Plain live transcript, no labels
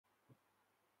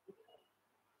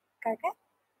काय काय?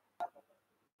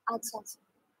 अच्छा अच्छा,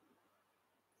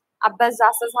 अभ्यास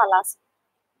जास्त झाला असेल.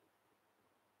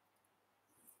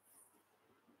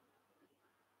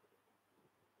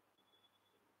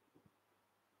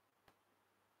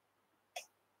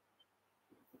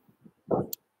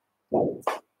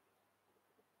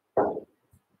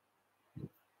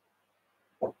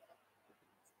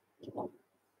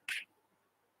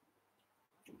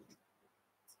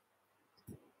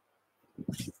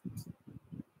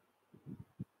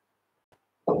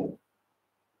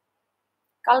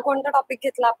 काल कोणता टॉपिक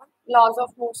घेतला आपण? Laws of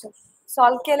motion.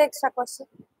 सॉल्व्ह केले एक्स्ट्रा क्वेश्चन?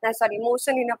 नाही sorry,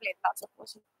 motion in a plane, laws of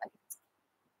motion.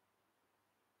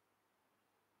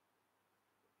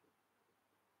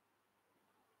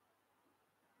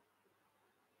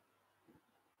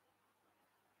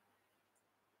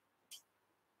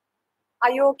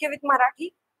 Are you okay with Marathi?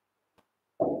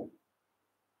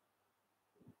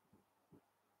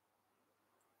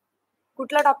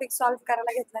 कुठला टॉपिक सॉल्व्ह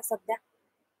करायला घेतलाय सध्या?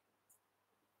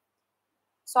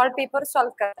 सॉल्व्ह पेपर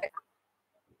सॉल्व्ह करताय का?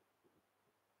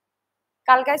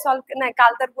 काल काय सॉल्व्ह नाही,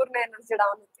 काल तर पूर्ण एनर्जी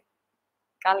डाऊन होती.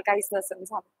 काल काहीच नसेल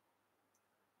झालं.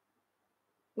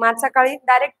 माझ सकाळी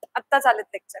डायरेक्ट आत्ताच आलेत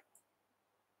लेक्चर.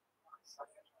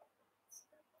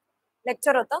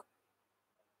 लेक्चर होतं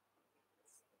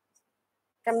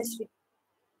केमिस्ट्री.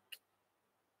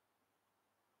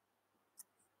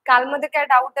 काल मध्ये काय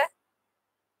डाऊट आहे?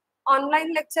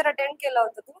 ऑनलाईन लेक्चर अटेंड केलं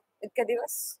होतं तू इतके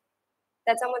दिवस,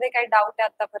 त्याच्यामध्ये काही डाऊट आहे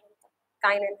आतापर्यंत?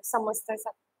 काय नाही, समजतंय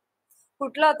सर.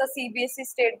 कुठलं होतं? CBSE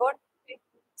state board?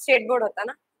 State board होता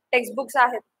ना. टेक्स्ट बुक्स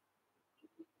आहेत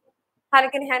हा,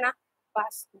 लेकिन है ना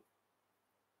पास.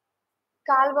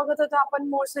 काल बघत होतो आपण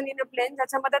मोशन इन अ प्लेन,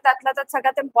 ज्याच्यामध्ये त्यातला त्यात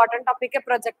सगळ्यात इम्पॉर्टंट टॉपिक आहे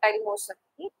प्रोजेक्टाईल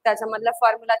मोशन. त्याच्यामधल्या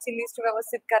फॉर्म्युलाची लिस्ट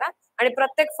व्यवस्थित करा आणि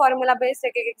प्रत्येक फॉर्म्युला बेस्ड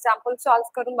एक एक एक्झाम्पल सॉल्व्ह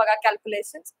करून बघा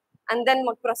कॅल्क्युलेशन, आणि देन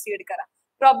मग प्रोसीड करा.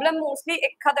 प्रॉब्लेम मोस्टली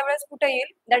एखाद्या वेळेस कुठे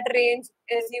येईल, that range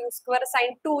is you square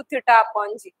sine 2 theta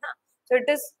upon जी. हा, so it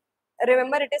is,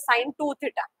 remember it is sine 2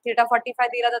 theta. Theta 45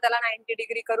 दिला तर त्याला 90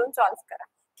 डिग्री करून सॉल्व्ह करा,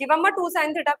 किंवा मग 2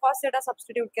 sine theta cos theta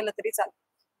substitute केलं तरी चालेल.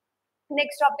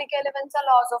 नेक्स्ट टॉपिक 11 चा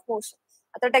लॉज ऑफ मोशन.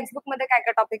 आता टेक्स्ट बुक मध्ये काय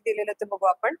काय टॉपिक दिलेले ते बघू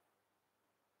आपण.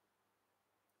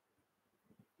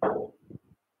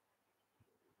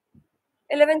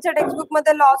 इलेव्हनच्या टेक्स्ट बुक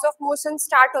मध्ये लॉज ऑफ मोशन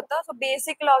स्टार्ट होतं. So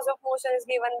basic laws of motion is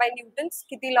given by Newton's.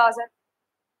 किती लॉज आहे?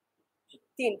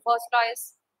 3. First law is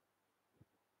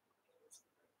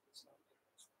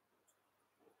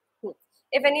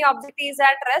if any object is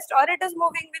at rest or it is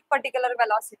moving with particular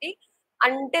velocity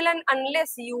until and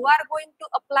unless you are going to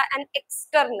apply an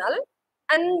external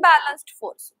unbalanced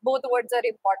force. Both words are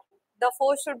important. The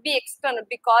force should be external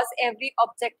because every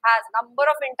object has number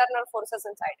of internal forces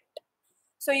inside it.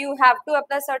 So you have to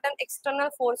apply certain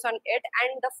external force on it,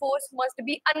 and the force must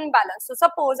be unbalanced. So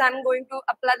suppose I am going to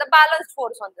apply the balanced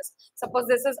force on this.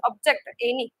 Suppose this is object,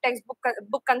 any textbook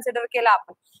book consider केला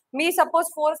आपण. मी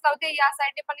suppose force लावते या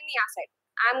side पण या side.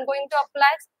 I am going to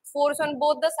apply force on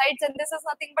both the sides, and this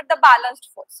is nothing but the balanced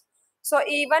force. So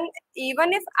even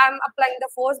if I am applying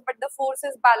the force, but the force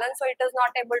is balanced, so it is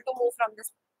not able to move from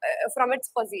this from its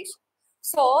position.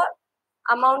 So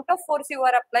amount of force you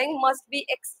are applying must be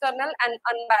external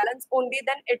and unbalanced, only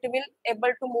then it will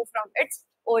able to move from its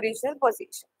original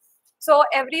position. So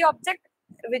every object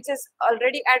which is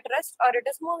already at rest or it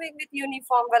is moving with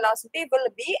uniform velocity will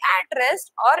be at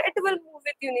rest or it will move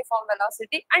with uniform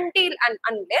velocity until and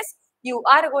unless you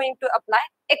are going to apply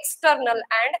external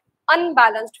and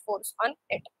unbalanced force on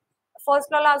it.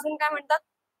 First law अजून काय म्हणतात?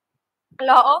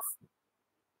 Law of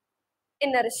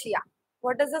inertia.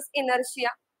 What is this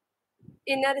inertia?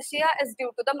 Inertia is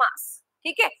due to the mass.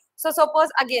 ठीक है. So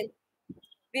suppose again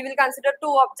we will consider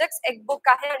two objects. एक book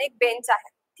आहे आणि एक bench आहे.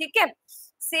 ठीक है.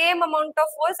 Same amount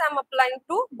of force I am applying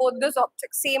to both these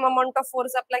objects. Same amount of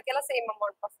force apply केला, same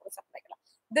amount of force apply केला.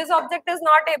 This object is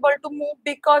not able to move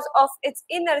because of its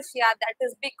inertia. That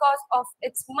is because of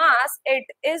its mass.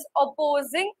 It is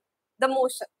opposing the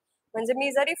motion. म्हणजे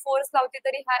मी जरी force लावते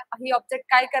तरी ही object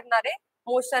काय करणार आहे?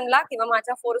 मोशनला किंवा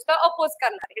माझ्या फोर्सला अपोज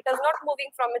करणार. It is not moving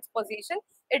from its position.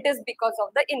 It is because of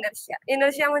the inertia.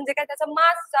 Inertia म्हणजे काय? त्याचा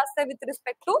मास जास्त आहे with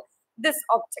respect to this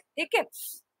object. ठीक आहे.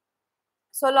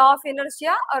 सो लॉ ऑफ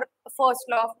इनर्शिया और first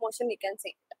law of motion we can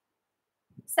say.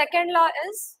 Second law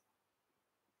is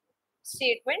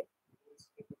statement.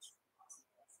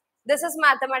 This is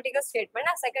mathematical statement.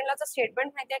 Second लॉचा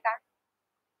statement माहिती आहे काय?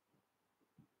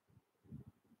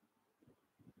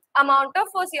 Amount of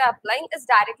force you are applying is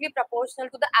directly proportional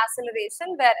to the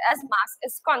acceleration, whereas mass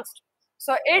is constant.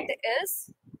 So it is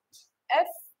F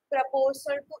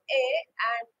proportional to A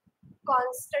and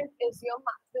constant is your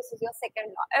mass. This is your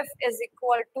second law. F is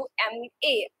equal to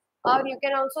ma, or you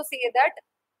can also say that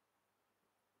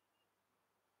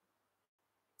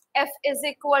F is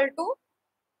equal to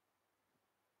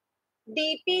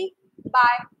dp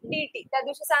by dt. त्या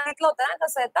दिवशी सांगितलं होतं ना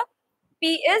कसं येतं.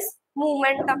 P is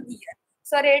momentum here.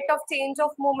 So rate of change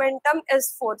of momentum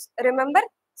is force. Remember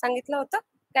सांगितलं होतं.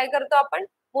 काय करतो आपण?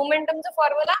 मोमेंटमचा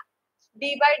formula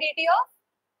d by dt of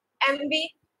mv.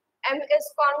 M is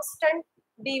constant.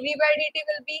 dv by dt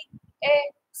will be a.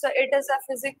 So it is F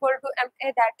is equal to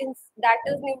ma. That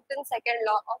is Newton's second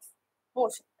law of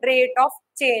motion. Rate of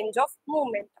change of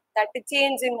momentum. That is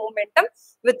change in momentum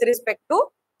with respect to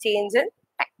change in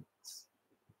time.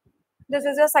 This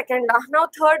is your second law. Now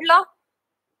third law.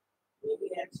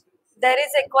 There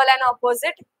is equal and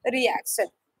opposite reaction.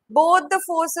 Both the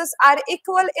forces are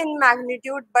equal in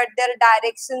magnitude, but their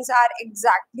directions are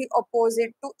exactly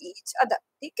opposite to each other.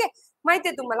 ठीक आहे, माहिती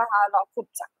आहे तुम्हाला हा law खूप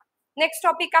चांगला. Next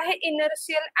topic आहे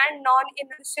inertial and non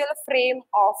inertial frame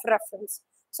of reference.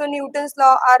 So Newton's law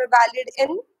are valid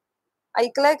इन,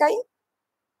 ऐकलंय काही?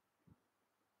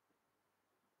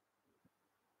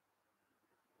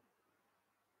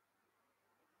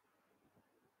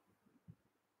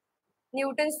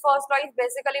 Newton's first law is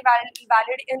basically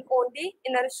valid in only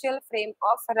inertial frame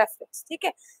of reference. ठीक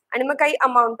आहे, आणि मग काही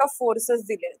amount of forces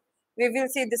दिले. We will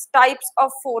see these types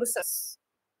of forces.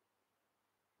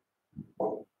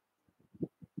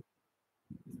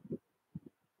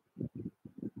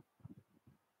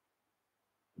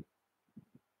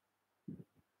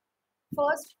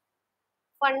 First,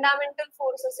 fundamental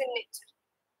forces in nature.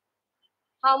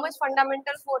 How much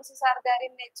fundamental forces are there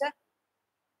in nature?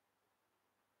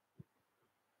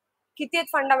 किती आहेत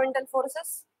fundamental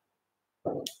forces?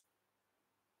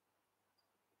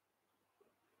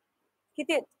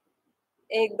 किती आहेत?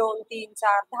 1 2 3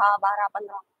 4 10 12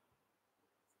 15.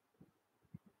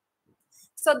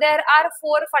 So there are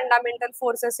 4 fundamental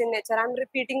forces in nature. I am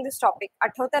repeating this topic.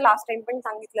 आठवतं last time पण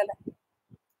सांगितलेलं आहे.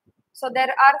 So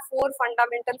there are 4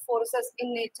 fundamental forces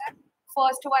in nature.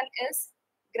 First one is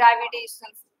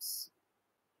gravitational force.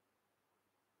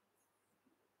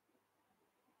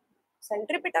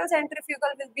 Centripetal,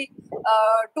 centrifugal will be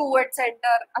towards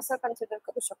center असं consider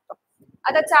करू शकतो.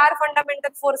 आता 4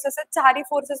 fundamental forces आहेत. चारही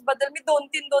forces बद्दल मी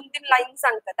 2-3 लाईन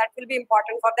सांगते. That will be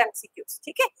important for the MCQs.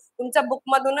 ठीक आहे, तुमच्या बुक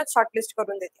मधूनच शॉर्टलिस्ट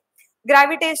करून देते.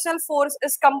 Gravitational force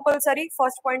is compulsory.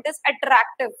 First point is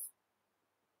attractive.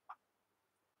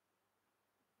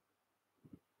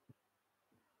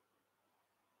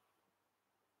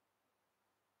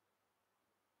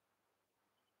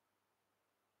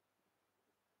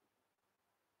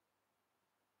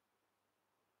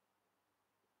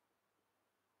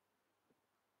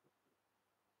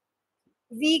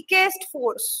 Weakest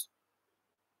force.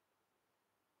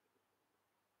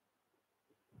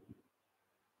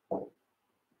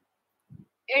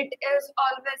 It is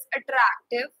always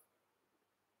attractive.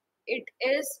 It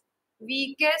is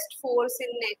weakest force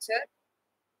in nature.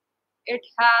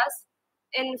 It has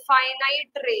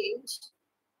infinite range,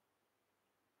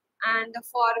 and the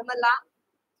formula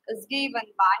is given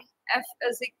by F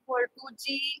is equal to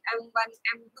G m1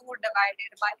 m2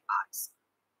 divided by R.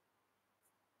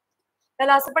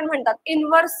 त्याला असं पण म्हणतात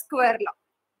inverse square law.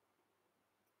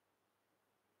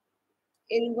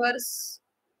 Inverse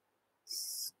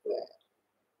square.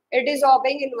 It is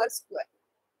obeying inverse square.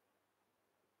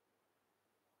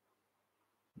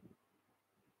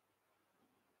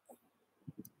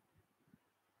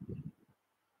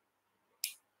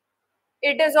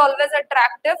 It is always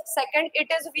attractive. Second,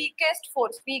 it is weakest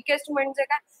force. Weakest म्हणजे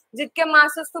काय? जितके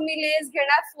masses तुम्ही less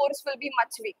घेणार, force will be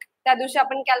much weak. त्या दिवशी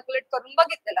आपण कॅल्क्युलेट करून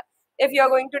बघितलेलं. If you are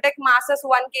going to take masses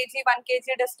 1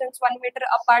 kg distance 1 meter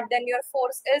apart, then your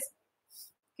force is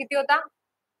किती होता?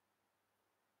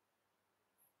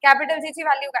 Capital G ची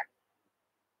व्हॅल्यू काय?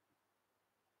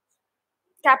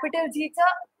 Capital G चं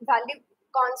value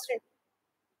constant.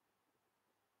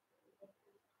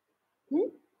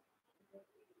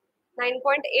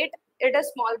 9.8. It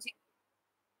is small g.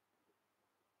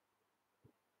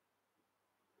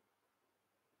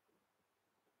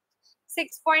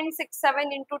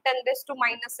 6.67 into 10 raised to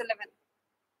minus 11.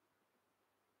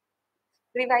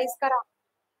 Revise kara.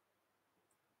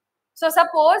 So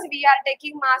suppose we are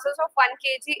taking masses of 1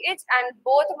 kg each and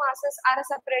both masses are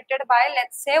separated by,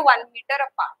 let's say, 1 meter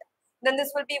apart. Then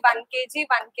this will be 1 kg,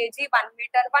 1 kg, 1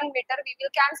 meter, 1 meter. We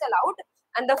will cancel out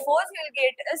and the force we will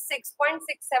get is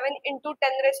 6.67 into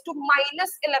 10 raised to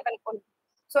minus 11 only.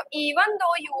 So even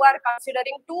though you are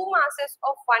considering two masses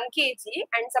of 1 kg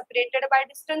and separated by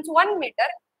distance 1 meter,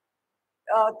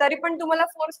 तरी पण तुम्हाला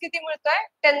force किती मिळतोय?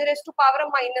 10 raised to power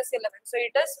minus 11. So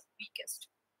it is weakest.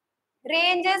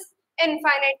 Range is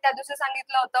infinite. त्या दिवशी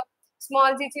सांगितलं होतं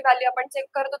small जी ची व्हॅल्यू आपण चेक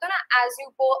करत होतो ना, as you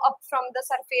go up from the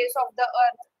surface of the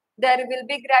earth. there will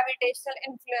be gravitational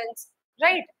influence,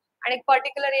 right? आणि एक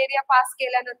पर्टिक्युलर एरिया पास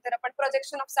केल्यानंतर आपण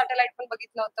प्रोजेक्शन ऑफ सॅटेलाइट पण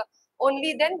बघितलं होतं.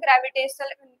 Only then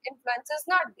gravitational influence is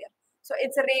not there. So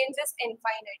it's range is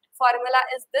infinite. Formula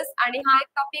is this. आणि हा एक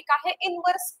टॉपिक आहे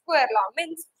inverse square law.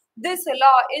 Means this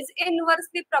law is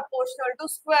inversely proportional to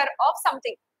square of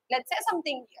something. Let's say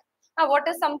something here. Now what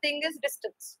is something is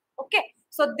distance. Okay,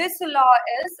 so this law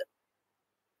is,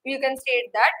 you can state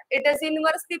that it is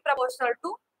inversely proportional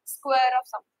to square of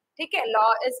something. ठीक आहे, law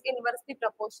is inversely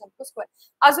proportional to square.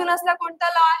 अजून असला कोणता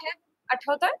law आहे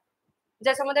आठवतोय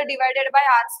ज्याच्यामध्ये divided by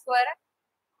are square आहे?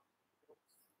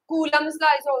 Coulombs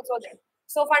law is also there.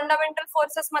 So fundamental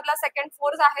forces मधला सेकंड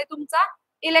फोर्स आहे तुमचा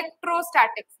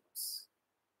electrostatic force.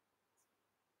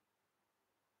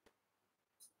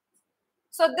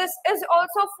 So this is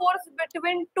also force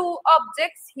between two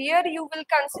objects. Here you will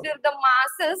consider the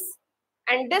masses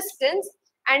and distance,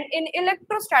 and in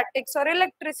electrostatics or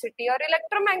electricity or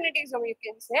electromagnetism you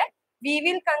can say, we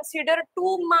will consider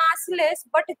two massless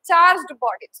but charged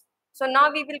bodies. So now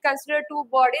we will consider two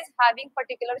bodies having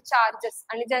particular charges,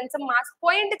 and ज्यांचं mass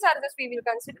point charges we will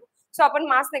consider. So आपण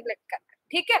mass neglect करणार.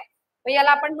 ठीक आहे, मग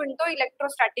याला आपण म्हणतो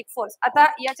electrostatic force. आता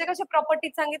याचे कसे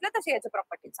प्रॉपर्टीज सांगितले तसे याचे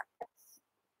प्रॉपर्टीज सांगतात.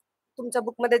 तुमच्या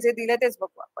बुक मध्ये जे दिले तेच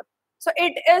बघू आपण. So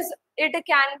it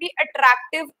can be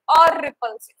attractive or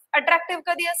repulsive. Attractive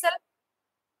कधी असेल?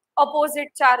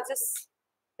 Opposite charges.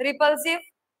 Repulsive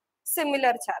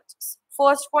similar charges.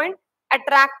 First point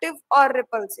attractive or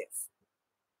repulsive.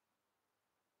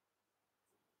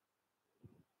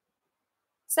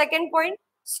 Second point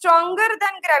stronger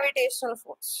than gravitational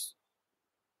force.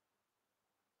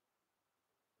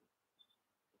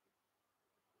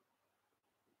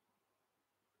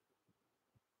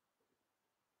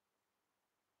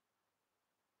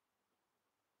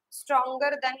 Stronger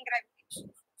than gravitation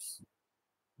force.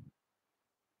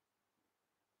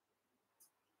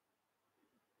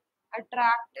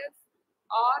 Attractive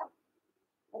or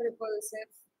repulsive.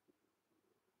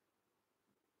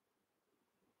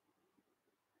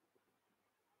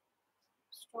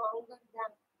 Stronger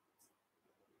than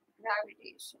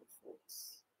gravitation force.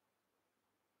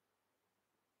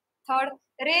 Third,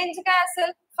 range काय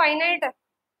असेल? Finite.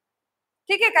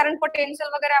 ठीक आहे, कारण potential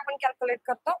वगैरे आपण calculate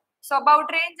करतो. So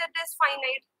about range it is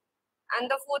finite.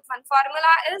 And the fourth one, formula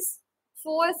is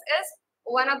force is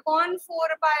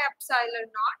 1/4 by epsilon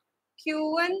naught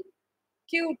q1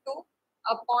 q2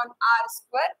 upon r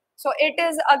square. So it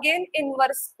is again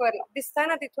inverse square law. दिसतंय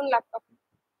ना तिथून laptop.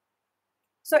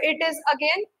 So it is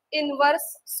again inverse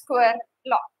square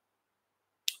law.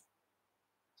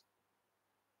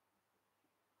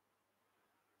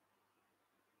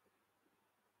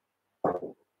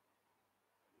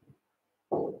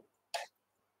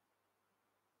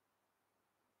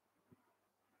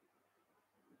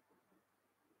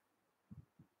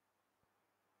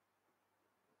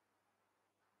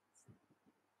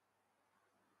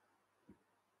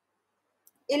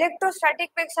 Electrostatic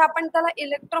पेक्षा आपण त्याला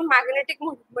electromagnetic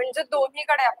म्हणू, म्हणजे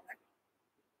दोन्हीकडे आपण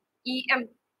ईएम.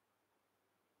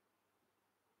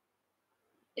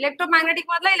 इलेक्ट्रोमॅग्नेटिक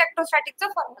मधला इलेक्ट्रोस्टॅटिकचा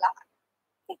फॉर्म्युला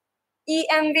आहे.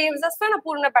 ईएम वेव्स असतो ना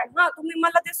पूर्ण बँड. हा, तुम्ही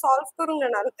मला ते सॉल्व्ह करून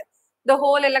देणार होते. The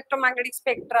whole electromagnetic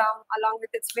spectrum along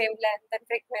with its wavelength and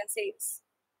frequencies.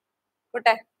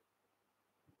 कुठे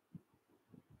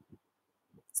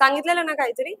सांगितलेलं ना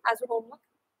काहीतरी आज homework?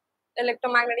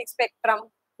 Electromagnetic spectrum,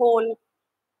 whole,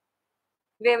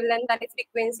 wavelength आणि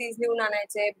फ्रिक्वेन्सीज लिहून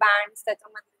आणायचे, बँड्स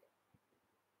त्याच्यामध्ये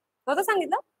नव्हतं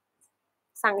सांगितलं?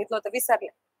 सांगितलं होतं, विसरले.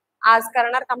 आज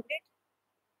करणार कम्प्लीट?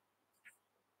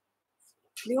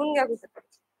 लिहून घ्या कुठे.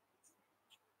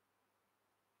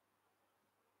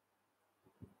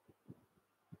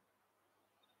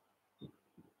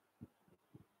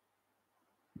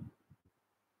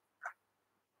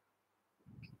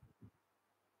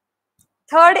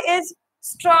 Third is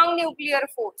strong nuclear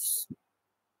force.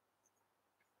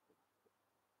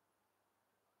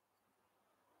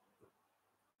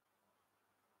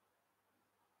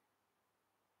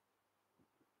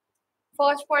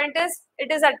 First point is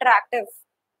it is attractive.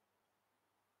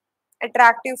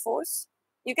 Attractive force.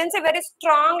 You can say very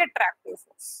strong attractive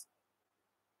force.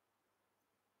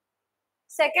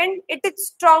 Second, it is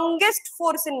strongest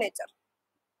force in nature.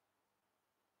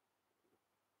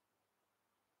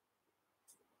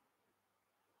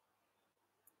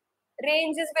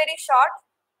 Range is very short.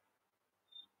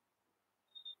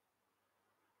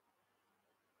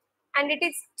 And it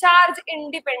is charge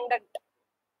independent.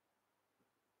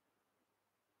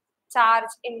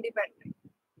 Charge independent.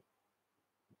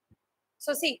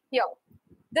 So see here,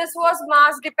 this was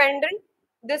mass dependent,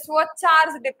 this was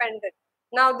charge dependent.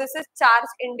 Now this is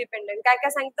charge independent. काय काय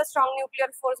सांगितलं strong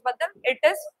nuclear force बद्दल? It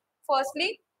is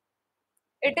Firstly,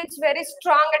 it is very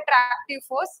strong attractive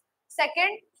force.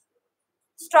 Second,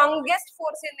 strongest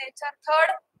force in nature.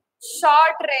 Third,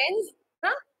 short range.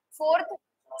 Huh? Fourth,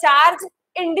 charge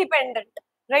independent.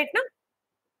 Right now?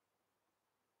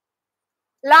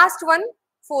 Last one,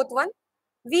 fourth one,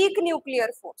 weak nuclear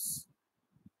force.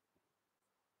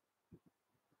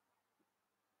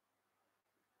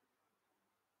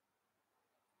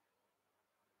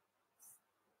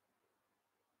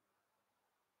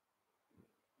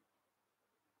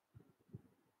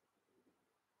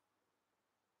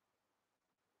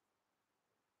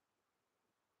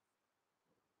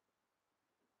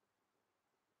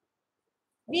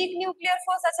 Weak nuclear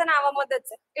force अशा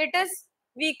नावामध्येच आहे. It is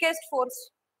weakest force.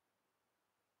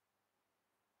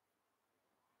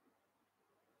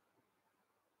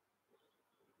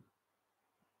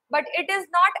 But it is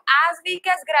not as weak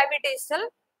as gravitational.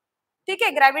 ठीक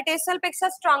आहे, gravitational पेक्षा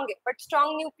strong आहे, but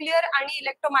strong nuclear आणि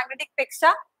electromagnetic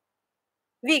पेक्षा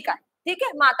week आहे. ठीक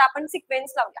आहे, मग आता आपण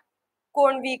सिक्वेन्स लावूया,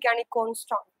 कोण वीक आणि कोण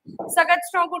स्ट्रॉंग. सगळ्यात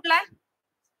स्ट्रॉंग कुठला आहे?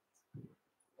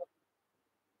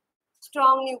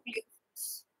 Strong nuclear.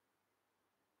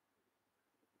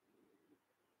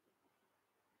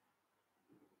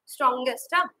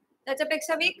 स्ट्रॉंगेस्ट. हा,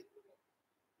 त्याच्यापेक्षा वीक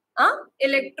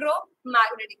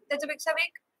इलेक्ट्रोमॅग्नेटिक. त्याच्यापेक्षा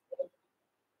वीक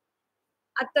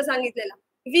आता सांगितलेला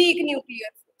वीक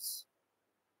न्यूक्लियर फोर्स.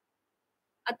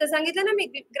 आता सांगितलं ना मी,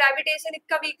 ग्रॅव्हिटेशन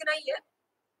इतका वीक नाहीये,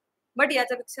 बट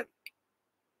याच्यापेक्षा week.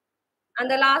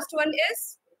 And the last one is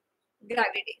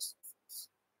gravitation.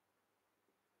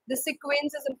 The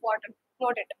sequence is important.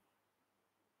 Note it.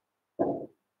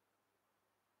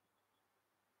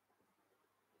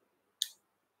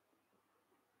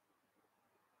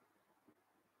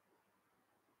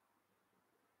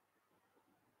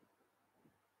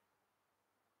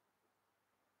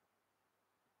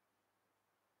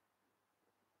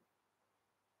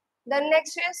 Then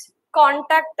next is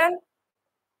contact and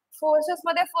forces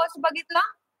मध्ये first बघितला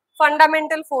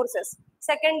fundamental forces.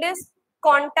 Second is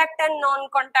contact and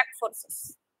non-contact forces.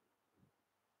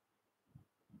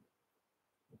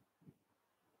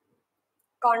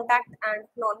 Contact and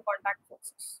non-contact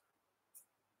forces.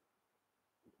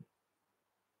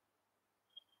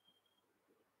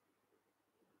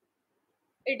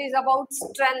 It is about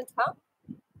strength, huh?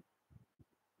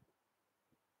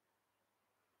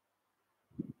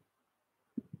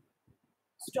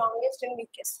 Strongest and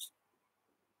weakest.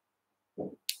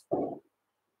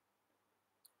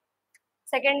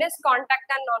 Second is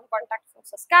contact and non-contact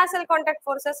forces. Castle contact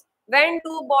forces, when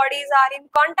two bodies are in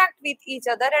contact with each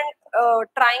other and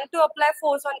trying to apply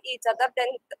force on each other,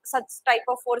 then such type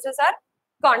of forces are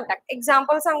contact.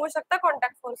 Example सांगू शकता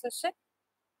contact forces चे?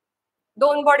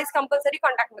 दोन bodies compulsory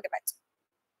contact मध्ये पाहिजे.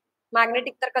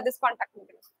 Magnetic तर कधीच contact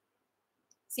मध्ये नसते.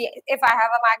 See, if I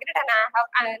have a magnet and I have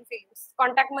iron fields,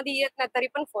 contact मध्ये येत नाही तरी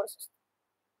पण force असतो.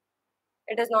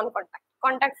 It is non-contact.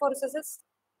 Contact forces is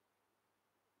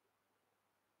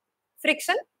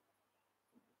friction.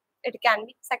 It can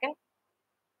be. Second,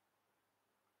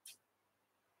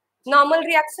 normal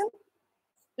reaction.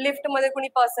 Lift मध्ये कोणी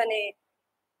पर्सन आहे,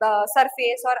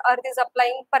 surface or earth is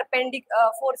applying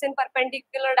force in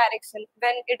perpendicular direction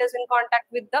when it is in contact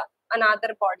with the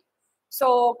another body. So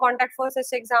contact forces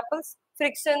examples: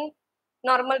 friction,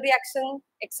 normal reaction,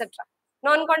 etc.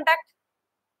 Non-contact,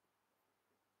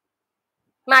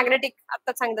 magnetic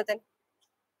आता सांगितलं त्याने,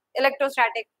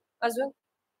 electrostatic, अजून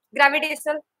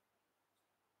gravitational.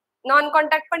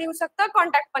 Non-contact पण येऊ शकतं,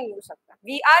 contact पण येऊ शकतं.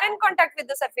 We are in contact with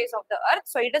the surface of the earth,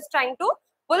 so it is trying to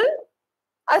pull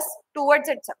us towards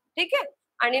itself. ठीक आहे,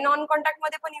 आणि नॉन कॉन्टॅक्ट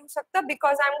मध्ये पण येऊ शकतं,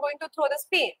 because I am going to throw the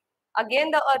Spain.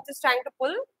 Again the earth is trying to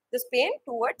pull the Spain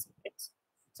towards it's.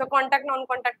 So contact non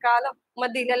contact कळालं,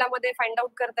 मग दिलेल्या मध्ये फाइंड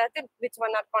आउट करता येते which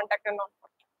one are contact and non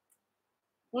contact.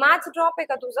 Maths drop आहे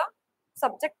का तुझा?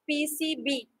 Subject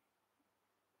PCB.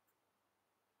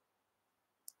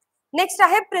 Next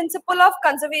आहे principle of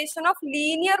conservation of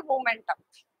linear momentum.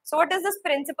 So what is this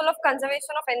principle of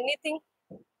conservation of anything?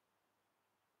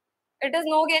 It is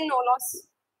no gain, no loss,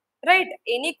 right?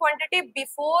 Any quantity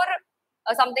before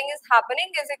something is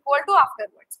happening is equal to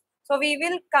afterwards. So we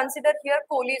will consider here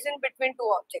collision between two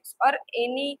objects or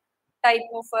any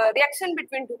type of reaction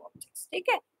between two objects.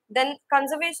 Okay. Then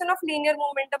conservation of linear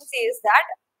momentum says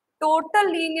that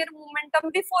total linear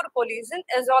momentum before collision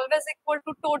is always equal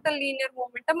to total linear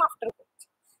momentum after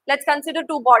collision. Let's consider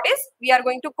two bodies. We are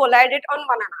going to collide it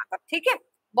on one another. Okay.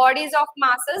 Bodies of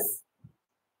masses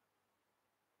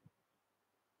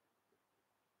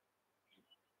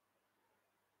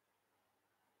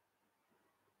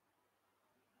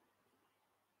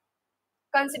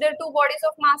consider two bodies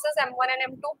of masses m1 and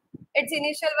m2. Its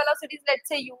initial velocities, let's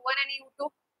say u1 and u2.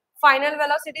 Final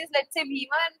velocity is, let's say,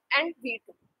 v1 and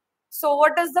v2. So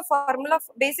what is the formula,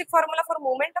 basic formula for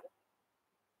momentum?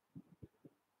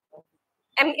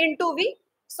 M into v.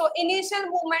 So initial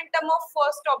momentum of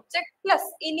first object plus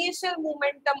initial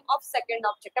momentum of second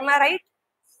object. Am I right?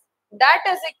 That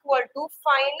is equal to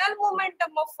final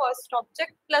momentum of first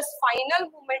object plus final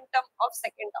momentum of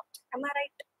second object. Am I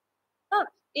right?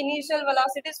 Initial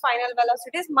velocities, final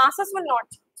velocities, masses will not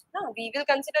change. We will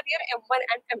consider here m1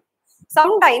 and m2.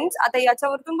 Sometimes आता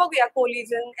याच्यावरतून बघूया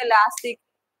collision, elastic,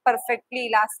 perfectly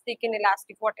elastic,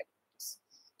 inelastic, whatever.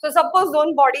 So suppose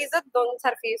दोन bodies आहेत, दोन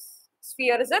surface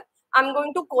spheres आहेत. I'm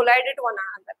going to collide it one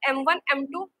another. M1,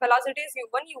 M2, velocities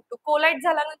U1, U2. Collide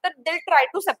झाल्यानंतर they'll try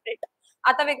to separate.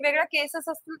 आता वेगवेगळ्या cases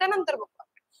असतील ते नंतर बघू.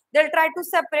 They'll try to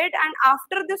separate, and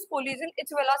after this collision,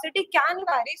 its velocity can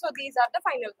vary. So these are the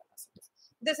final velocities.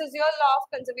 This is your law of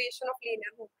conservation of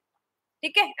linear movement.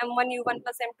 Okay, m1 u1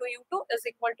 plus m2 u2 is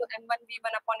equal to m1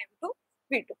 v1 upon m2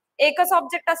 v2. एकच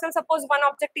object असेल, suppose one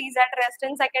object is at rest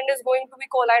and second is going to be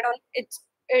collide on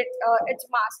its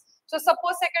mass. So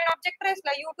suppose second object rest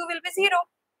La u2 will be 0.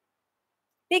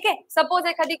 ठीक है, suppose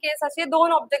एखादी case अशी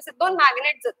दोन objects आहेत, दोन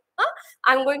magnets आहेत.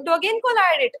 I'm going to again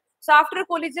collide it. So after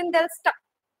collision they'll stuck,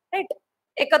 right?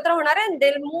 एकत्र होणार आहे and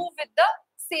they'll move with the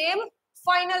same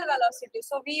final velocity.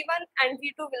 So v1 and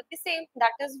v2 will be same,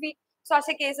 that is v. So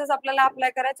असे cases आपल्याला apply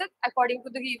करायचे according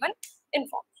to the given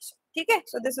information. ठीक है,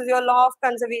 so this is your law of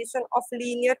conservation of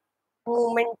linear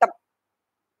momentum.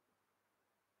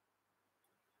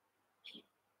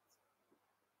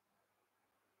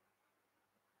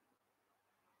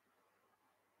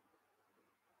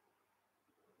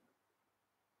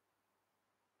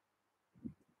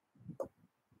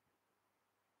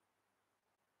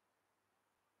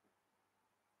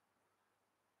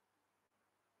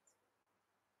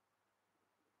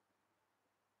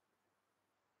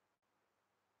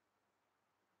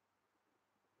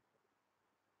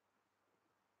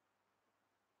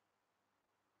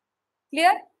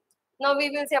 Clear? Now we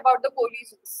will see about the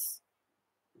collisions.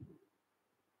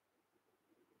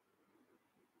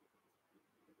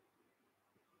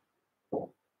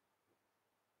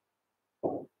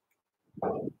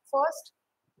 First,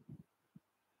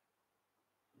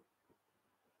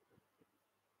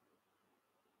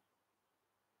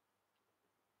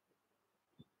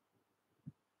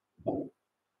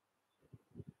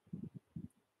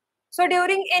 so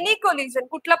during any collision,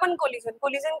 कुठला पण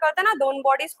collision करताना दोन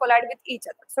bodies collide with each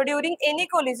other. So during any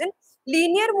collision,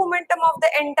 linear momentum of the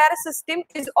entire system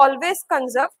is always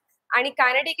conserved. आणि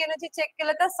kinetic energy check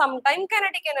केलं तर sometime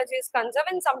kinetic energy is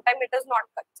conserved and sometime it is not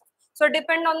conserved. So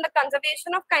depend on the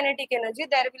conservation of kinetic energy,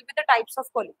 there will be the types of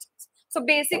collisions. So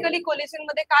basically collision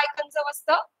मध्ये काय conserve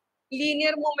असतं?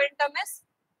 Linear momentum is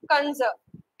conserved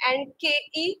and Ke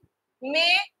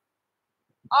may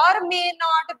or may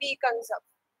not be conserved.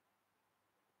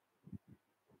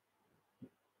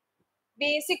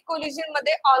 Basic collision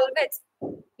मध्ये always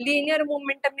linear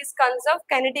momentum is conserved,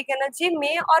 kinetic energy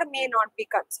may or may not be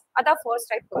conserved. आता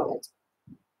first type collision.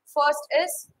 First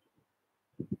is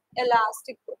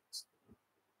elastic collision.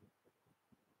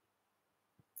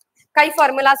 काही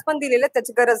formulas पण दिलेले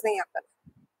त्याची गरज नाही आपल्याला.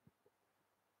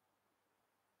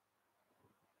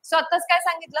 सो आताच काय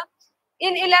सांगितलं,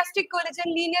 in elastic collision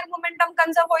linear momentum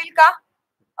conserve होईल का?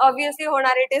 Obviously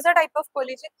होणार, it is a type of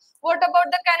collision. What about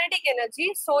the kinetic energy?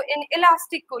 So in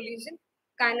elastic collision,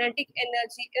 kinetic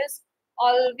energy is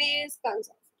always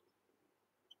conserved.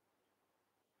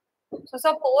 So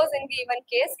suppose in given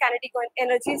case kinetic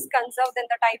energy is conserved, then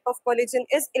the type of collision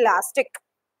is elastic.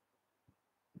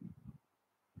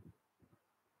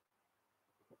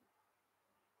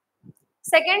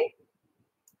 Second,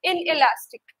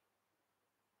 inelastic.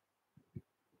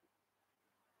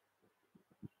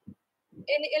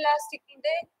 Inelastic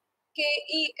Ke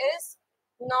is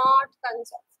not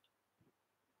conserved.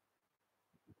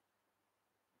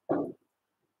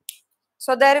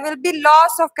 So there will be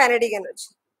loss of kinetic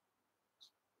energy.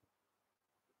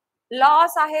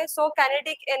 Loss आहे, so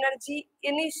kinetic energy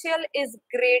initial is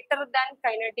greater than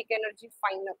kinetic energy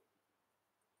final.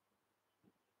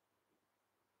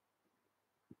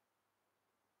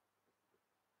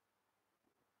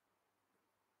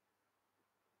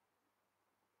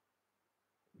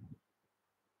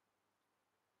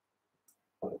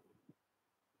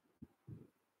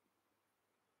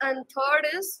 And third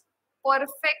is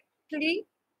perfectly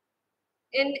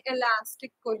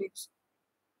inelastic collision.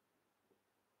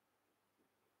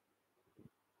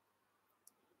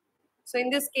 So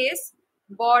in this case,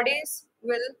 bodies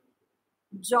will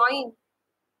join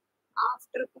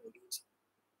after collision.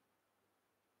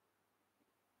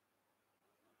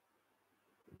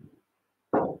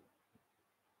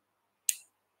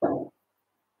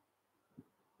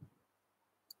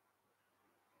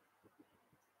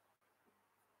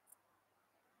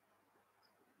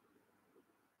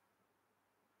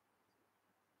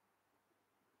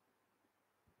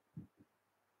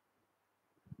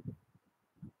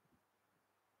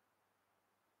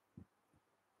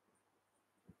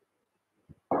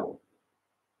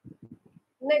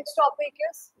 Next topic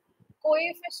is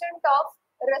coefficient of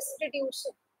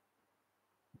restitution,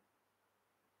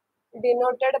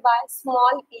 denoted by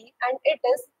small e, and it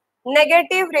is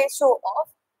negative ratio of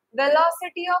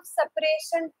velocity of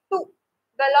separation to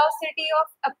velocity of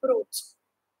approach.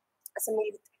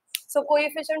 So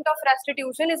coefficient of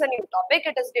restitution is a new topic.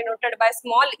 It is denoted by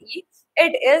small e.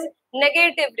 It is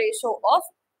negative ratio of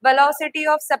velocity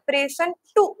of separation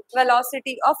to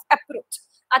velocity of approach.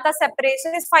 आता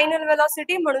separation is final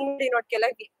velocity म्हणून मी denote केला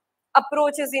v.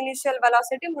 Approach is initial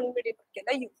velocity म्हणून मी denote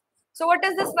केला u. So what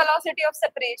is this velocity of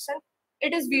separation?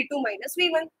 It is v2 minus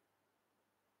v1.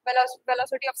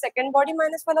 Velocity of second body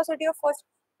minus velocity of first.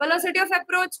 Velocity of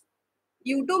approach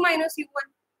u2 minus u1.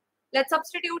 Let's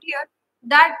substitute here.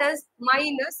 That is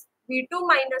minus v2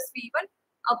 minus v1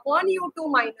 upon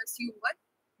u2 minus u1.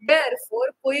 Therefore,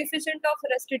 coefficient of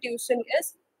restitution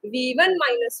is v1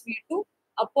 minus v2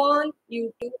 upon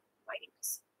u2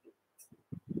 minus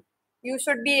v1. You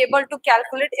should be able to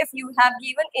calculate if you have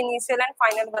given initial and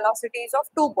final velocities of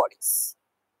two bodies.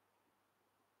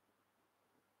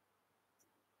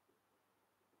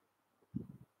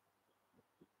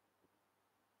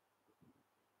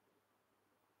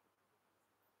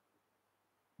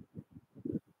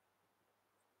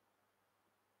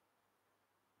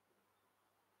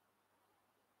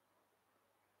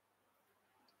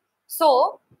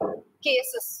 So,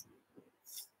 cases.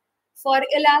 For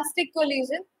elastic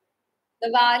collision, the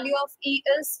value of E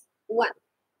is 1.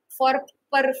 For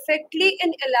perfectly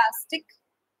inelastic,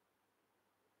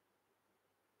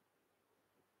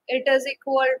 it is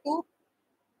equal to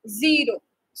 0.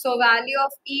 So, value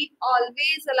of E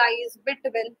always lies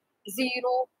between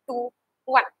 0 to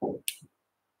 1.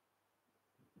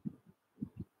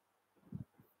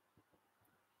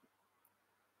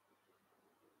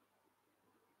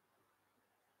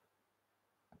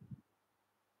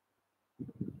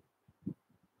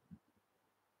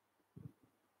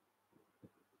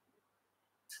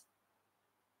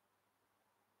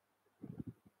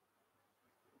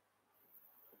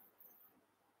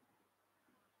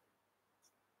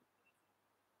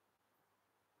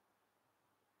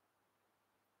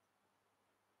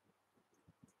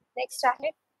 Next आहे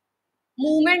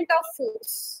movement of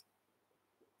force.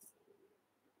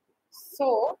 So,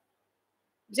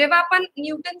 जेव्हा आपण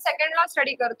Newton second law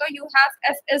study करतो, you have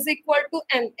F is equal to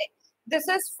ma. This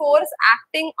is force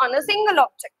acting on a single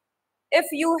object. If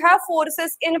you have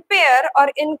forces in pair or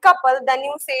in couple, then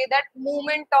you say that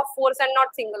movement of force and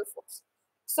not single force.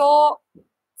 So,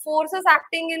 forces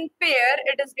acting in pair,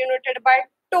 it is denoted by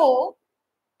tau.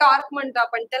 Torque म्हणतो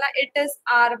आपण त्याला. It is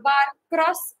r bar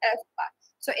cross f bar.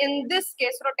 So in this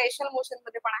case, rotational motion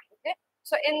मध्ये पण आहे ते.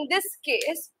 So in this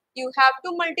case, you have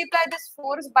to multiply this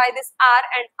force by this r,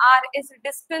 and r is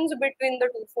distance between the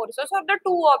two forces or the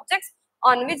two objects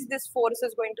on which this force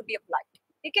is going to be applied.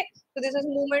 Okay, so this is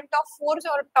movement of force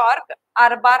or torque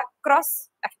r bar cross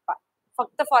f bar.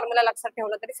 फक्त formula लक्षात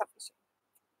ठेवलं तरी sufficient.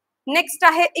 Next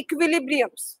आहे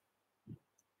equilibriums.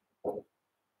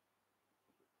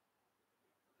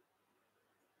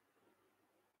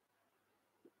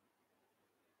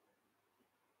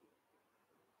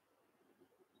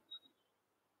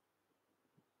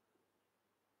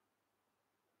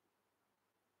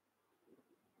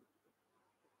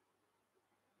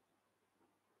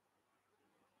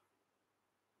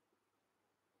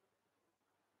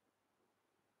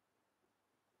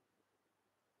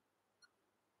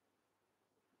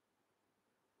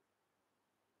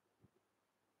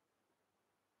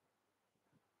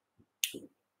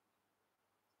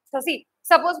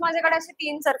 Suppose माझ्याकडे असे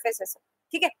 3 surfaces आहेत,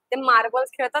 ठीक आहे. ते मार्बल्स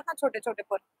खेळतात ना छोटे छोटे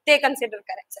पोर, ते कन्सिडर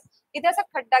करायचं. इथे असा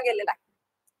खड्डा गेलेला आहे,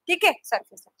 ठीक आहे,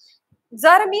 सरफेस.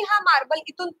 जर मी हा मार्बल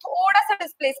इथून थोडासा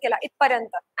डिस्प्लेस केला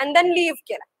इथपर्यंत अँड देन लीव्ह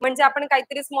केला, म्हणजे आपण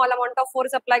काहीतरी small amount of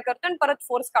force apply करतो आणि परत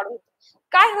फोर्स काढून घेतो,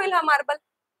 काय होईल? हा मार्बल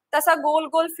तसा गोल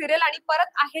गोल फिरेल आणि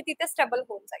परत आहे तिथे स्टेबल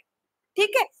होऊन जाईल,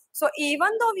 ठीक आहे. So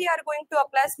even though we are going to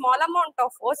apply small amount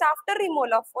of force, after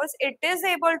removal of force, it is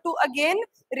able to again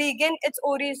regain its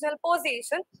original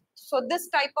position. So this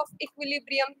type of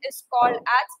equilibrium is called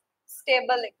as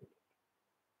stable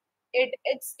equilibrium.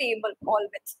 It's stable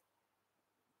always.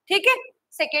 ठीक है.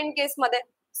 Second case मध्ये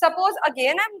suppose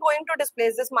again I'm going to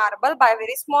displace this marble by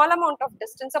very small amount of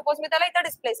distance. Suppose मी त्याला इथे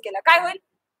displace केला, काय होईल?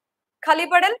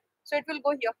 खाली पडेल. So it will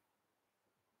go here.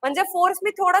 म्हणजे फोर्स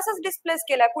मी थोडासाच डिस्प्लेस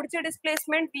केलाय, पुढचे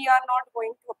displacement we are not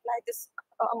going to apply this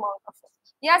amount of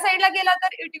force. या साइडला गेला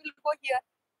तर it will go here.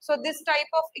 So this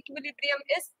type of equilibrium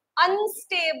is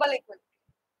unstable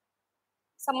equilibrium.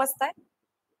 समजताय?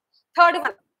 Third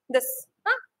one, this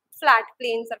flat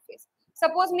plane surface.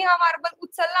 Suppose मी हा marble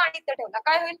उचलला आणि इथे ठेवला,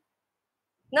 काय होईल?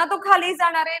 ना तो खाली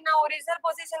जाणार आहे, ना ओरिजिनल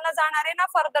पोझिशनला जाणार आहे, ना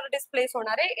फर्दर डिस्प्लेस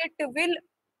होणार आहे. It will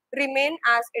remain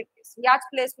as it is, याच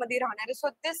प्लेस मध्ये राहणार आहे. So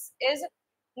this is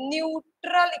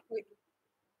neutral equilibrium.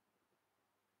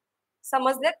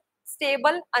 समजले?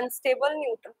 Stable, unstable,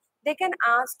 neutral. They can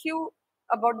ask you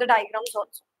about the diagrams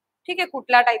also. ठीक आहे,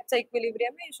 कुठल्या टाईपचा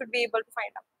इक्विलिब्रियम आहे, you should be able to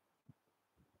find out.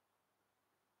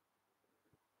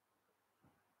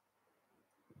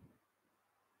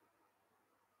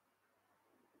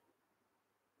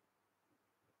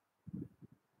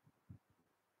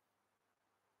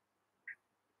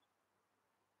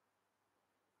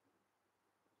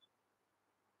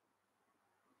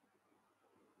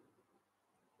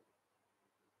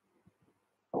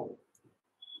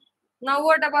 Now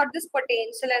what about this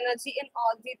potential energy in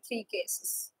all the three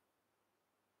cases?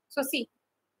 So see,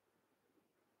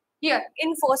 here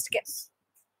in first case,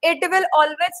 it will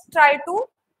always try to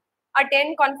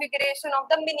attain configuration of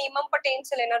the minimum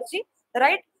potential energy,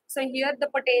 right? So here the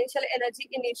potential energy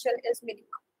initial is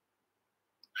minimum.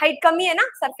 Height कमी है ना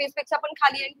surface पेक्षा पण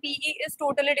खाली, and PE is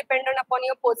totally dependent upon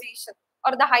your position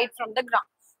or the height from the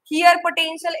ground. Here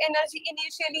potential energy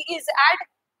initially is at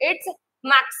its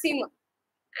maximum,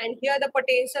 and here the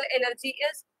potential energy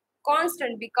is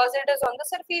constant because it is on the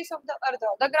surface of the earth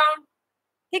or the ground.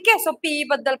 ठीक आहे. सो PE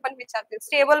बद्दल पण विचारतील.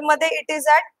 Stable मध्ये it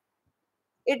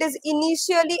is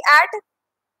initially at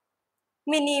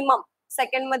minimum,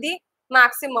 second मध्ये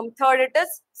maximum, third it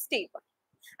is stable.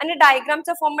 आणि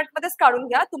डायग्रामच्या format मध्येच काढून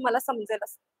घ्या, तुम्हाला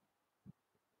समजेल.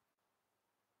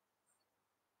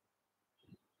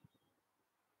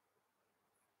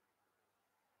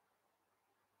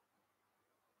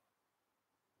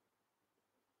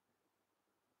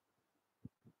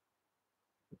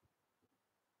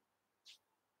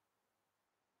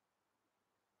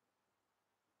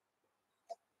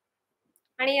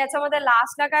 आणि याच्यामध्ये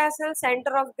लास्टला काय असेल,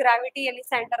 सेंटर ऑफ ग्रॅव्हिटी आणि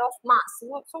centre of mass.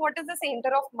 So what is the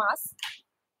centre of mass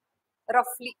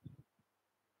रफली?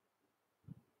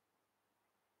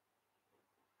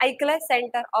 ऐकलंय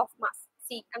centre of mass,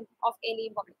 CM of any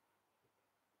body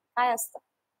काय असतं?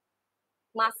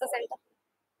 मासचं सेंटर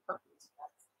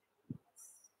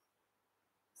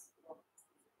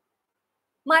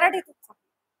मराठीत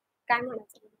काय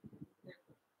म्हणायचं?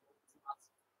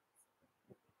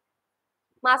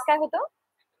 मास काय होतं?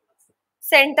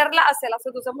 सेंटरला असेल असं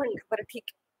तुझं म्हणणं. बरं ठीक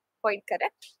आहे, पॉइंट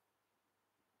करेक्ट.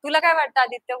 तुला काय वाटतं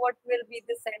Aditya, what will be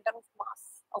the centre of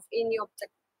mass of any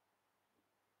object?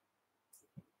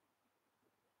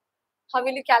 How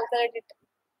will you calculate it?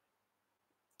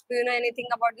 Do you know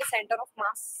anything about the centre of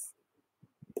mass?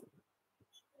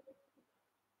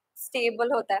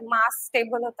 Stable होता है, मास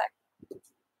स्टेबल होता है.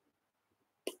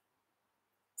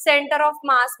 Center of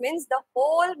mass means the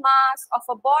whole mass of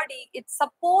a body is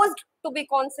supposed to be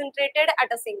concentrated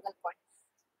at a single point.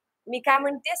 मी काय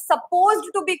म्हणते, supposed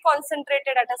to be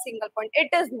concentrated at a single point.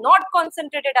 It is not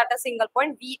concentrated at a single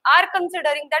point. We are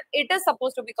considering that it is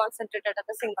supposed to be concentrated at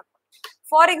a single point.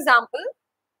 For example,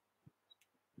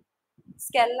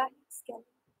 scale.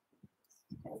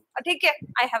 ठीक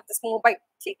आहे, I have this mobile.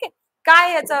 ठीक आहे,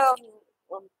 काय याचं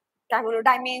काय म्हणू,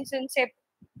 dimension, shape,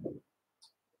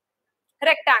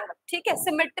 rectangle. ठीक आहे,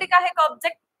 सिमेट्रिक आहे का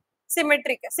ऑब्जेक्ट?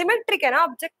 सिमेट्रिक आहे. सिमेट्रिक आहे ना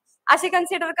ऑब्जेक्ट? अशी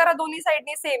कन्सिडर करा, दोन्ही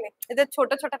साइडनी सेम आहे. इथे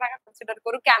छोट्या छोट्या काय कन्सिडर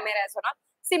करू, कॅमेरा आहे ना,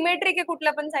 सिमेट्रिक आहे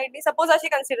कुठल्या पण साइडनी. सपोज अशी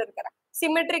कन्सिडर करा,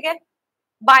 सिमेट्रिक आहे.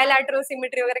 बायलॅटरल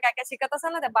सिमेट्री वगैरे काय काय शिकत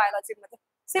असाल ना त्या बायोलॉजी मध्ये,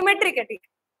 सिमेट्रिक आहे. ठीक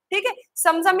ठीक आहे.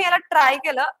 समजा मी याला ट्राय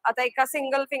केलं, आता एका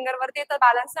सिंगल फिंगर वरती तर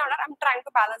बॅलन्स नाही होणार. I am trying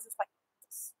to balance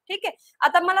this. ठीक आहे,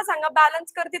 आता मला सांगा,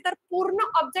 बॅलन्स करते तर पूर्ण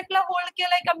ऑब्जेक्टला होल्ड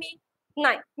केलंय का मी?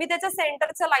 नाही, मी त्याच्या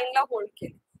सेंटरच्या लाईनला होल्ड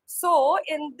केलं. So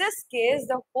in this case,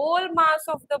 the whole mass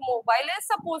of the mobile is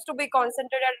supposed to be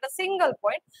concentrated at a single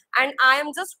point, and I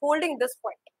am just holding this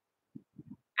point,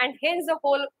 and hence the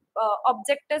whole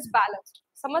object is balanced.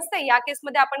 समजतंय? या case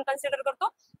मध्ये आपण consider करतो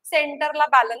सेंटरला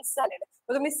balance झालेलं.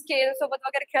 तुम्ही scale सोबत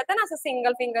वगैरे खेळता ना असं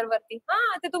सिंगल फिंगर वरती,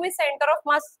 ते तुम्ही सेंटर ऑफ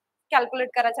मास कॅल्क्युलेट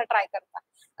करायचा ट्राय करता.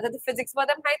 आता ते फिजिक्स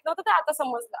मध्ये माहित नव्हतं, तर आता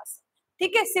समजलं असं.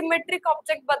 ठीक आहे, सिमेट्रिक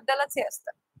ऑब्जेक्ट बद्दलच हे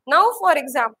असतं. Now for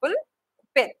example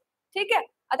pen. ठीक आहे,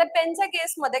 आता पेनच्या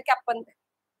केसमध्ये कॅपन,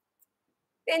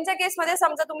 पेनच्या केसमध्ये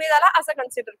समजा तुम्ही त्याला असं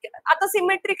कन्सिडर केलं, आता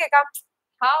सिमेट्रिक आहे का?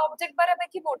 हा ऑब्जेक्ट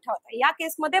बऱ्यापैकी मोठा होता. या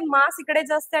केसमध्ये मास इकडे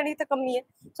जास्त आणि इथे कमी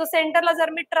आहे. सो सेंटरला जर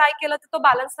मी ट्राय केलं तर तो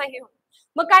बॅलन्स नाही होणार.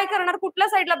 मग काय करणार, कुठल्या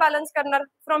साईडला बॅलन्स करणार?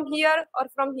 फ्रॉम हिअर और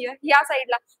फ्रॉम हिअर? या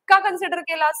साईडला. का कन्सिडर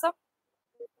केलं असं?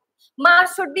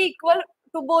 मास should be equal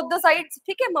to both the sides.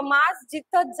 ठीक आहे, मग मास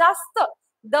जिथं जास्त,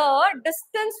 the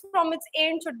distance from its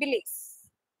and should be less.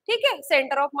 ठीक आहे,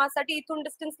 सेंटर ऑफ मास साठी इथून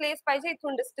डिस्टन्स लेस पाहिजे,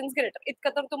 इथून डिस्टन्स ग्रेटर. इतकं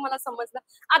तर तुम्हाला समजलं.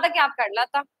 आता गॅप काढला,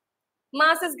 आता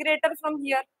mass is greater from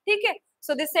here. ठीक आहे,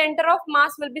 So the center of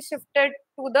mass will be shifted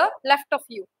to the left of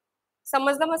you.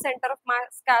 समजलं मग सेंटर ऑफ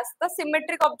मास काय असतं.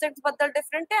 सिमेट्रिक ऑब्जेक्ट्स बद्दल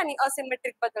डिफरंट आहे आणि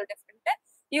असिमेट्रिक बद्दल डिफरंट आहे.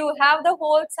 You have the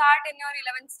whole chart in your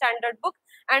 11th standard book,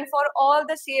 and for all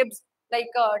the shapes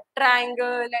like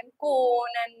triangle and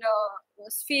cone and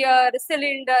sphere,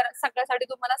 cylinder, सगळ्यासाठी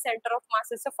तुम्हाला सेंटर ऑफ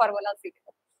मासचा फॉर्म्युला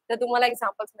दिलेला तर तुम्हाला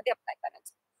एक्झाम्पल्स मध्ये अप्लाय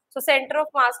करायचं. So center of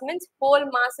mass means whole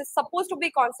mass is supposed to be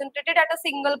concentrated at a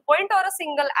single point or a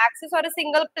single axis or a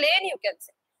single plane you can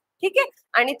say. ठीक आहे.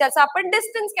 आणि त्याचा आपण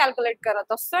डिस्टन्स कॅल्क्युलेट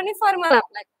करत असतो आणि फॉर्म्युला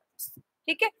अप्लाय करत असतो.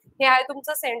 ठीक आहे. हे आहे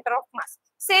तुमचं centre of mass.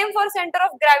 Same for centre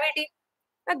of gravity.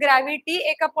 Gravity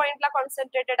एका पॉइंटला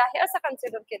कॉन्सन्ट्रेटेड आहे असं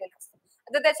कन्सिडर केलेलं असतं.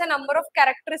 आता त्याच्या नंबर ऑफ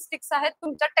कॅरेक्टरिस्टिक्स आहेत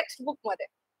तुमच्या टेक्स्टबुक मध्ये.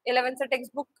 11th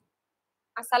टेक्स्टबुक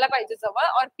असायला पाहिजे जवळ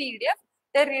और पीडीएफ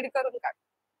ते रीड करून काढ.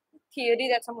 थिअरी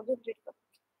त्याच्यामधून रीड करून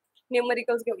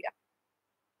न्यूमेरिकल्स घेऊया.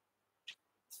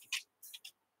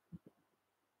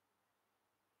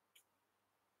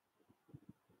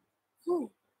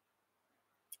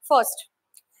 First,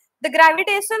 the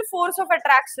gravitational force of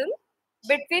attraction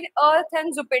between Earth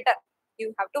and Jupiter. You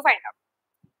have to find out.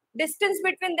 Distance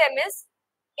between them is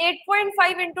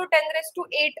 8.5 into 10 raised to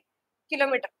 8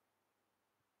 kilometer.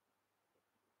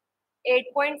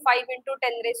 8.5 into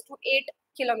 10 raised to 8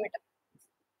 kilometer.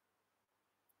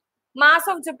 Mass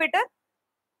of Jupiter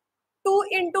 2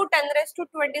 into 10 raised to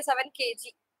 27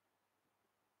 kg.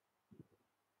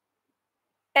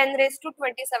 10 raised to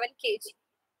 27 kg.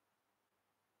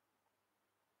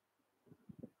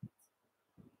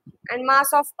 And mass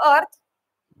of Earth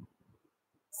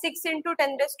 6 into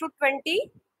 10 raised to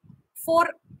 24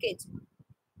 kg.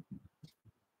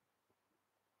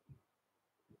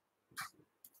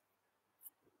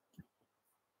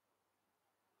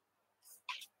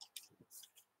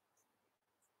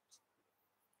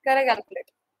 करें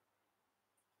calculate.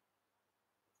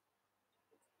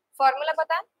 Formula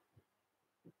पता है?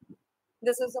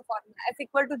 This is the formula. F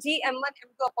equal to G m1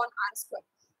 m2 upon r square.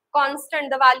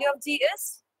 Constant, the value of G is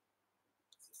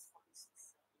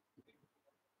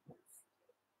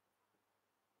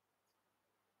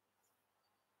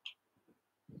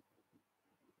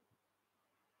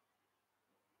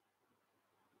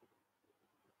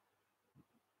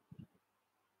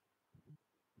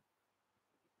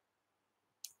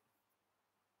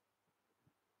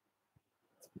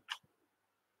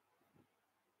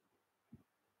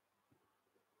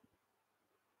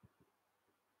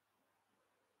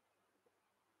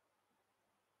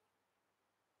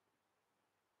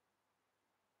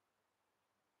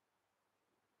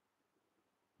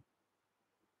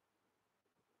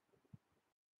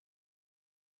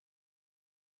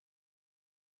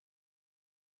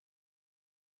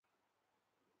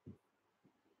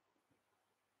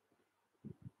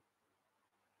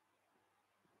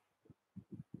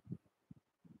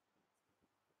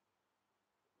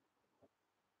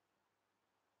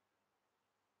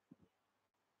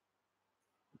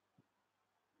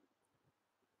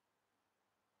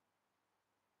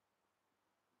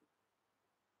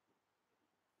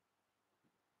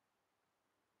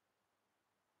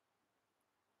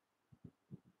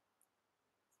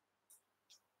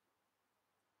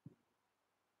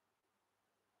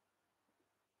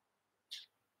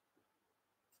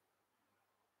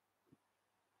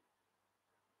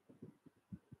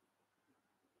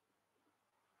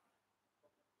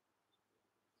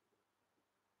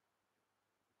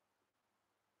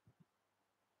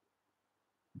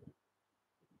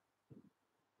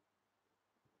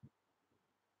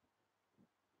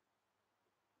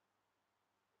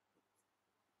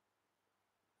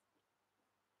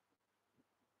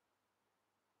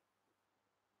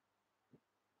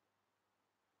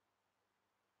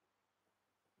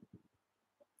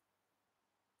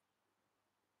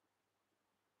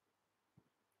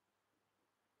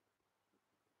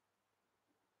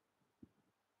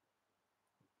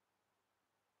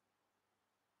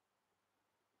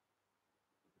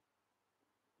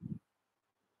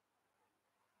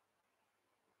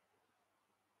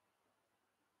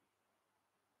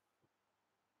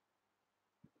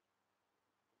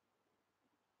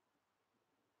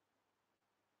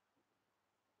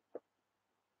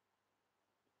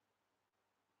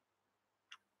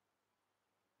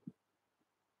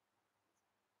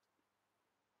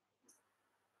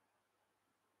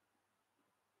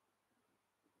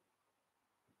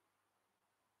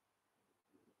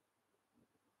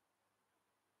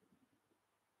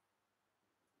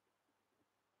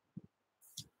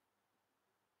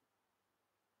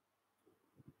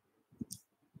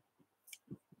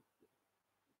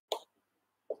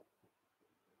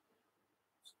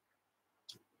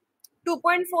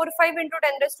 (2.45 into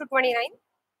 10 raised to 29),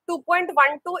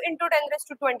 2.12 into 10 raised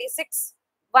to 26,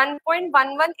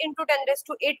 1.11 into 10 raised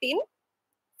to 18,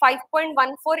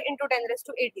 5.14 into 10 raised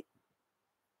to 18.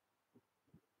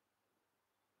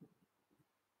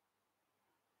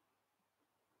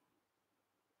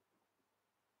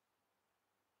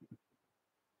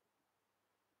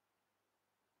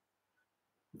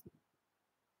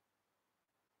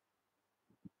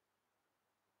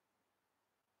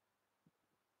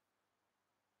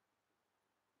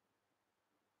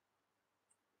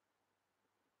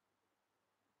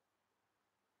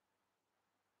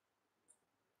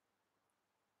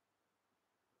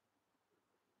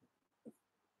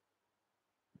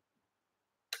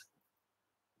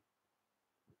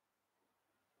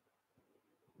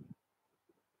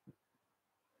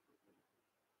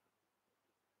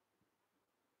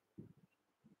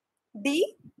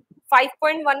 D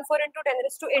 5.14 into 10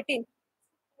 raised to 18.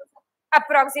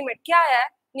 Approximate क्या है,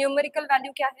 numerical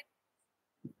value क्या है?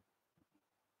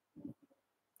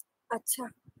 अच्छा,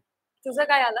 तुझं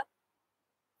काय आलं?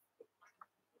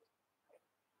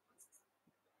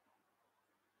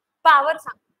 Power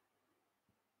सांग.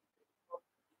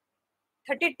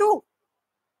 32.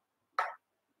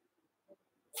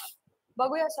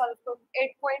 बघूया सॉल्व करून.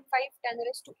 8.5 10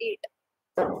 raised to 8.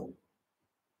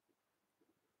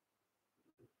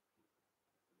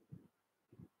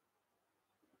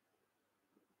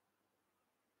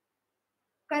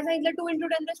 काय सांगितलं? 2 into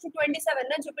 10 raised to 27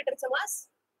 ना ज्युपिटरचं मास.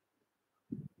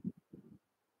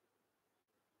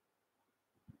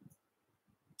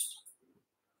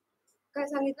 काय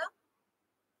सांगितलं?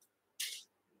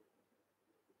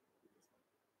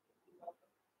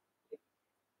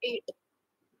 8.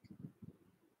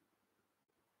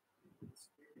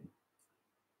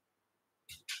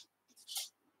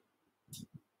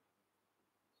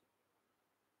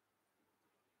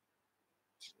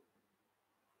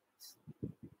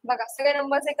 बघा सगळे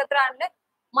नंबर्स एकत्र आणले.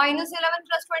 -11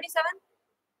 plus 27.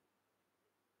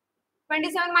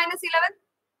 27 minus 11.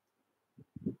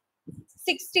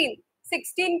 16.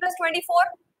 16 plus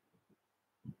 24.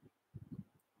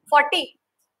 40.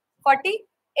 40.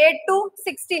 8 to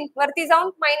 16. वरती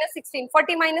जाऊन -16.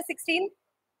 40 minus 16.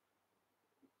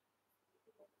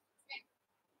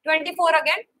 24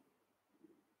 again.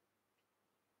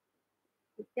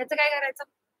 याचं काय करायचं?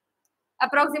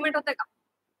 अप्रॉक्सिमेट होतं का?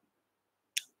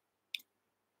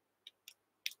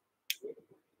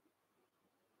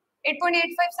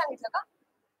 8.85 सांगितलं का?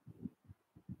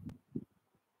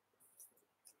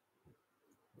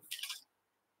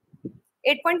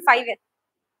 एट 8.5 आहे.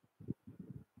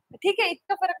 ठीक आहे,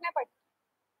 इतका फरक नाही पडत.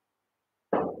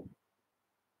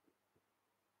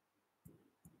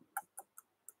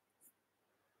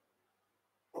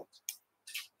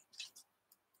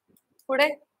 पुढे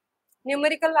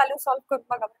न्यूमेरिकल व्हॅल्यू सॉल्व करून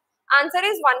बघा. Answer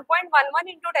is 1.11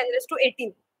 into 10 raised to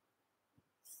 18.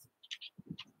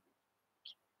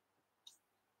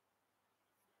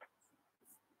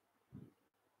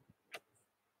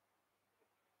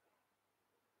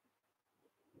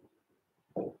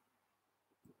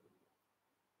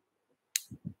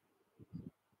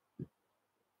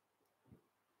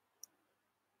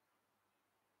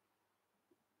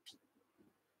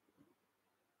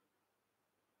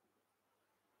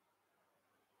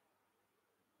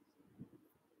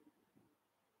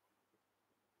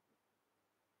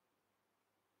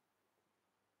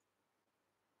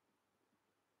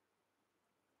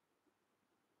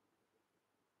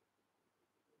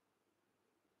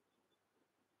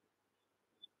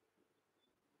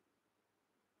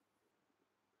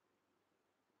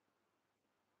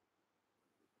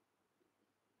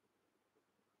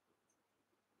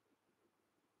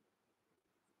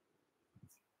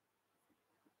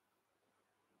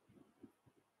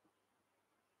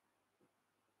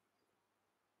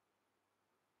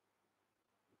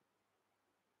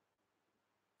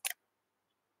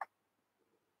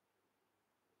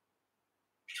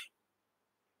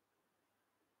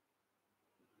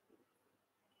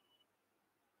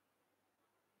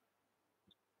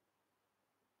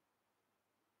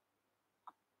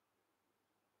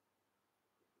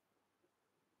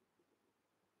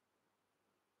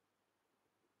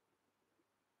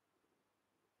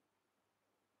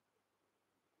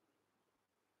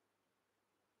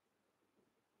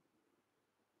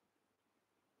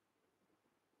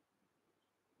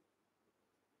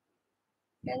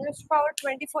 Ten raised to power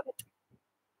 24.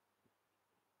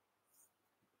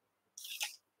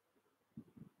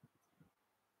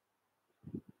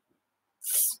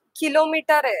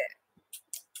 Kilometre है.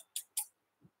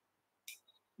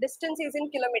 Distance is in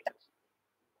kilometer.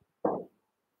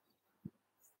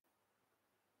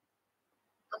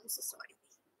 I'm so sorry.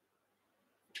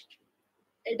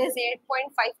 It is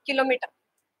 8.5 kilometer.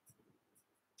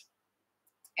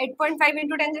 8.5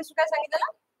 into 10 raised to काय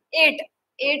सांगितलं 8.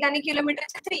 8 आणि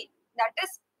किलोमीटरचे 3. That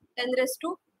is 10 raised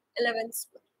to 11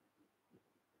 square.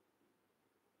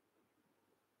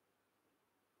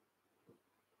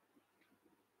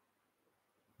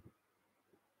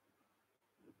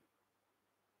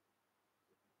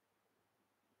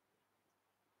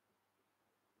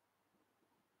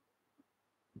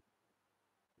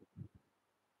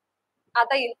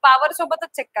 आता येईल power सोबतच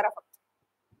check करा फक्त.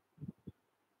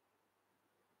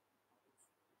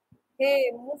 हे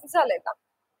मूव्ह झालंय का?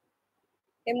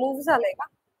 हे मूव्ह झालंय का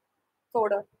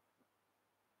थोडं?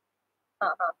 हा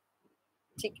हा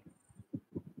ठीक आहे.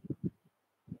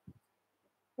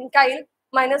 काय येईल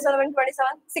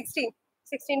 -1127 16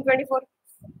 16 24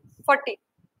 40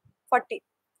 40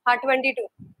 हा 22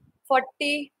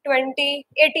 40 20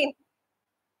 18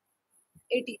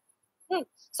 18.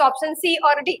 सो ऑप्शन सी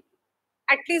और डी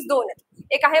ऍटलीस्ट 2 आहेत.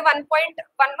 एक आहे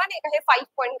 1.11 एक आहे 5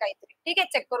 पॉइंट काहीतरी. ठीक आहे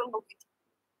चेक करून बघू.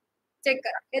 चेक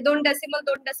करा हे 2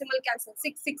 decimal cancel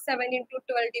 667 into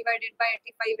 12 divided by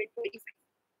 85 into 85.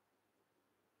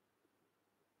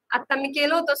 आता मी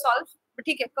केलं होतं सॉल्व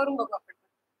ठीक आहे करून बघू आपण.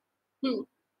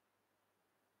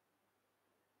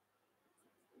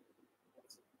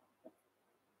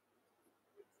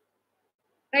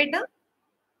 राईट ना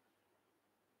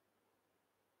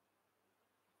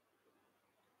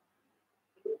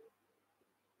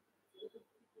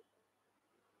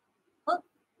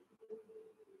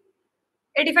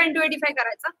 85 into 85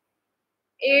 करायचा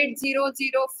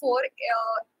 8004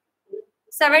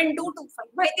 7225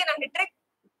 माहिती ना हे ट्रिक.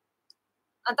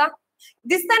 आता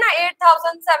दिसतं ना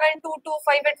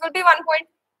 807225 इट विल बी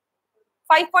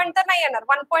 1.5 पॉइंट तर नाही येणार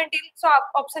 1 पॉइंट येईल. सो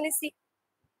ऑप्शन इज सी.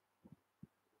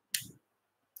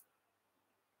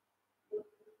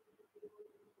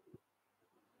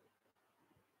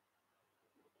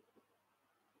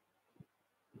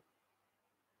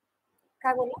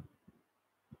 काय बोलला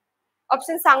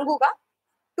ऑप्शन सांगू का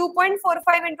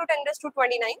 2.45 into 10 raised to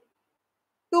 29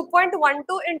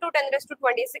 2.12 into 10 raised to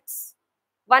 26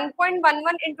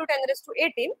 1.11 into 10 raised to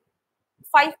 18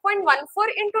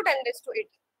 5.14 into 10 raised to 18.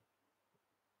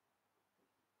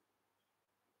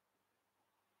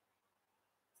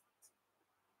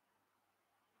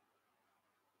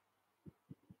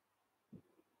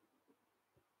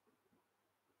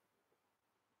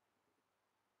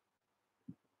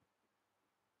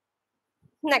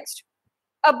 Next,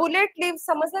 a bullet leaves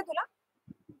समजलं तुला?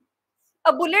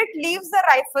 A bullet leaves a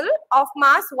rifle of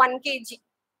mass 1 kg.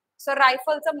 So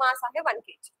rifleचं mass आहे 1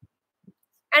 kg.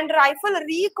 And rifle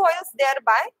recoils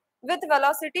thereby with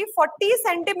velocity 40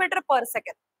 centimeter per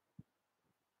second.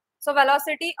 So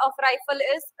velocity of rifle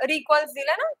is recoils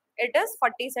दिला ना? It is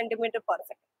 40 centimeter per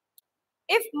second.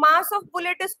 If mass of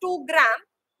bullet is 2 gram,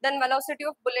 then velocity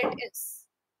of bullet is.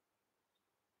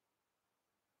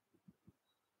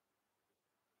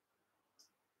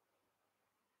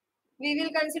 We will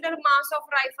consider mass of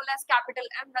rifle as capital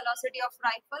M, velocity of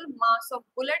rifle, mass of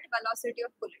bullet, velocity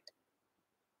of bullet.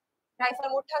 Rifle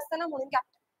मोठा असतं ना म्हणून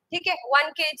capital. ठीक आहे 1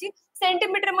 kg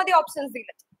centimetre मध्ये options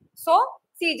दिलेत. सो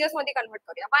CGS मध्ये convert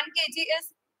करूया. 1 kg is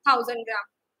 1000 gram.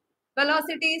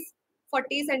 Velocity is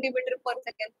 40 centimeter per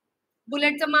second.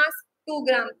 Bullet's mass 2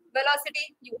 gram. Velocity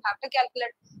you have to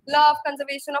calculate. Law of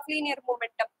conservation of linear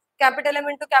momentum. Capital M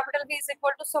into capital V is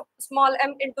equal to small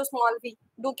m into small v.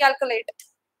 Do calculate.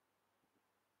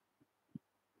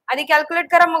 आधी calculate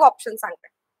करा मग option सांगते.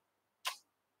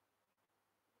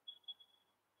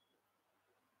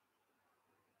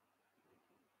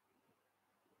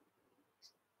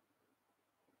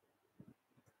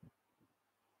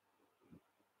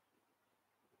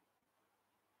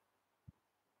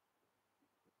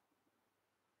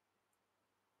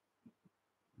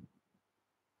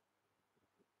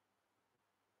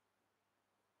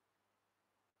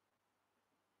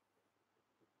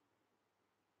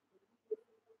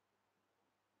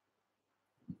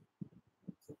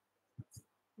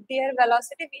 Their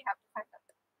velocity we have to find out.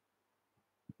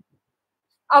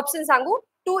 Option सांगू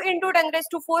 2 into 10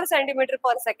 raised to 4 centimeter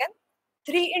per second,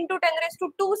 3 into 10 raised to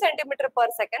 2 centimeter per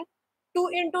second, 2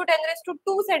 into 10 raised to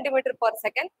 2 centimeter per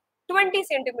second, 20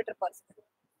 centimeter per second.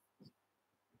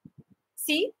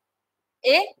 C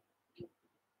A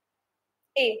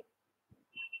A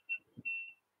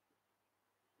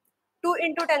 2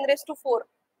 into 10 raised to 4.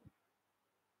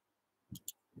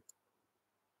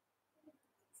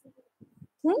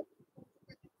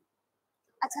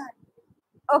 अच्छा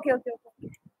okay okay okay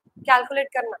calculate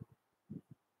करना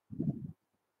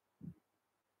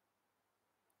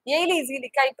येईल easily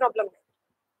काही problem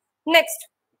नाही. Next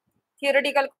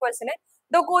theoretical question है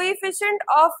The coefficient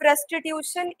of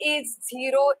restitution is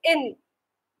 0 in.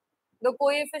 The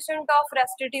coefficient of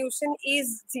restitution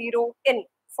is 0 in.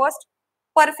 First,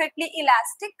 perfectly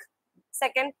elastic.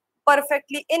 Second,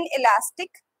 perfectly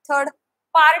inelastic. Third,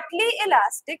 partly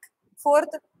elastic.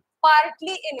 Fourth,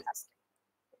 partly inelastic.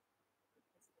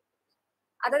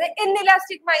 आता ते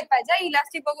inelastic माहित पाहिजे,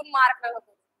 elastic बघून mark नका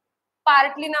करू.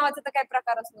 Partly नावाचा तर काही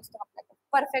प्रकारच नसतो आपल्याकडे,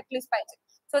 परफेक्टलीच पाहिजे.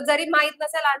 सो जरी माहित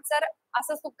नसेल आन्सर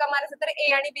असं सुक्का मारायचं तर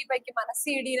ए आणि बी पैकी मला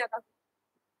सी डी नका.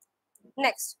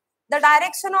 Next, the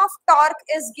direction of torque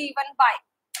is given by.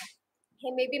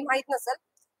 Hey may be माहित नसेल.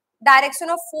 Direction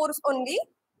of force only,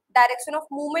 direction of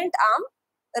movement arm,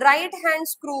 right hand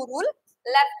screw rule,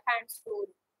 left hand screw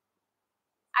rule.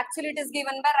 Actually it is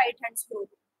given by right hand screw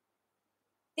rule.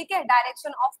 ठीक है.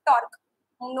 Direction of torque,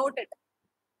 note it.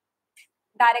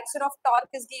 Direction of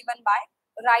torque is given by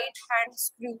right hand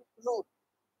screw rule.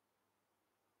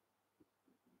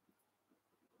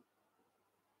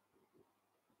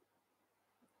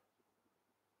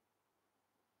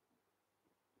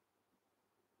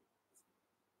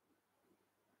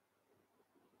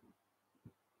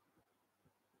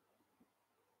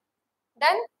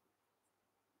 Then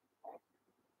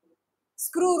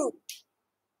screw rule.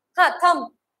 Thumb.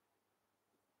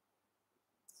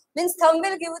 Means thumb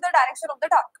will give you the direction of the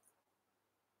torque.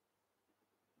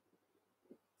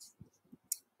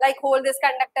 Like hold this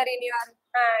conductor in your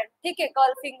hand. Okay,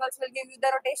 curl fingers will give you the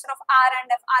rotation of R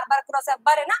and F. R bar cross F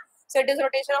bar, na? So it is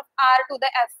rotation of R to the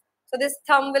F. So this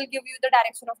thumb will give you the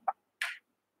direction of torque.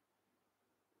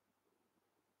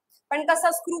 पण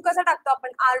कसा screw कसा टाकतो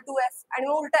आपण R to F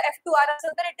आणि उलट F to R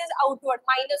असेल तर it is outward,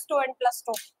 -2 and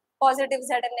 +2, positive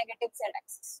Z and negative Z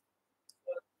axis.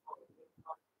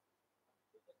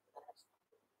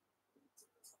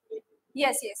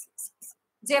 Yes, yes, yes.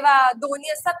 जेव्हा दोन्ही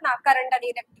असतात ना, करंट आणि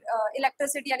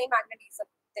इलेक्ट्रिसिटी आणि magnetism.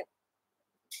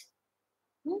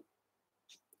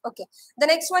 Okay. The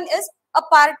next one is a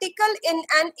particle in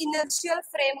an inertial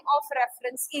frame of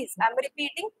reference is. I am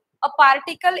repeating. A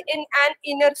particle in an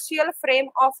inertial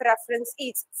frame of reference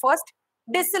is first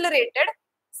decelerated,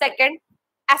 second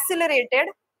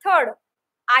accelerated, third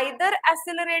either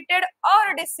accelerated or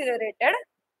decelerated,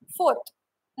 fourth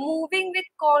moving with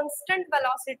constant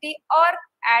velocity or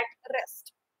at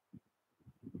rest.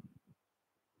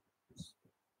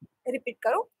 Repeat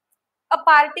karo. A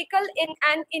particle in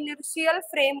an inertial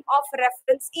frame of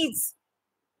reference is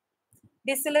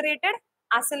decelerated,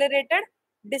 accelerated,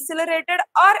 decelerated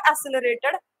or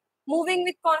accelerated, moving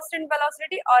with constant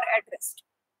velocity or at rest.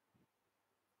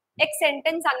 एक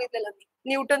sentence सांगितलेलं मी,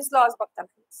 Newton's laws बघता.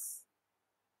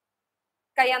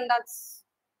 काही अंदाज?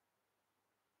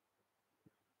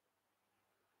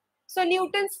 So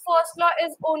Newton's first law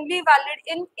is only valid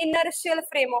in inertial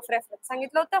frame of reference.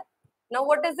 सांगितलं होतं. Now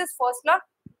what is this first law?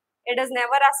 It is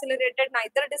never accelerated,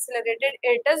 neither decelerated.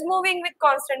 It is moving with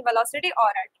constant velocity or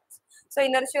at rest. So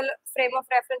inertial frame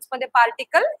of reference मध्ये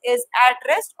particle is at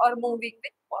rest or moving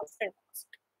with constant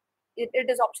velocity.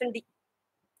 It is option D.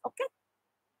 Okay.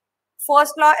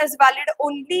 First law is valid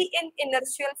only in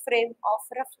inertial frame of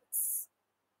reference.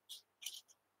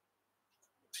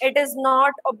 It is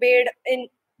not obeyed in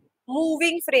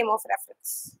moving frame of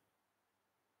reference.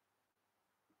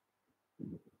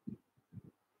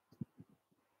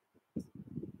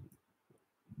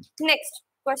 Next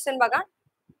question baga.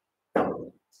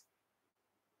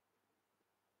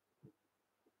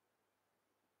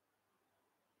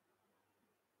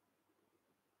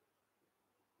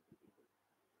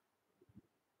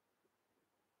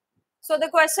 So the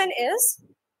question is,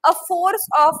 a force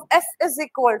of F is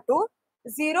equal to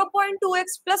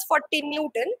 0.2x plus 40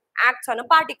 Newton acts on a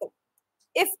particle.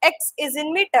 If x is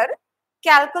in meter,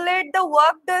 calculate the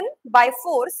work done by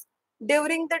force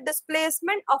during the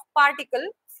displacement of particle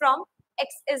from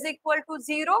x is equal to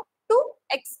 0 to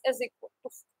x is equal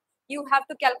to. You have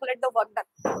to calculate the work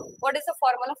done. What is the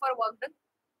formula for work done?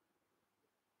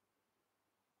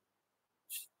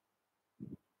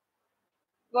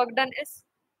 Work done is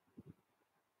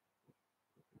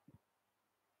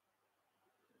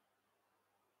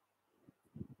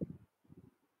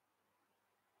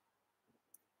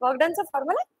work done is a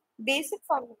formula, basic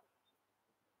formula.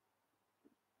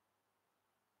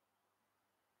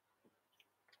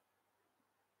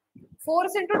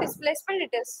 Force into displacement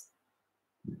it is.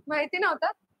 माहिती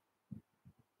नव्हतं?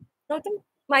 नव्हतं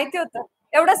माहिती होतं.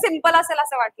 एवढं simple असेल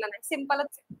असं वाटलं नाही.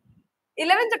 सिंपलच आहे.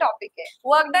 11th टॉपिक आहे.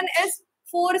 Work done is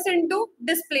force into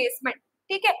displacement.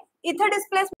 ठीक आहे. इथे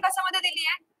डिस्प्लेसमेंट कशामध्ये दिली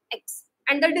आहे? x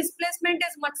and the displacement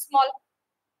is much small.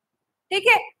 ठीक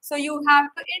है. So you have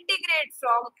to integrate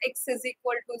from x is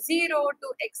equal to 0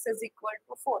 to x is equal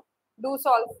to 4. Do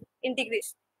solve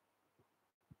integration.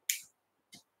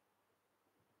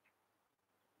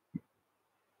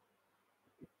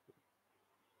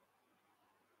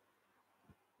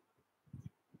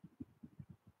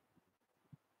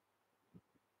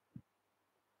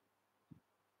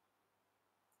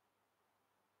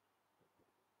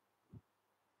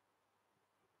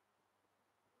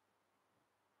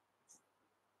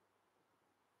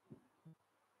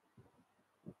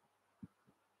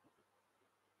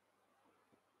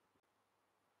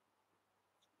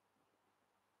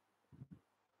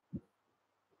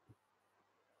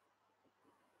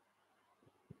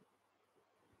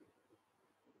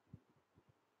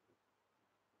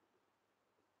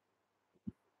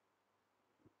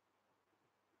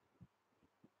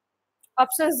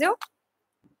 Options देऊ.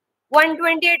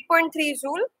 128.3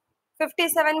 joule,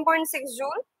 57.6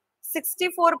 joule,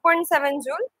 64.7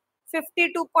 joule,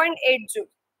 52.8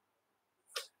 joule.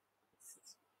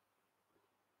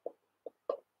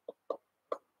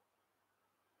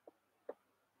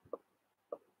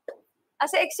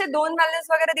 असे 102 values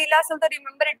वगैरे दिला असेल तर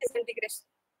remember it is integration.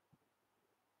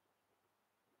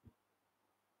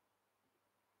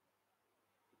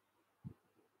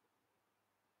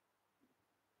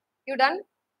 You done?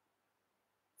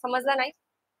 समजलं नाही?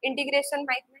 इंटिग्रेशन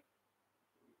माहित नाही.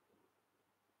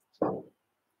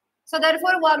 So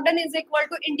therefore work done is equal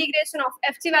to integration of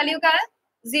f ची व्हॅल्यू काय?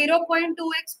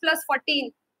 0.2x plus 14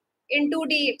 into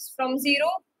dx from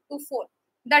 0 to 4.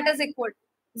 That is equal to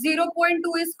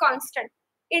 0.2 is constant.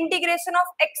 Integration of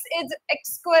x is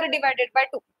x square divided by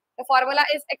 2. The formula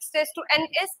is x raised to n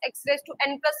is x raised to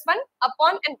n plus 1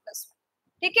 upon n plus 1.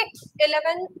 ठीक आहे.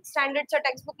 11th स्टँडर्डच्या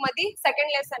textbook मध्ये second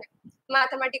lesson आहे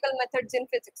mathematical methods in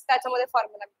physics, त्याच्यामध्ये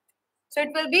formula. So it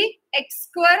will be x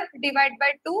square divide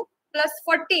by 2 plus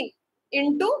 14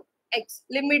 into x.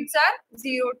 Limits are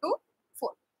 0 to 4.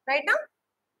 Right now?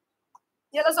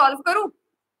 चलो solve करूँ.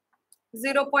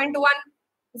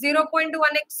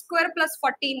 0.1 x square plus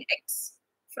 14x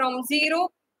from 0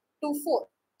 to 4.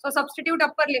 So substitute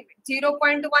upper limit.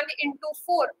 0.1 into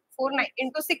 4, 49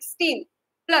 into 16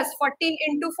 plus 14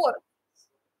 into 4,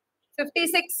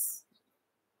 56.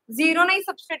 0 नहीं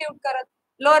substitute करत.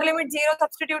 Lower limit 0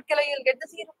 substitute केला, you'll get the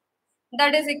 0.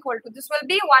 That is equal to, this will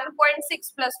be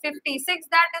 1.6 plus 56,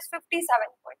 that is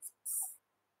 57.6.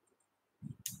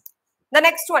 The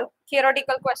next one,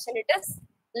 theoretical question it is.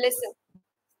 Listen.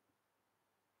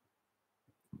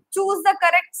 Choose the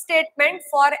correct statement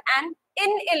for an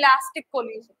inelastic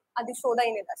collision. आधी शोधा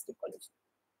inelastic collision.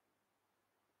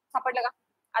 सापडलं का?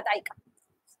 आता ऐका.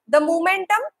 The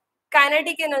momentum,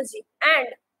 kinetic energy and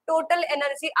total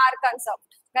energy are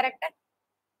conserved. Correct है?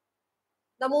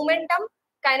 The momentum,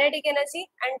 kinetic energy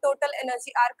and total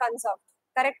energy are conserved.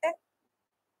 Correct hai?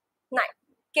 9.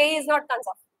 K is not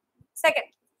conserved. Second,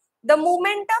 the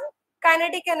momentum,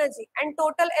 kinetic energy and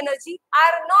total energy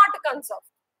are not conserved.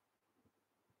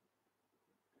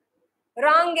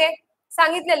 Wrong आहे.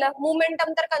 सांगितलेलं momentum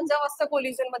तर conserve असतं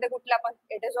collision मध्ये कुठल्या पण.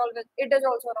 It is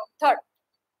also wrong. Third,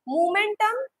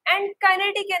 momentum and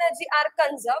kinetic energy are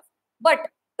conserved but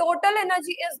total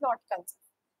energy is not conserved.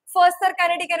 First तर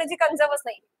kinetic energy conserve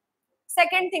नाही.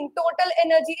 Second thing, total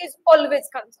energy is always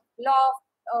conserved. Law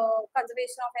of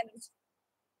conservation of energy.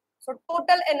 So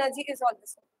total energy is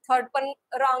always. Third one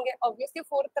wrong है. Obviously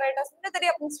fourth right असं तरी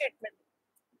आपण statement.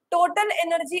 Total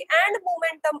energy and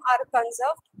momentum are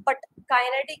conserved, but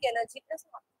kinetic energy is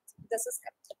not. This is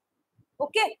correct.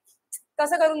 Okay.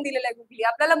 कसं करून दिलेलं आहे googly?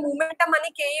 आपल्याला momentum आणि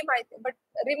KE माहिती आहे, but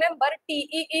remember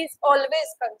TE is always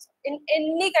conserved in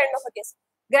any kind of a case.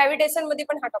 Gravitation मध्ये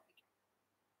पण हा topic.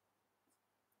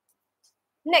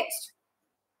 Next,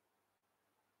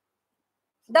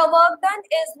 the work done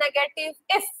is negative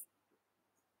if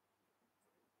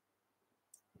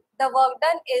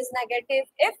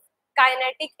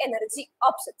kinetic energy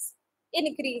options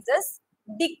increases,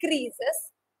 decreases,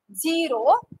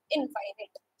 0,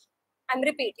 infinite. I'm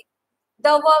repeating.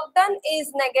 The work done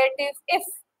is negative if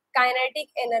kinetic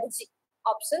energy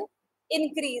option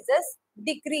increases,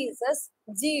 decreases,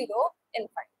 0,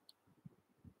 infinite.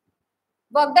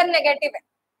 Work done negative है.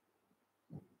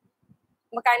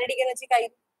 Kinetic energy का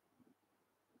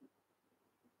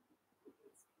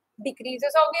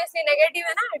decreases, obviously negative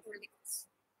है ना, it will decrease.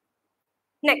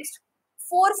 Next,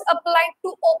 force applied to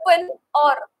open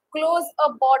or close a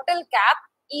bottle cap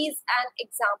is an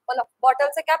example of.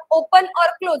 Bottle से cap open or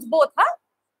close both, huh?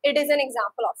 It is an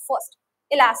example of. First,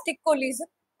 elastic collision.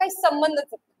 काही संबंध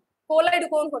नहीं. Collide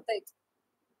कौन होता है?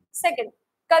 Second,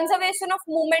 conservation of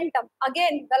momentum.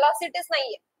 Again, velocities नहीं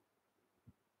है.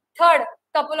 Third,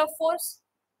 couple of force.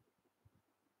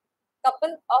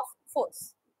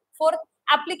 Fourth,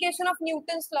 application of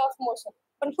Newton's law of motion.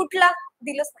 पण कुठला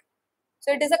दिलंच नाही. So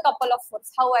it is a couple of force.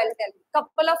 How I'll tell you.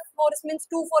 Couple of force means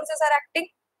two forces are acting.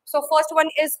 So first one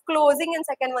is closing and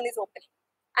second one is opening.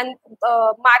 And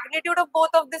magnitude of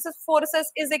both of these forces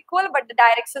is equal, but the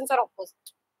directions are opposite.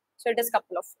 So it is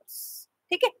couple of force.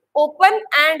 ठीक आहे. Open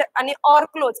and आणि or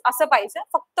close असं पाहिजे.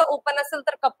 फक्त open असेल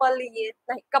तर couple येत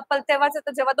नाही. Couple तेव्हाच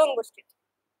येतं जेव्हा दोन गोष्टी.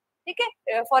 ठीक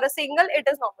आहे. For a single it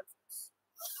is normal force.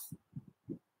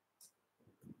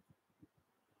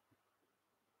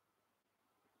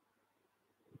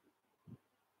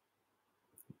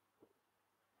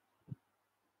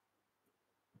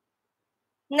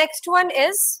 Next one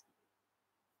is,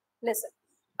 listen,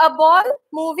 a ball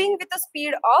moving with a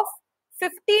speed of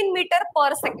 15 meter per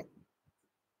second.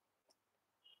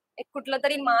 एक कुठला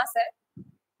तरी मास आहे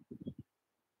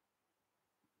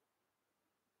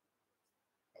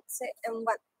say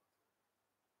m1.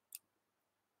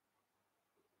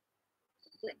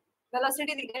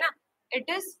 वेलोसिटी दी है ना, इट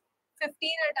इज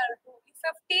 15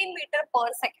 मीटर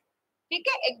पर सेकेंड. ठीक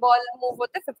है, एक बॉल मूव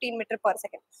होते 15 मीटर पर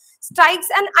second.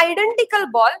 Strikes N identical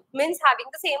ball means having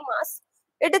the same mass.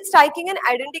 It is striking an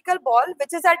identical ball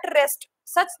which is at rest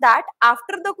such that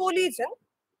after the collision,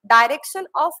 direction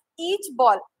of each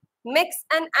ball makes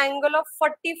an angle of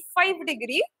 45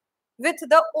 degree with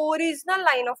the original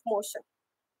line of motion.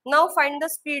 Now find the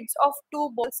speeds of two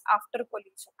balls after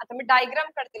collision. आता मैं diagram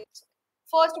करते हैं.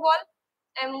 First ball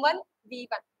m1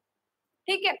 v1.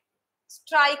 ठीक है.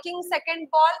 Striking second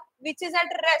ball which is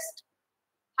at rest,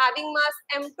 having mass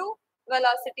m2,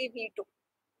 velocity v2.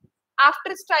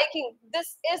 After striking, this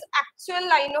is actual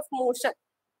line of motion,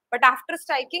 but after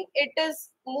striking it is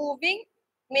moving,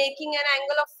 making an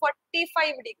angle of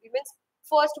 45 degree. Means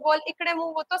first ball ikde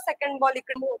move hoto, second ball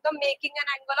ikde move hoto, making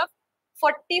an angle of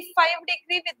 45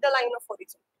 degree with the line of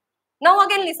origin. Now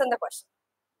again listen the question.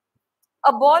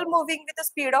 A ball moving with a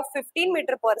speed of 15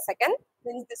 meter per second,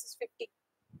 means this is 50,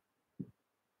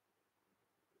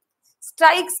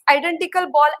 strikes identical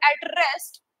ball at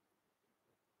rest,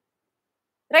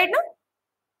 right now,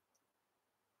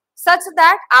 such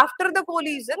that after the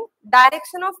collision,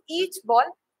 direction of each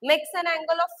ball makes an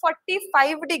angle of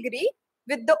 45 degree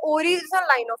with the original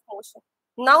line of motion.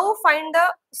 Now find the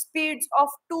speeds of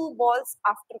two balls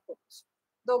after collision.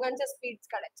 दोघांच्या speeds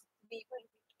काढायचे. v1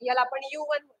 याला आपण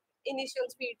u1 initial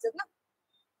speeds आहेत ना.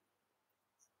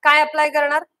 काय apply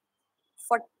करणार?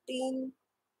 14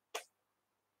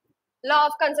 law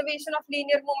of conservation of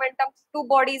linear momentum. Two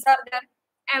bodies are there.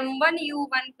 m1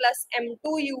 u1 plus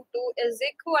m2 u2 is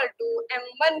equal to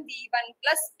m1 v1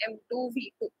 plus m2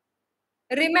 v2.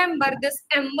 Remember this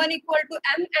m1 equal to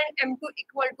m and m2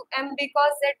 equal to m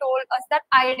because they told us that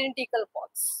identical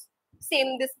balls.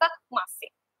 Same this the mass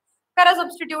same. Kara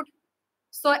substitute.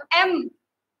 So m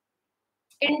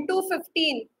into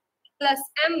 15 plus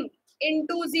m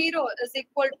into 0 is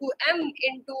equal to m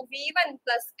into v1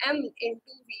 plus m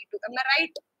into v2. Am I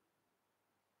right?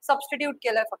 Substitute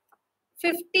केलं फक्त.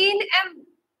 15m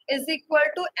is equal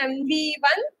to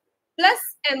mv1 plus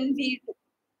mv2.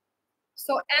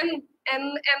 So m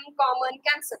common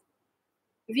cancel.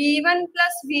 v1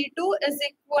 plus v2 is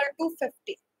equal to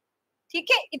 50.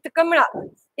 ठीक आहे, इतकं मिळालं.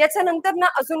 याच्यानंतर ना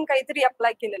अजून काहीतरी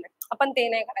अप्लाय केलेलं आहे, आपण ते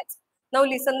नाही करायचं. Now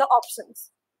listen the options.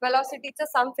 वेलोसिटीचं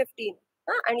some 15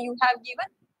 and you have given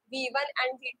v1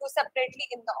 and v2 separately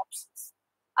in the options.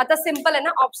 आता सिंपल आहे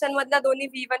ना, ऑप्शन मधल्या दोन्ही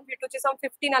v1 v2 ची सम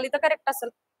 15 आली तर करेक्ट असेल.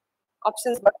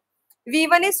 ऑप्शन्स बघ.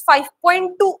 v1 is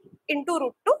 5.2 into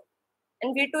root 2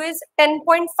 and v2 is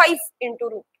 10.5 into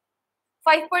root 2.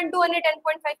 5.2 आणि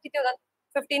 10.5 किती होतात?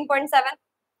 15.7.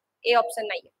 ए ऑप्शन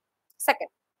नाहीये. Second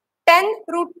 10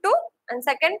 root 2 and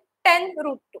second 10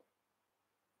 root 2,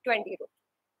 20 root.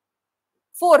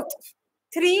 Fourth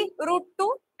 3 root 2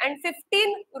 and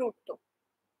 15 root 2,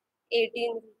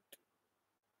 18 root.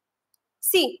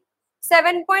 C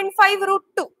 7.5 root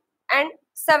 2 and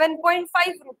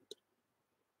 7.5 root 2,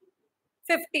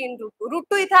 15 root 2. root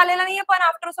 2 इथे आलेला नाहीये पण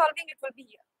after solving it will be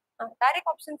here. Direct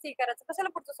option C करायचं. कशाला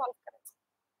पुढचं सॉल्व करायचं?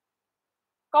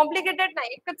 कॉम्प्लिकेटेड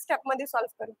नाही, एकच स्टेप मध्ये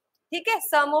सॉल्व करू. ठीक आहे.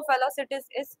 सम of velocities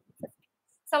is 50.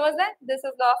 समजलंय? This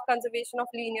is law of conservation of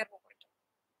linear momentum.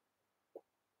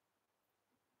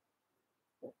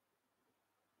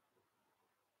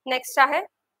 Next आहे,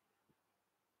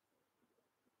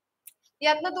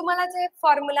 यातनं तुम्हाला जे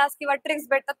फॉर्म्युलाज किंवा ट्रिक्स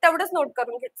भेटतात तेवढंच नोट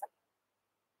करून घ्यायचं.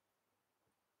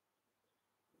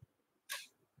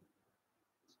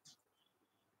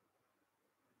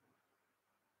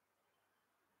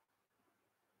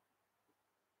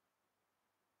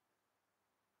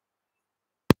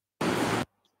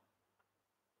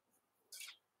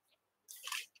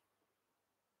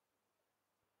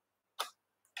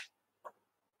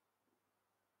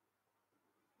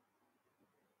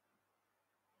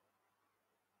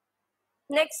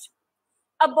 Next,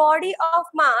 a body of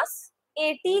mass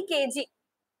 80 kg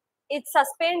is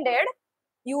suspended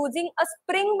using a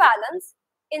spring balance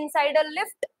inside a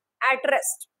lift at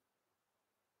rest.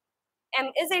 M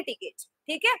is 80 kg.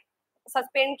 ठीक है,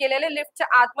 सस्पेंड केलेले लिफ्टच्या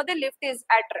आतमध्ये lift is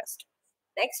at rest.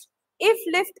 Next, if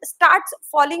lift starts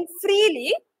falling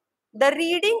freely the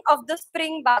reading of the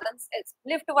spring balance is.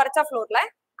 Lift वरच्या फ्लोरला आहे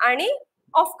आणि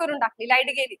of करून टाकली,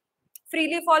 light गेली,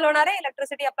 फ्रीली फॉल होणार आहे,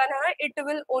 इलेक्ट्रिसिटी अप्लाय होणार आहे, it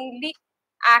will only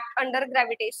act under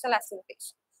gravitational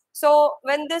acceleration. So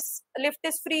when this lift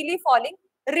is freely falling,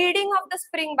 reading of the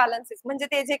spring balance is, म्हणजे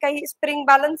ते जे काही स्प्रिंग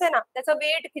बॅलन्स आहे ना त्याचं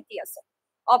वेट किती असेल.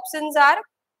 Options are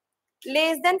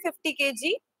less than 50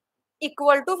 kg,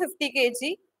 equal to 50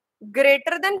 kg,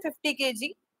 greater than 50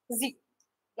 kg, 0.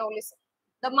 Now listen,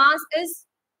 the mass is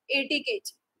 80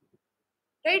 kg,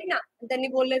 right ना. त्यांनी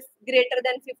बोलले greater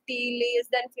than 50, less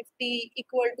than 50,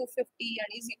 equal to 50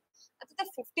 आणि 0. आता त्या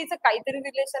 50चं काहीतरी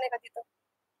रिलेशन आहे का तिथं?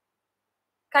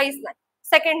 काहीच नाही.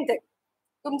 सेकंड थिंग,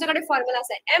 तुमच्याकडे फॉर्म्युला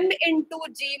असा आहे, m into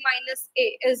ji minus A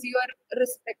is your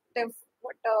respective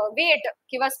wait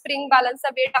किंवा स्प्रिंग बॅलन्सचा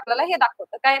वेट आपल्याला हे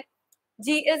दाखवतं काय.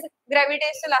 जी is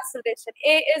gravitational acceleration,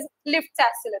 A is लिफ्टचं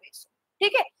acceleration.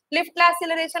 ठीक आहे, लिफ्टला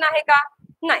ऍक्सिलरेशन आहे का?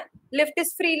 नाही. Lift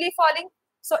is freely falling,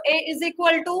 so A is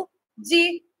equal to ji.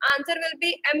 Answer will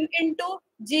be m into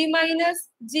ji minus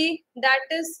ji,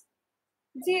 that is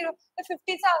 0. तर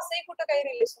 50चा असंही कुठं काही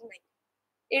रिलेशन नाही.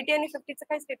 80 आणि 50चं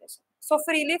काहीच रिलेशन. सो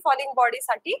फ्रीली फॉलिंग बॉडी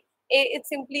साठी ए is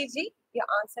simply ji. your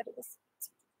answer is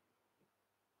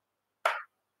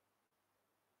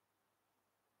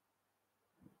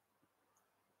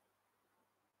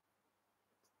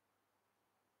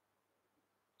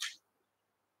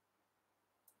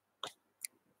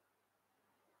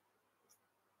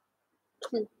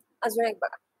अजून एक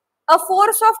बघा. A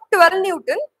force of 12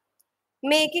 Newton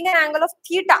making an angle of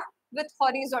theta with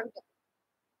horizontal.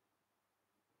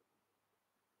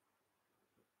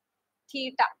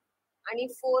 Theta आणि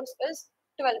force is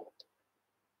 12 Newton.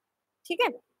 ठीक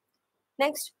आहे.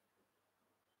 Next,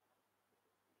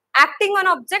 acting on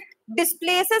object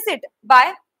displaces it by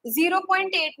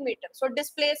 0.8 meter. So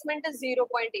displacement is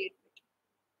 0.8 meter.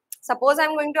 Suppose I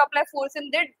am going to apply force in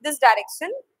this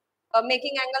direction,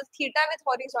 making angle theta with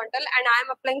horizontal, and I am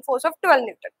applying force of 12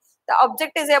 Newton. The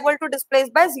object is able to displace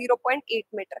by 0.8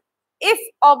 meter. If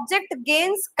object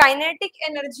gains kinetic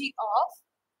energy of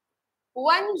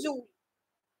 1 joule,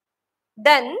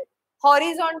 then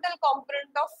horizontal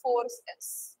component of force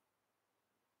is.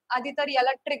 आधी तर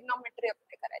याला trigonometry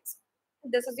apply करायचं.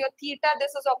 This is your theta,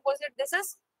 this is opposite, this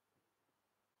is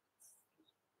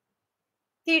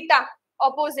theta,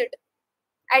 opposite,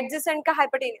 adjacent का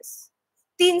hypotenuse.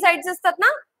 3 sides असतात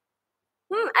ना,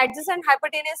 adjacent,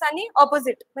 hypotenuse आणि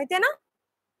opposite, माहितीये ना.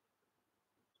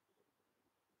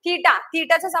 थीटा,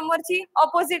 थीटाच्या समोरची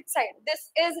ऑपोजिट साइड,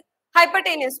 दिस इज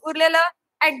हायपोटेन्यूस, उरलेलं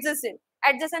ऍडजसेंट.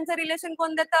 ऍडजसेंटचं रिलेशन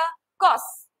कोण देतं? कॉस,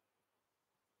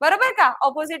 बरोबर का.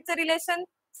 ऑपोजिटचं relation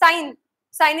sign,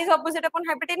 sign is opposite upon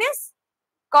हायपोटेन्यूस,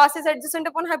 cos is adjacent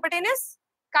upon हायपोटेन्यूस.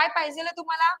 काय पाहिजे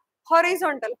तुम्हाला?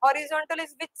 Horizontal. Horizontal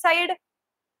is which side?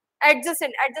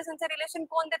 Adjacent. ऍडजसेंटचं relation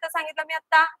कोण देतं सांगितलं मी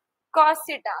आता? Cos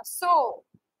theta. So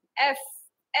F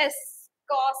S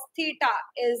cos theta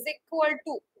is equal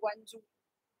to 1 joule.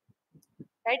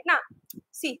 Right ना.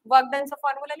 सी, वर्क डनचा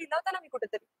फॉर्म्युला लिहिला होता ना मी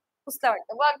कुठेतरी, पुसला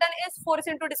वाटतं. Work done is force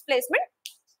into displacement.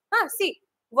 हा, सी,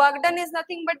 work done is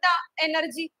nothing but the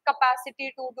energy capacity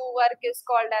to do work is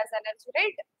called as energy,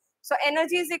 right? So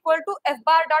energy is equal to f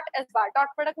bar dot s bar.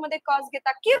 Dot product मध्ये cos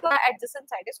घेता किंवा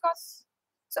adjacent side is cos.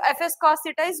 So fs cos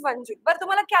theta is 1 joule. बरं,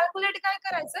 तुम्हाला calculate काय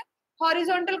करायचं?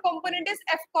 Horizontal component is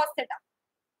f cos theta.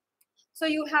 So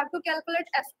you have to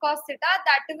calculate f cos theta.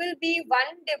 That will be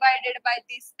 1 divided by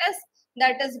this s.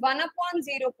 That is 1 upon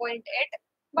 0.8.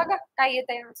 बघा काय येत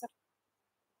आहे answer.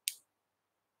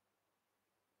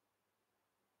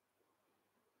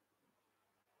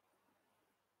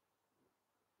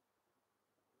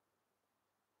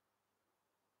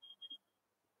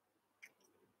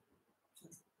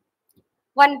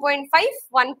 One 1.5,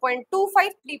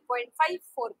 1.25, 3.5,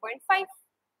 4.5.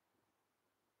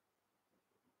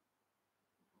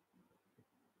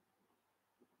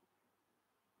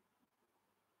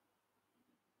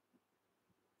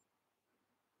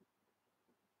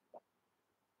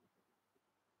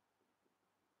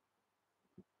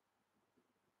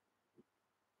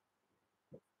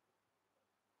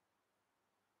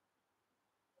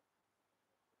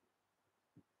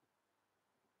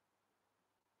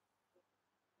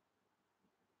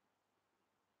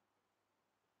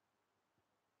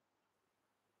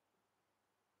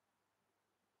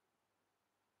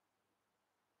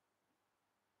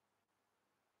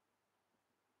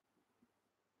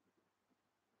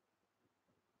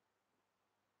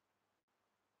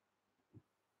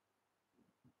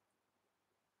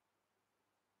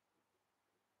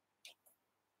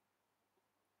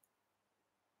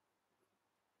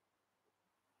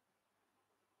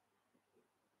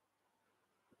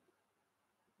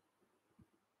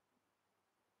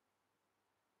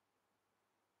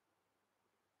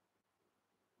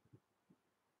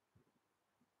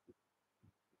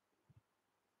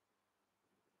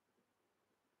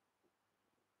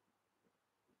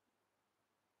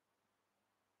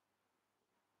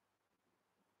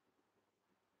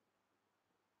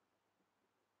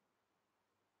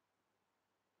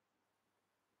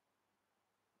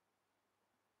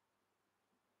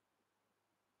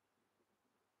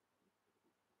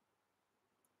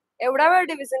 एवढा वेळ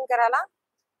डिव्हिजन करायला?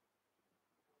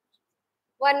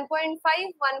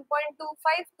 1.5,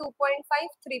 1.25, 2.5,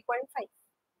 3.5.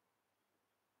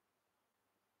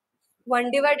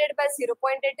 1 divided by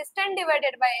 0.8 is 10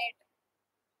 divided by 8.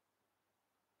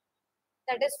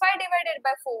 That is 5 divided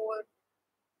by 4.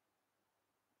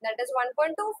 That is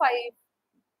 1.25.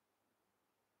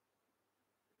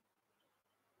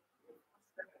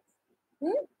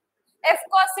 F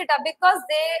cos theta, because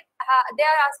they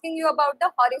are asking you about the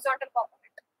horizontal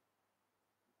component.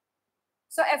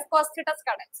 So F cos theta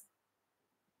काढायचं.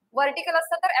 Vertical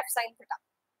असतं तर F sin theta.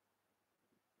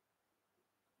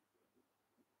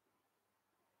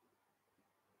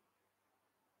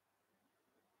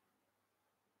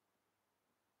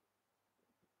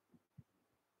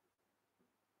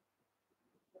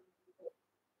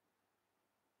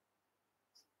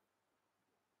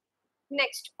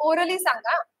 Next orally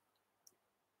सांगा.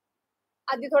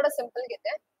 आधी थोडं simple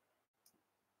घेते.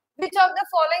 Which of the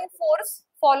following force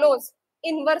follows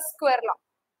inverse square law?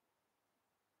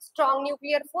 Strong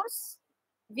nuclear force,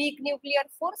 weak nuclear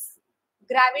force,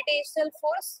 gravitational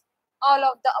force, all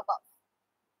of the above.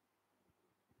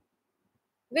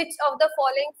 Which of the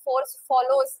following force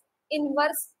follows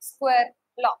inverse square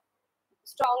law?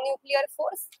 Strong nuclear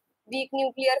force, weak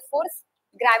nuclear force,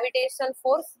 gravitational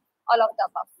force, all of the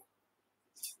above.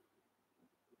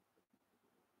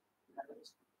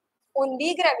 Only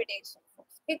gravitational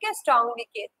force. ठीक आहे, strong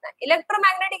week येत नाही.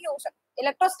 Electromagnetic येऊ शकतं,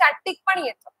 electrostatic पण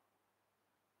येतं.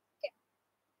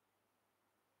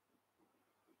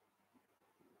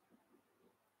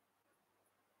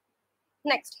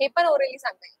 Next हे पण orally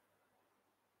सांगता येईल.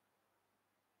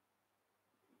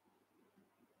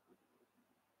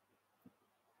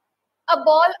 A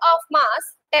ball of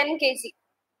mass 10 kg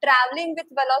traveling with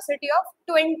velocity of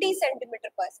 20 cm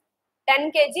per second.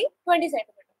 10 kg, 20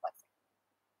 cm per second.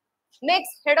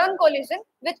 Makes head-on collision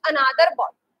with another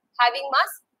ball having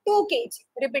mass 2 kg.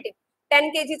 Repeating. 10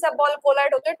 kg चा ball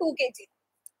collide होतोय 2 kg.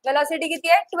 Velocity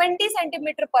किती आहे? 20 cm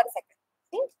per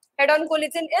second. Head-on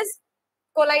collision is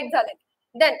collide झाले.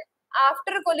 Then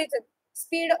after collision,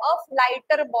 speed of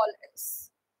lighter ball is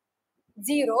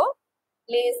 0,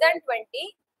 less than 20,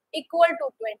 equal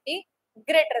to 20,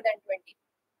 greater than 20.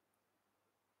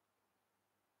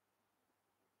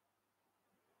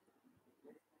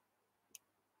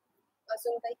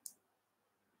 अजून काही?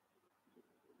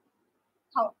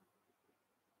 हो,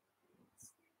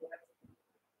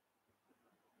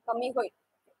 कमी होईल.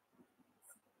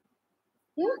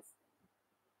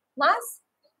 मास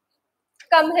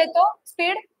कम है तो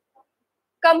स्पीड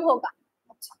कम होगा.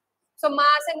 अच्छा, so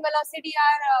mass and velocity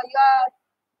are you are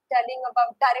telling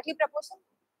about directly proportional.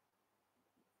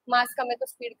 मास कम है तो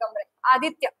स्पीड कम राहील.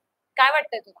 आदित्य काय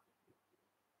वाटतंय तुला?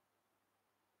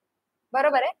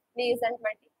 बरोबर आहे. Less than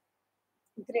 20,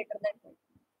 greater than 20.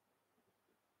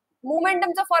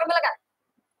 मोमेंटमचा formula काय?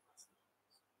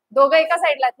 दोघं एका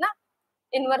साइडला आहेत ना,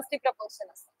 इनव्हर्सली प्रपोर्शनल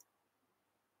असतात.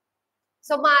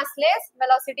 सो मास लेस,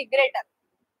 वेलोसिटी ग्रेटर.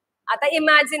 आता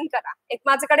इमॅजिन करा, एक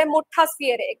माझ्याकडे मोठा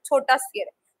स्फिअर आहे, एक छोटा स्फिअर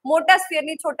आहे. मोठ्या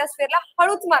स्फिअरनी छोट्या स्फिअरला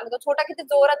हळूच मारतो, छोटा किती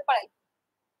जोरात पळेल?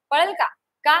 पळेल का?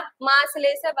 का? मास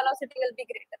लेस आहे, वेलोसिटी विल बी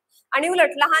ग्रेटर. आणि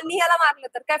उलट लहाननी याला मारलं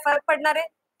तर काय फरक पडणार आहे?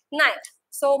 नाही.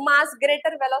 सो मास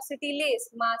ग्रेटर, वेलोसिटी लेस,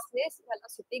 मास लेस,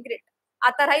 वेलोसिटी ग्रेटर.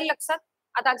 आता राहील लक्षात?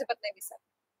 आता अजिबात नाही विसर.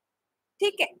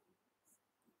 ठीक आहे.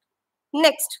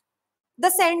 Next, the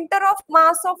centre of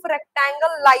mass of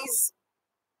rectangle lies.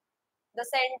 The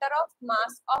center of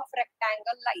mass of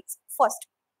rectangle lies first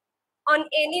on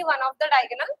any one of the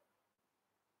diagonal,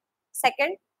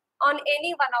 second on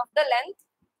any one of the length,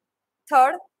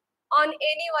 third on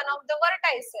any one of the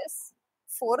vertices,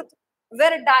 fourth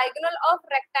where diagonal of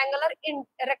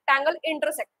rectangle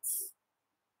intersects.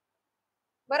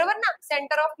 बरोबर ना?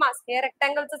 Centre of mass हे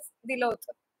रेक्टँगलच दिलं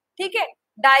होतं. ठीक आहे,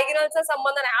 डायगोनलचा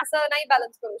संबंध नाही, असं नाही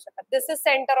बॅलन्स करू शकत. This is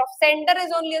centre of, centre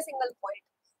is only a single point.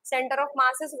 Centre of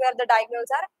mass is where the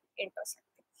diagonals are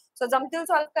intersecting. सो जमतील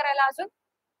सॉल्व्ह करायला अजून?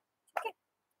 ओके,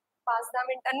 5-10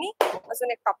 मिनिटांनी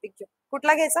अजून एक टॉपिक घेऊ.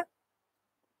 कुठला घ्यायचा?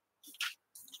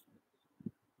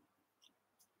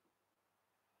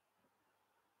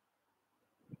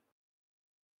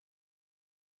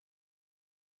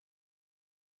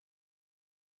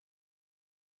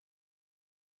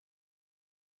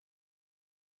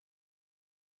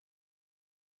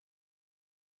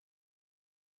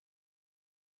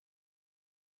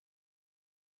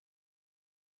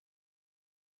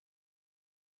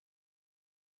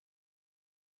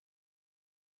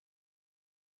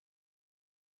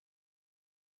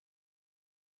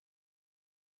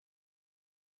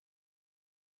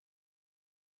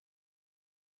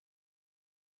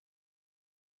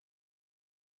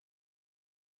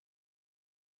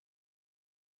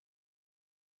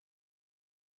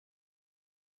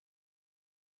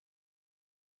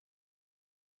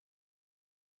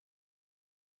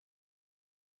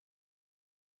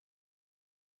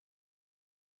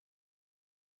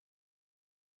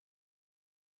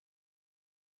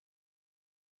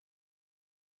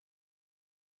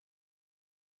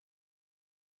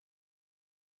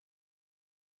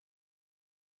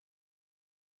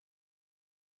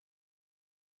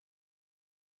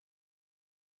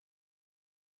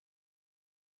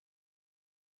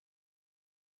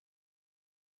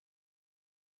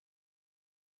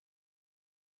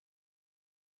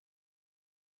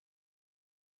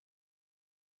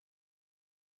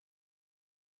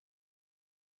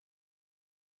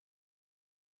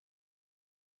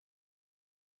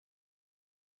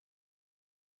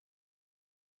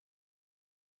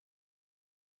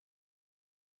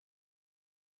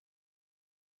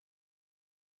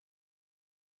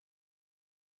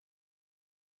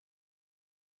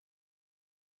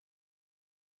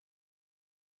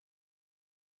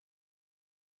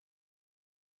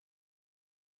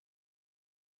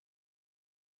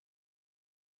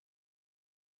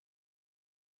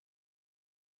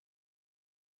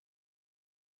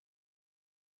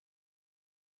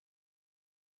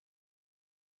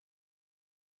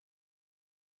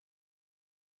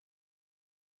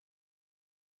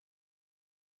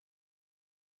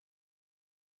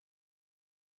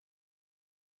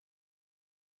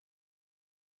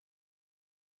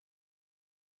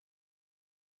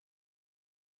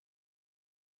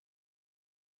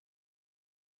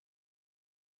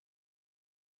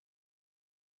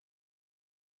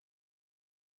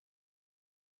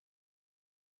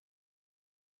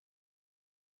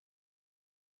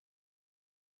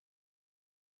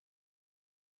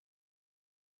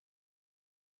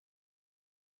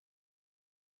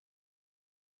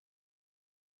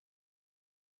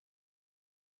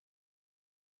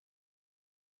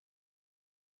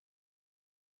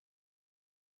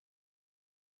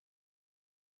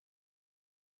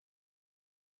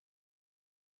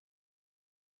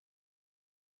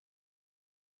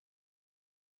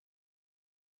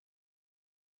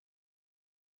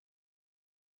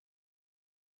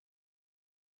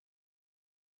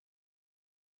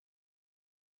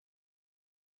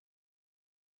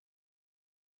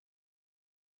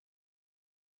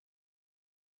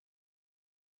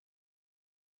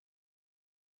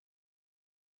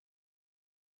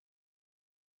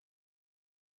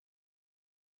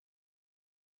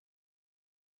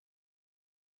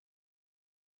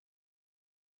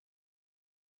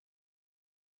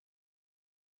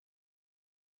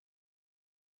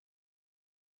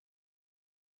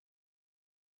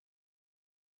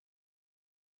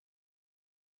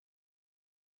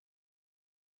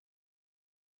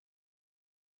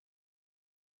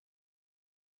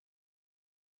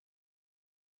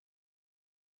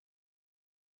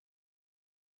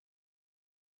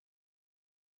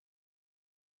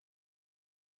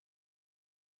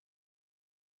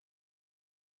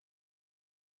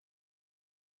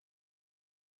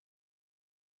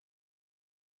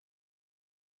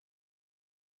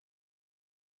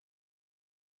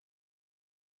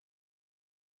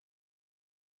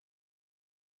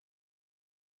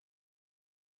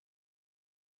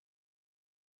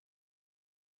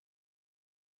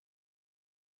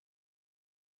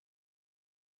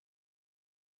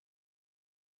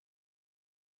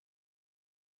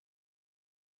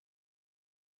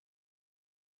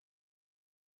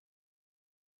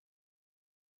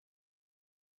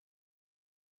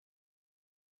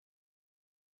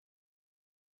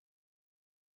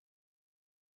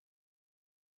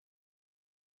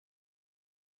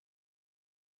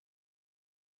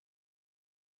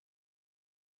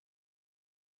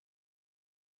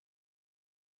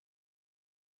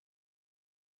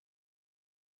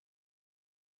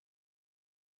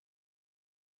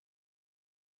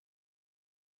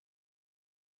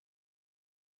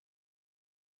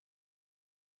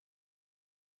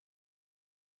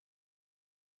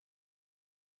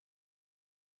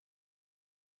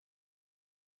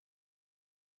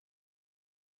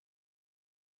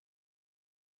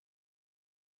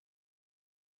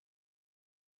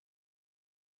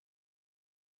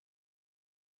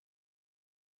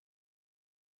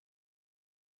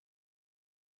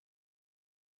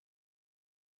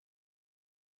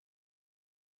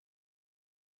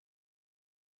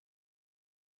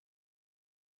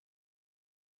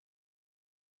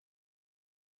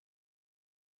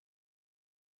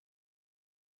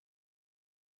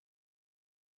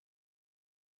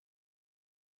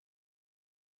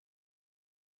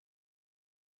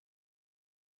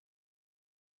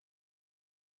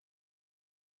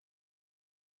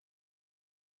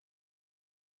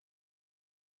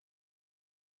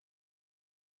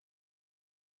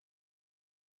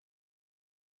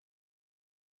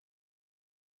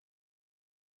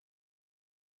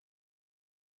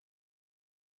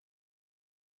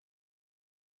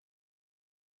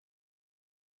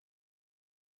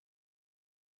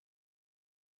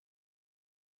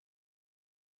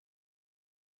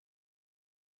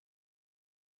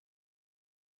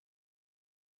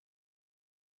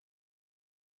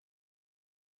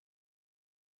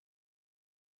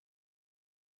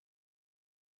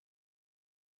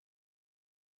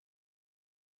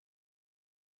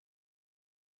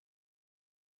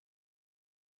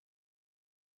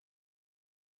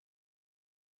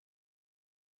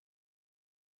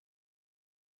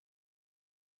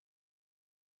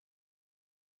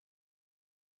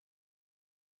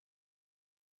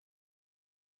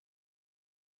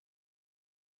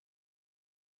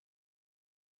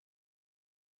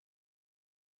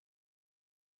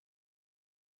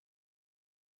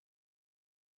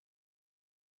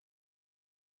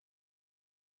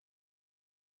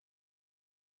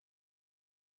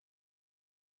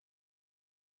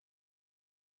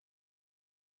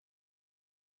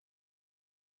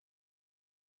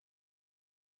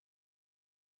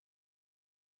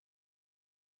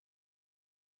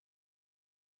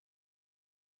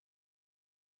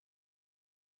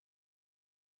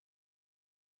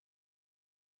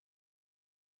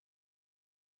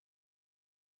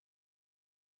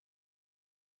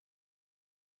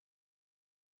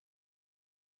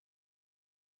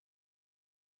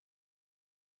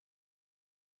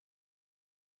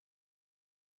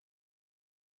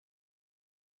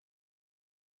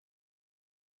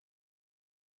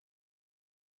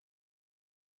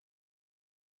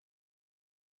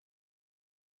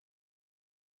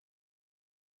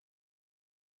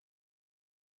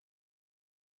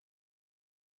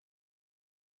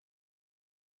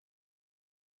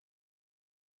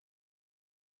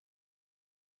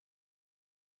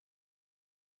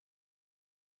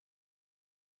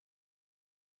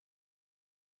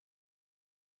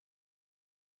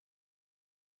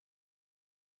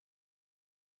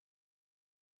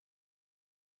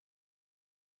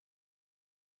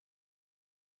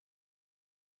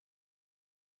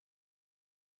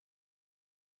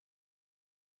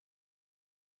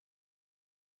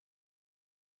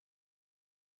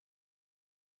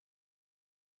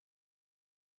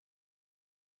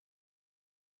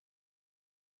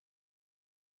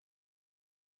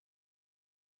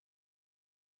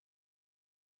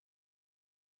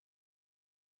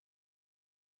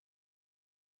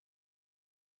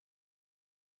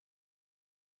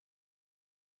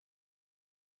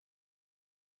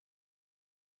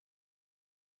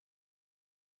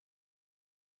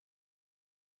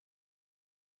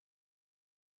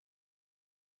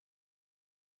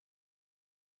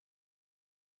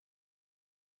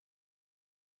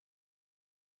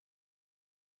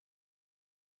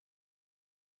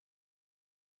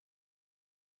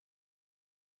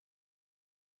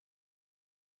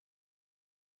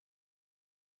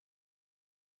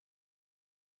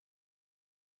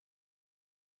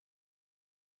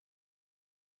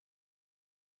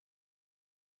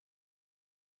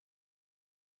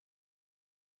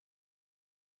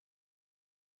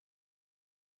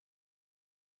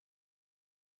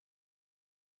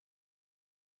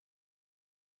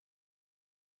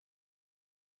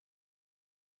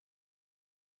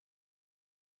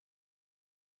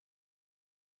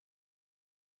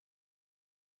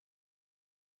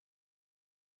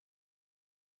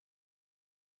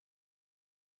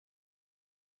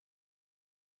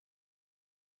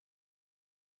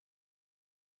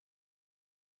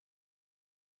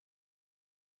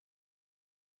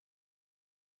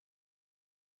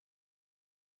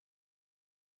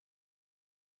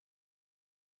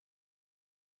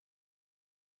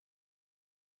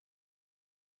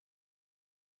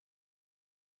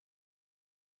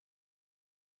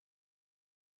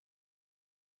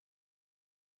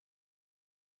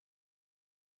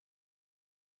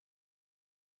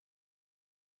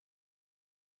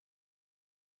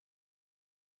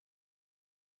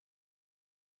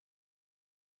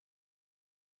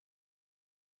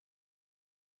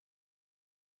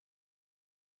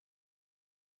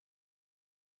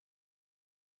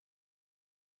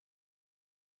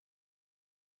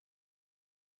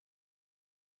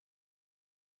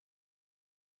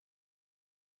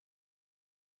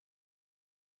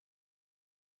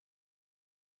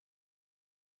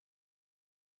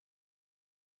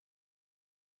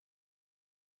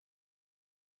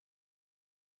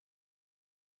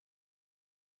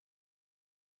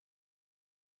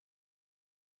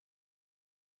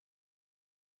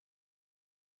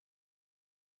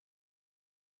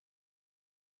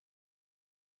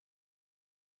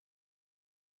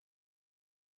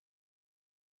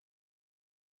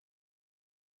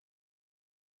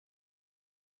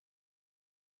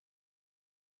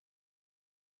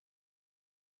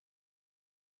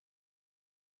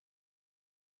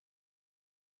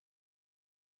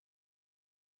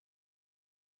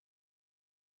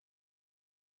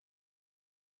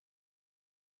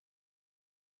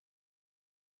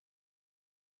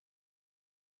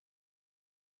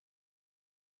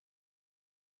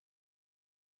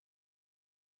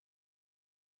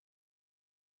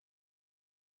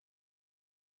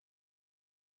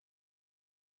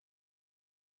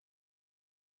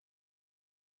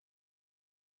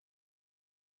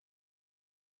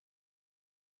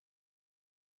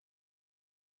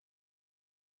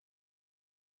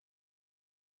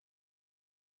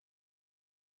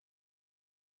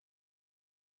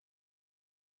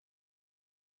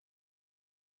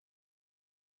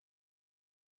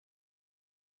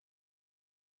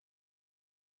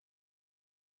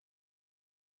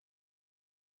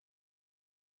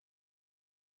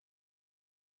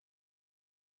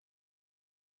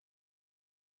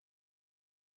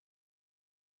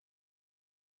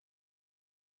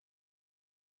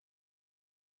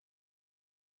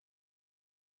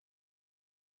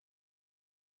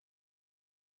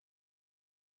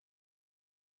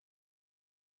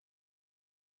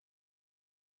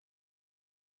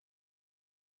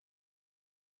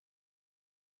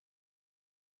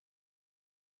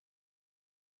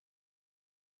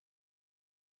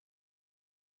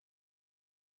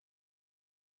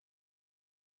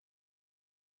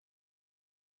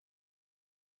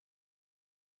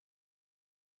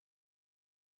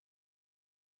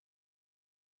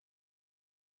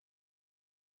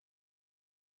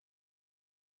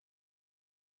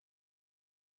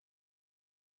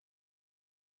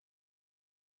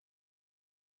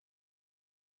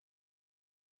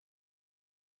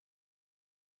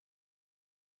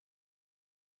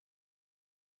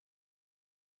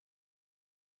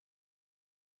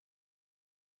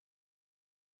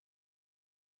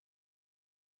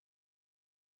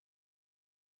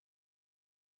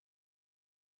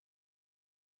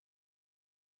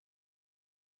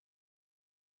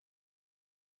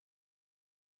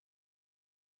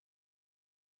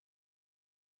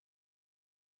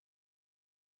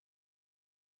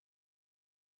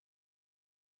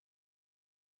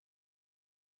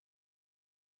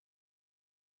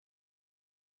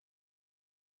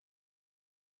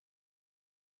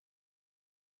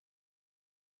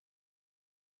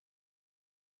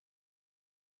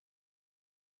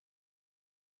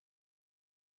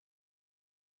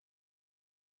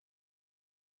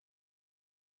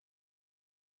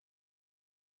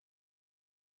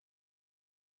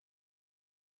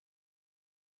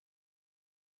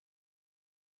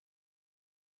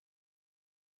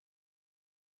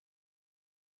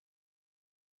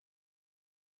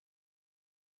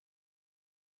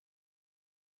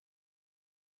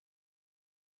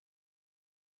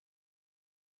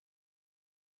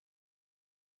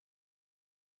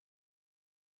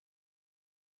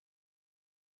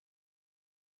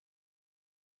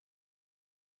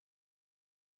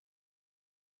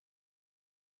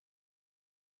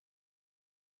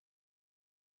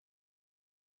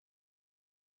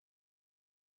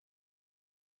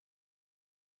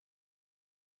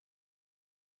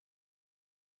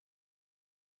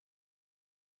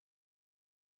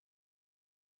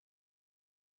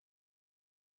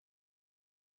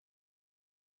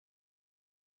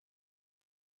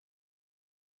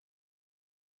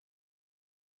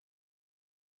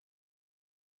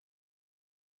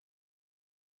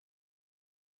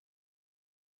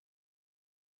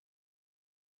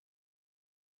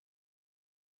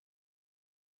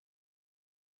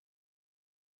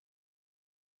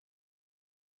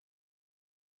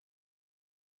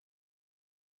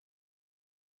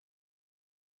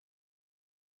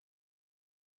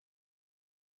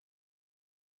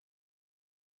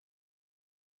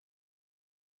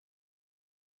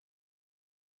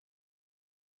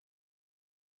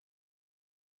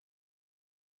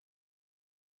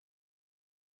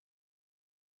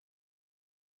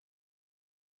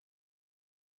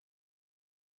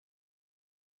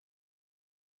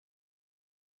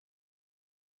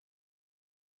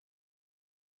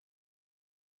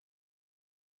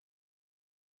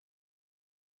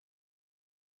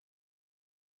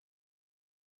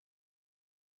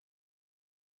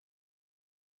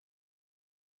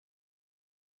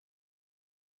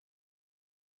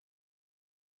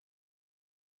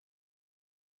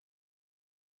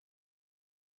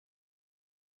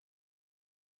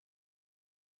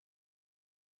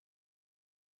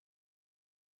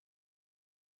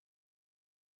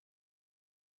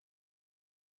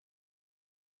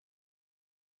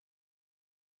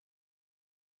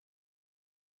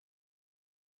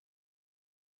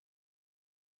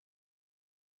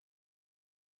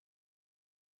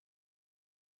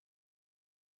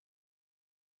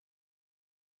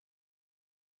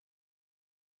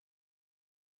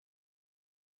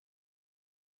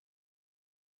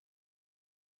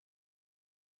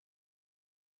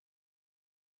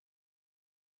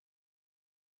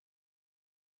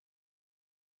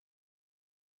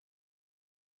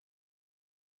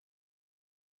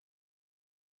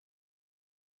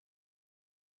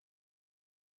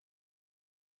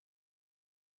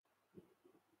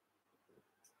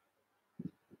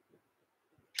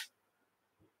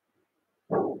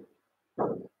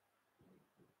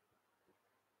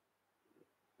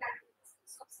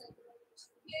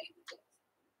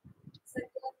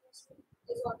 Circular motion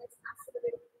is always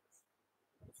accelerated.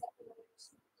 Circular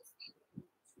motion is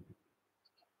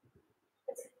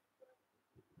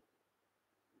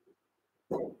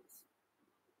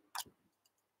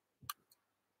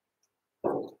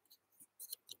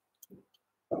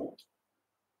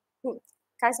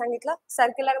काय सांगितलं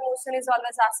circular motion is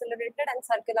always ऍक्सेलरेटेड and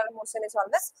circular motion is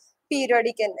always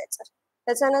periodic in nature.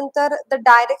 त्याच्यानंतर the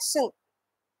direction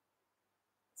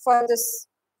for this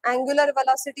angular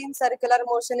velocity in circular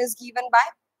motion is given by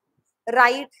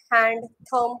right hand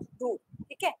thumb rule.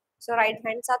 ठीक आहे, so right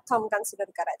hand चा thumb consider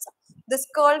करायचा. This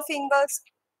curled fingers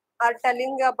are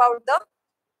telling you about the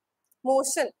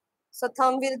motion, so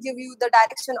thumb will give you the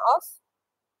direction of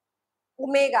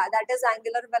omega, that is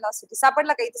angular velocity.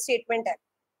 सापडला का इथे statement आहे.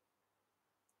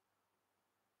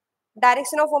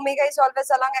 Direction of omega is always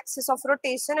along axis of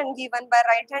rotation and given by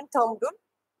right hand thumb rule.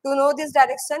 To know this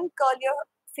direction, curl your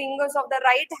fingers of the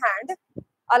right hand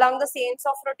along the seams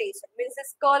of rotation. Means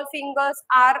this curl fingers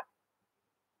are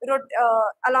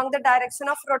along the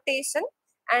direction of rotation,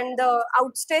 and the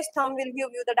outstretched thumb will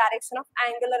give you the direction of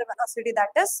angular velocity,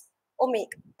 that is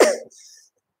omega.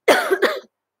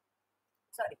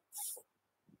 Sorry.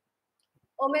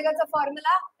 Omega's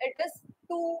formula, it is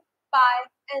 2 pi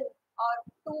n or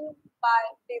 2 pi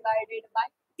divided by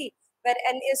t, where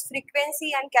n is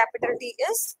frequency and capital T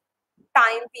is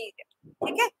time period.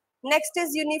 Okay. Next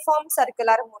is uniform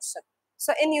circular motion.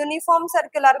 So in uniform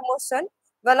circular motion,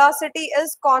 velocity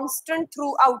is constant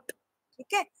throughout.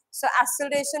 Okay. So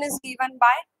acceleration is given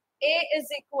by A is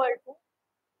equal to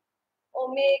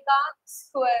omega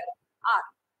square r.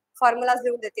 Formulas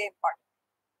लिहून देते important.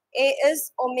 A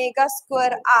is omega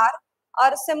square r,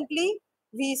 or simply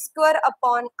v square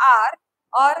upon r,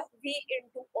 or v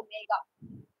into omega.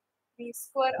 V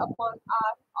square upon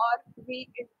r or v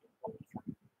into omega.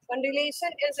 One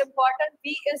relation is important.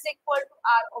 V is equal to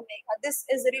r omega. This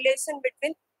is a relation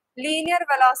between linear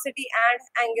velocity and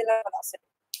angular velocity.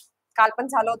 काल पण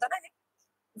झालं होतं ना हे.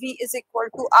 V is equal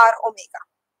to r omega.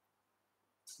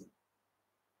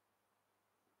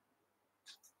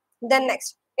 Then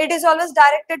next, it is always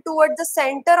directed towards the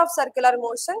center of circular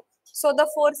motion. So the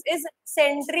force is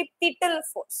centripetal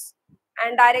force,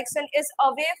 and direction is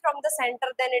away from the center,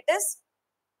 then it is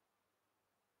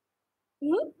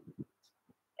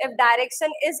if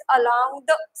direction is along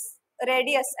the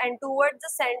radius and towards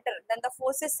the center, then the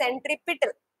force is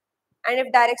centripetal, and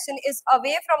if direction is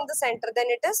away from the center,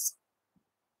 then it is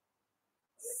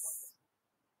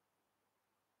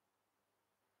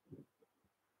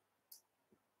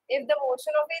if the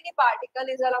motion of any particle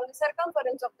is along the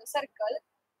circumference of the circle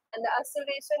and the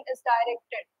acceleration is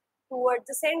directed towards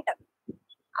the center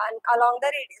and along the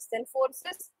radius, then force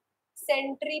is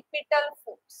centripetal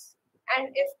force. And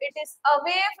if it is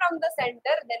away from the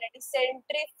center, then it is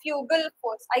centrifugal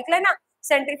force. ऐकलं ना,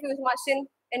 centrifuge machine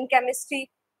in chemistry,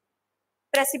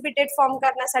 precipitate form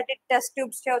करण्यासाठी test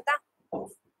tubes ठेवता,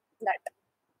 that.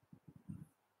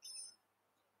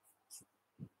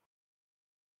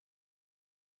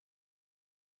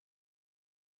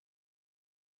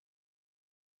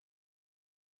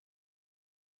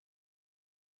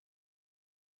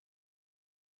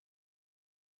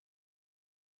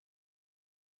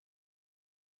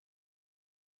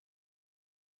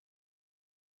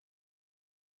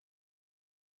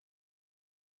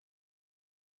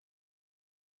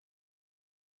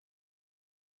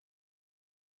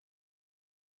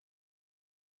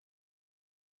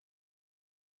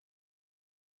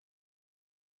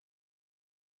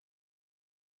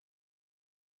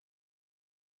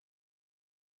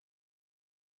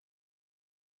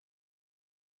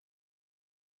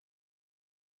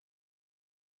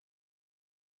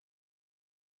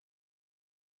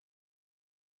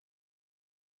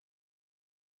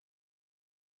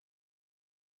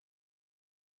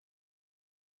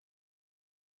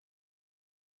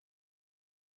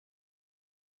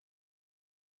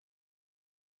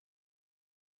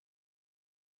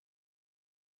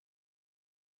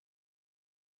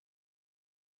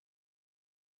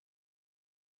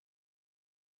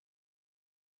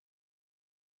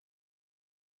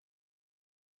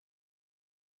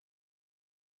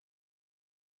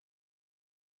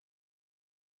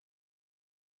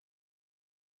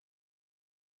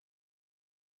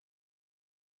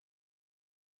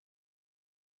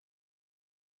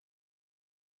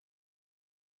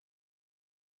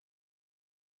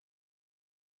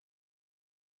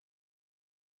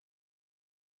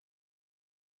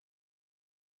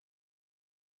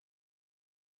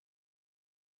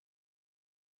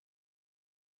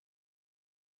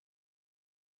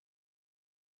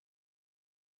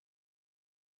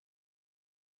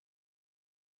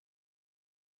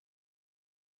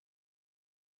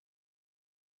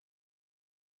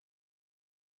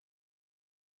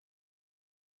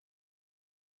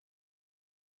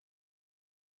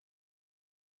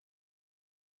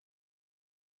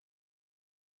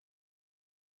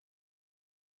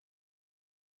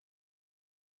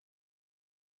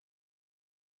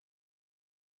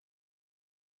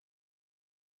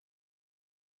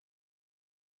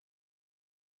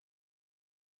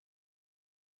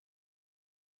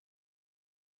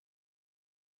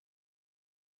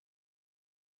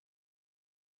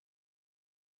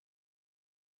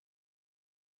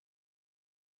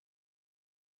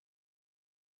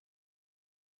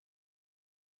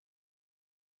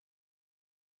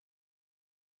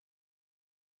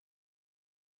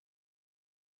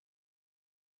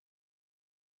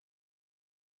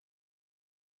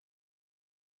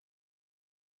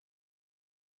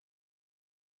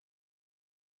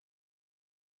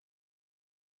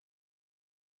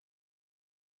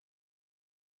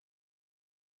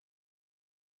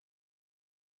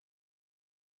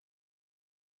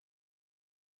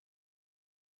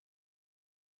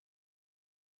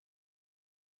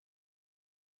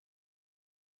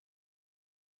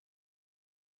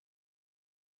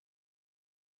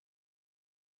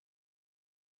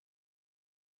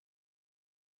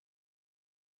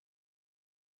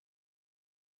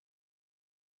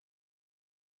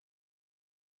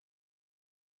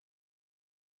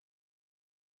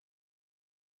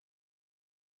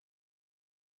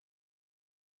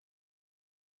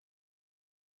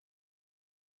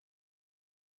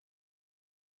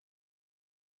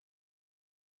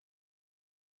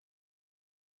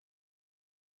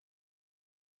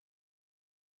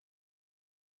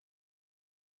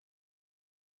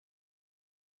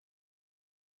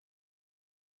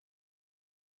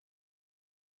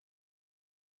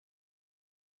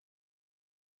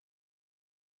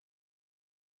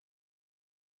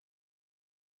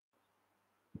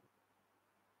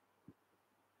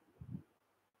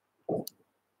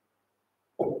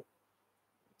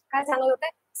 काय सांगत होते,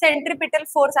 centripetal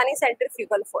force आणि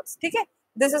centrifugal force. ठीक आहे,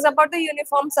 this is about the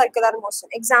uniform circular motion.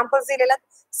 Examples दिलेले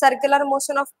आहेत, circular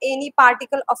motion of any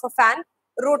particle of a fan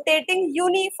rotating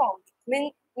uniform.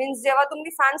 Means जेव्हा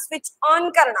तुम्ही फॅन स्विच ऑन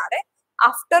करणार आहे,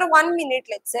 after 1 minute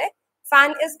let's say,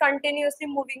 fan is continuously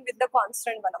moving with the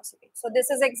constant velocity. So this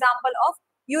is example of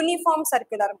uniform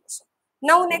circular motion.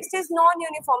 Now next is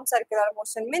non-uniform circular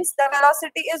motion, means the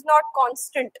velocity is not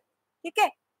constant. Okay,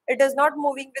 it is not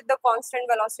moving with the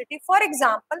constant velocity. For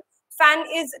example, fan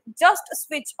is just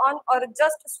switched on or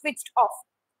just switched off.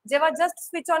 जेव्हा just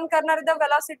switch on करणार, the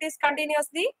velocity is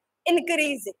continuously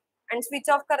increasing, and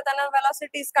switch off करताना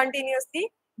velocity is continuously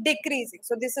decreasing.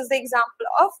 So this is the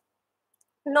example of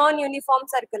non-uniform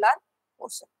circular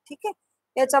motion. ठीक आहे,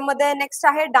 याच्यामध्ये next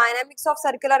आहे dynamics of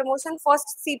circular motion.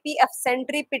 First CPF,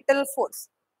 centripetal force.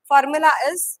 Formula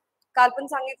is, काल पण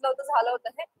सांगितलं होतं, झालं होतं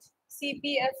हे,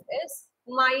 CPF is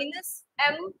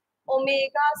 -m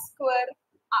omega square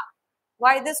r.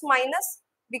 Why this minus?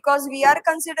 Because we are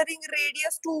considering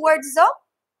radius towards the,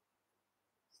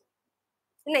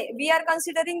 no, we are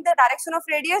considering the direction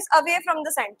of radius away from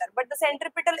the center, but the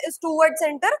centripetal is towards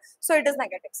center, so it is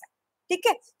negative sign. ठीक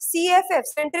आहे, CFF,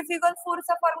 centrifugal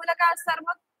फोर्सचा formula काय असणार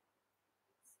मग?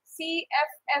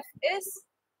 CFF is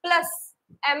plus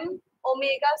m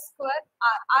omega square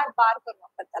r. r बार करू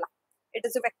आपण त्याला, it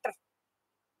is a vector.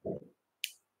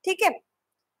 ठीक आहे,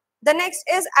 the next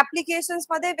is applications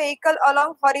मध्ये vehicle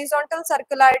along horizontal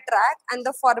circular track, and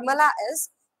the formula is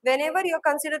whenever you are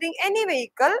considering any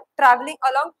vehicle traveling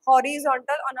along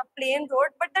horizontal on a plain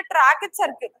road, but the track is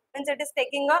circular, means it is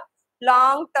taking a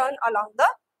long turn along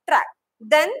the track,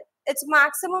 then its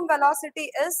maximum velocity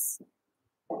is,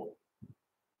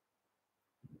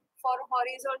 for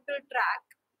horizontal track,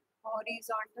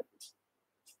 horizontal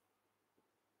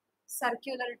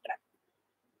circular track,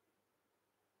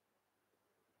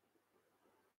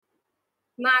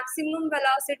 maximum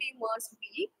velocity must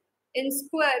be in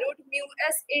square root mu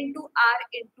s into r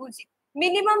into g.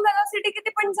 Minimum velocity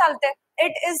किती पण चालते,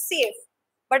 it is safe,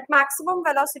 but maximum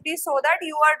velocity so that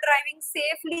you are driving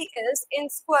safely is in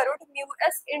square root mu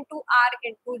s into r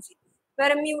into g,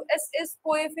 where mu s is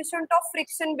coefficient of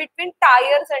friction between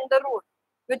tires and the road,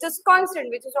 which is constant,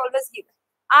 which is always given.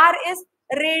 R is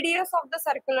radius of the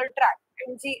circular track,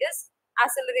 and g is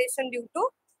acceleration due to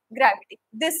gravity.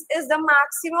 This is the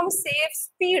maximum safe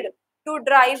speed to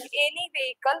drive any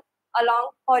vehicle along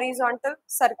horizontal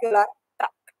circular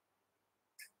track.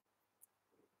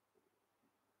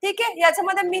 ठीक आहे,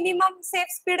 याच्यामध्ये minimum safe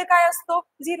speed काय असतो?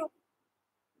 0.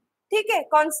 ठीक आहे,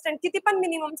 constant किती पण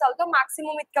minimum चालतो,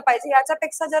 मॅक्सिमम इतका पाहिजे,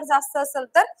 याच्यापेक्षा जर जास्त असेल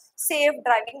तर सेफ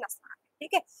ड्रायव्हिंग नसणार.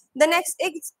 ठीक आहे, the next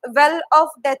is well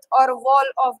of death और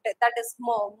wall of death, that is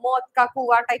मौत का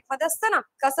कुवा टाइप मध्ये असतं ना,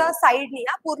 कसं साइडनी,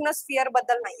 पूर्ण स्फिअर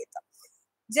बद्दल नाही येतं.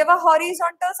 जेव्हा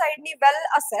हॉरिझॉन्टल साइडनी वेल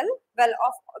असेल, वेल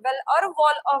और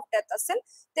वॉल ऑफ डेथ असेल,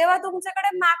 तेव्हा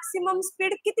तुमच्याकडे मॅक्सिमम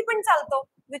स्पीड किती पण चालतो,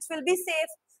 which will be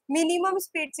safe. Minimum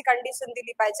स्पीडची condition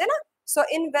दिली पाहिजे ना. सो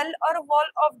इन वेल और wall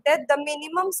of death the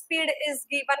minimum speed is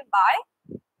given by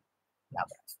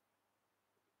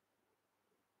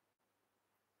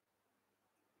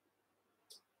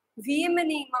V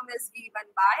minimum is given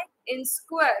by in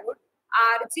square root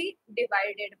Rg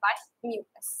divided by mu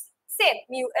s. Same,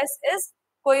 mu s is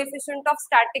coefficient of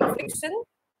static friction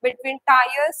between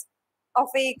tires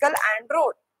of vehicle and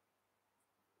road.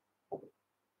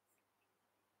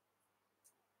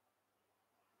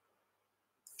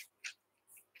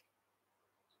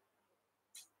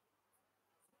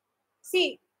 See,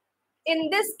 in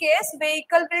this case,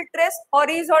 vehicle will trace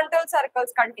horizontal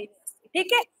circles continuously.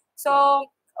 ठीक है? So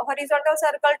horizontal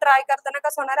circle try करताना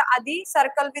कसं होणार? आधी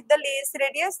circle with the least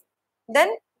radius, then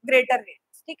greater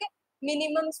radius. ठीक है?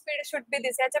 Minimum speed should be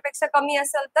this. याच्यापेक्षा कमी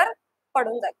असेल तर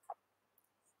पडून जाईल.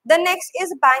 The next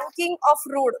is banking of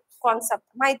road concept.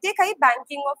 माहितीये काही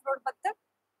banking of road बद्दल?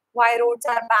 Why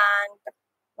roads are banked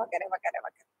वगैरे वगैरे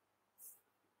वगैरे.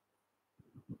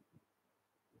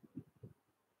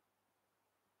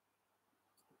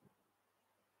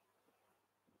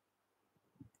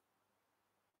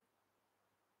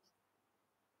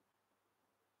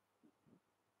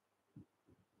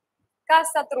 का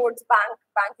असतात रोड्स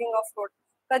बँकिंग ऑफ रोड?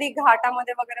 कधी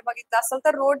घाटामध्ये वगैरे बघितलं असेल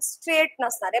तर रोड स्ट्रेट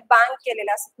नसणार आहे, बँक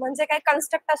केलेले असतात. म्हणजे काय,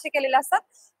 कन्स्ट्रक्ट असे केलेले असतात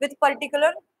with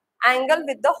particular angle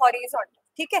with the horizontal.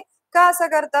 ठीक आहे, का असं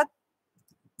करतात?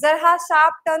 जर हा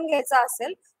शार्प टर्न घ्यायचा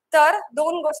असेल तर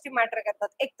दोन गोष्टी मॅटर करतात.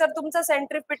 एक तर तुमचा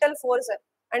सेंट्रिपिटल फोर्स आहे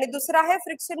आणि दुसरा आहे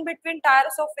friction between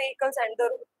tyres of vehicles and the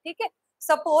road. ठीक आहे,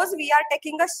 suppose we are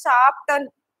taking a sharp turn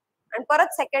आणि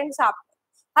परत सेकंड शार्प.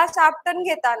 हा शार्प टर्न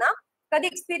घेताना कधी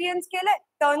एक्सपिरियन्स केलंय?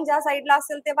 टर्न ज्या साईडला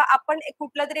असेल तेव्हा आपण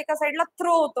कुठल्या तरी एका साईडला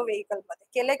थ्रो होतो व्हेकल मध्ये,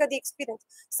 केलंय कधी experience?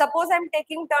 Suppose I am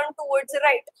taking turn towards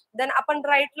right, then आपण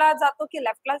राईटला जातो की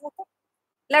लेफ्टला जातो?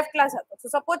 लेफ्टला जातो. So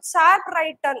suppose sharp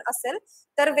right turn असेल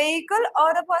तर vehicle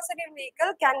or a person in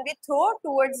vehicle can be throw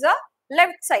towards the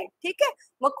left side. ठीक आहे.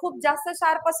 मग खूप जास्त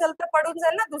शार्प असेल तर पडून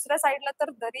जाईल ना दुसऱ्या साईडला, तर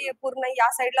दरी पूर्ण या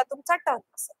साईडला तुमचा टर्न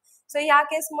असेल. सो या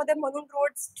केसमध्ये म्हणून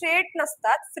रोड स्ट्रेट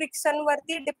नसतात, फ्रिक्शन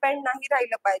वरती डिपेंड नाही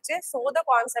राहिलं पाहिजे. So the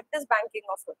concept is banking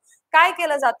of road. काय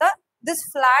केलं जातं? दिस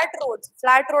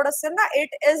फ्लॅट रोड असेल ना,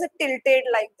 it is tilted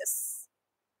like this.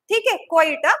 ठीक आहे,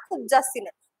 क्वाईट, खूप जास्ती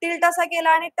नाही. टिल्ट असा केला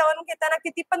आणि टर्न घेताना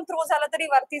किती पण थ्रो झाला तरी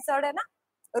वरती चढ आहे ना.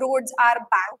 Roads are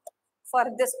बँक्ड for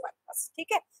this purpose.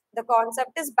 ठीक आहे. The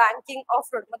concept is banking of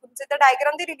road. मग तुमचे तर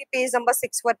डायग्राम दिलेली पेज नंबर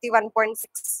 6 वरती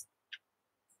 1.6.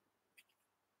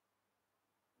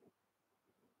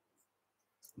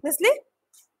 दिसली?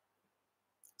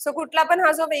 सो कुठला पण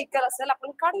हा जो व्हेकल असेल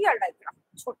आपण काढूया डायग्राम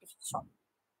छोटी short.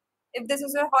 If this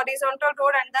is a horizontal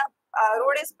road and the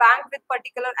road is बँक्ड with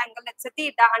particular angle let's say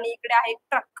theta, आणि इकडे आहे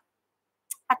ट्रक.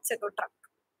 अच्छा, तो ट्रक.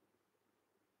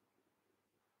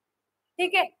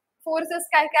 ठीक आहे. फोर्सेस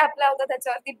काय काय अप्लाय होतात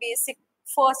त्याच्यावरती? Basic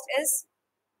first is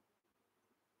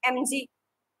mg,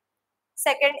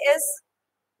 second is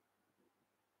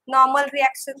normal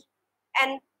reaction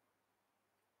n.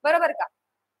 बरोबर का?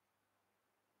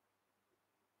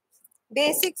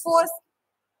 Basic force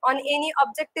on any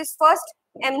object is first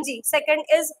mg,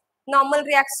 second is normal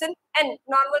reaction n.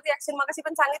 normal reaction मगाशी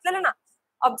पण सांगितलेलं ना,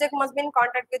 object must be in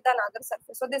contact with another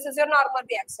surface. So this is your normal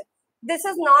reaction. This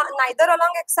is not neither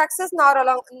along x-axis nor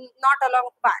not along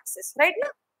y-axis, right now?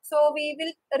 So we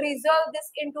will resolve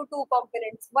this into two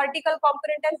components, vertical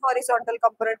component and horizontal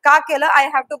component. का केलं? I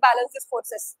have to balance these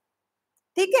forces.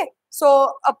 ठीक आहे. सो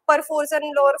upper force आणि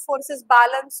lower forces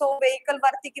balance, सो vehicle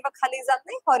वरती किंवा खाली जात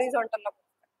नाही, हॉरिझॉन्टल.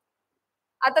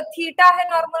 आता थीटा आहे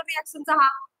नॉर्मल रिएक्शनचा हा.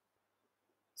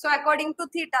 So according to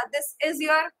theta this is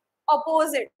your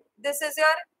opposite, this is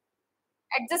your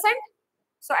adjacent.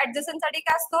 So adjacent साठी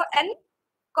काय असतो? N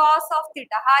cos of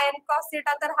theta. हा एन कॉस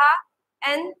थीटा, तर हा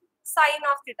N sign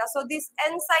of theta. So this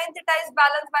N sine theta is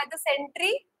balance by the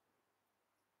centrifugal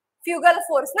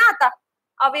force ना. आता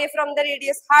away from the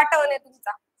radius हा turn आहे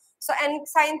तुमचा. सो N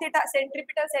sine theta,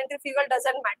 centripetal centrifugal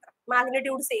doesn't matter,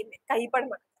 magnitude same आहे, काही पण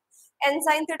म्हणा. n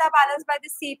sin theta balanced by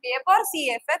this CPF or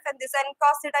CFF, and this n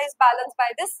cos theta is balanced by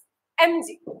this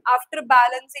mg. After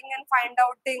balancing and find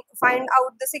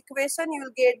out this equation, you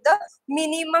will get the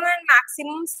minimum and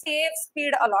maximum safe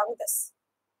speed along this.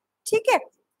 ठीक है.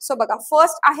 So बघा,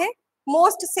 first आहे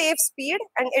most safe speed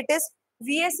and it is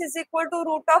Vs is equal to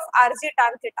root of Rg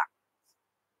tan theta.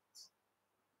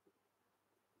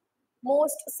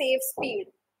 Most safe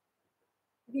speed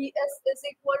Vs is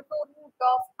equal to root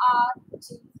of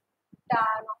Rg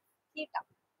tan theta.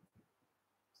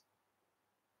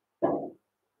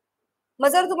 मग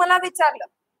जर तुम्हाला विचारलं,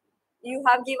 you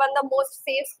have given the most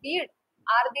safe speed,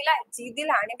 are दिलाय, जी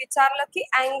दिला, आणि विचारलं की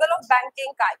angle of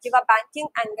banking काय किंवा बँकिंग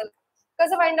अँगल,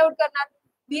 कसं फाइंड आउट करणार?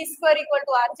 B square equal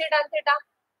to R G tan theta,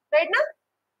 right ना?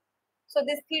 So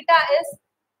this theta is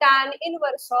tan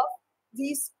inverse of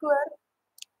V square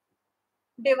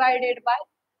divided by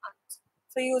are.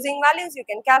 So using values you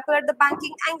can calculate the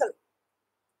banking angle.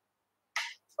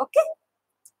 Okay.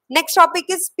 Next topic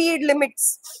is speed limits.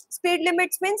 Speed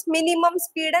limits means minimum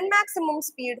speed and maximum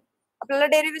speed. आपल्याला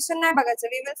derivation नाही बघायचं.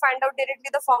 We will find out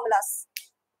directly the formulas.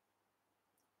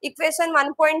 Equation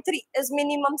 1.3 is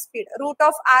minimum speed. Root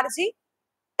of Rg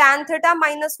tan theta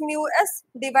minus mu s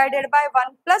divided by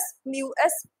 1 plus mu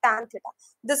s tan theta.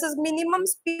 This is minimum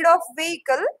speed of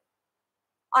vehicle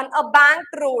on a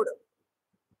banked road.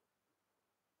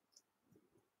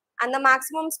 And the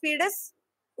maximum speed is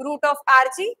root of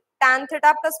Rg tan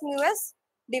theta plus mu s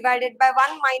divided by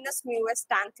 1 minus mu s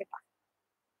tan theta,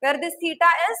 where this theta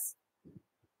is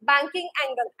banking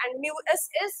angle and mu s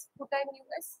is, what is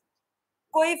mu s?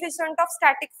 Coefficient of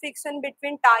static friction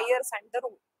between tires and the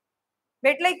road.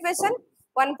 Betla equation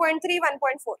 1.3,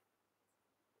 1.4.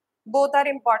 Both are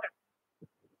important.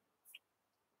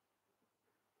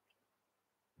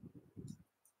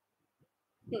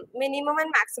 Minimum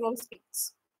and maximum speeds.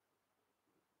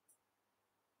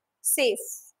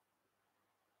 Safe.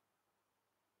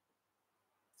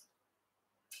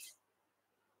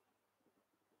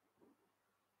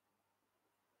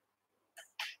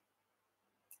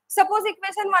 Suppose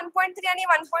equation 1.3 आणि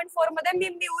 1.4 मध्ये मी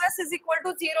mu s is equal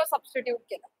to 0 substitute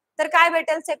केलं तर काय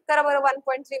भेटेल? Check करा बरं.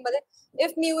 1.3 मध्ये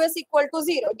if mu s equal to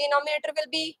 0, denominator will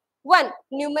be 1,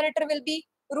 numerator will be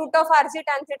root of Rg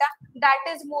tan theta.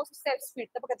 That is most safe speed.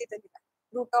 तर बघा तिथे दिला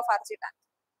root of Rg tan.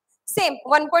 Same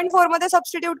 1.4 मध्ये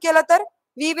सबस्टिट्यूट केलं तर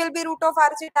V will be root of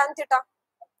RG tan theta.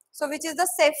 So which is the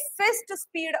safest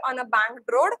speed on a banked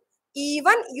road,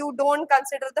 even you don't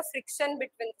consider the friction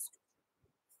between the two.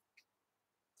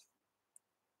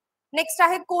 Next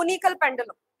आहे conical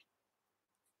pendulum.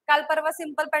 काल परवा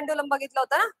simple pendulum बघितलं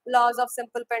होतं ना, laws of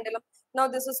simple pendulum. Now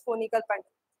this is conical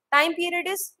pendulum. Time period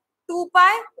is 2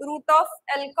 pi root of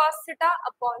L cos theta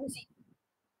upon G.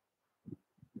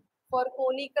 For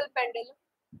conical pendulum,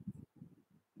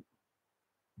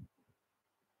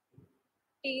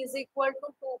 T is equal to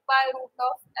 2 pi root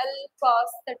of L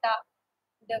cos theta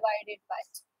divided by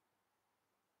G.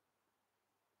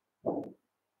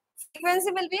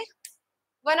 Frequency will be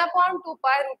 1 upon 2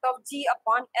 pi root of G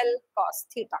upon L cos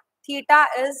theta. Theta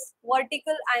is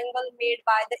vertical angle made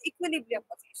by the equilibrium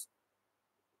position.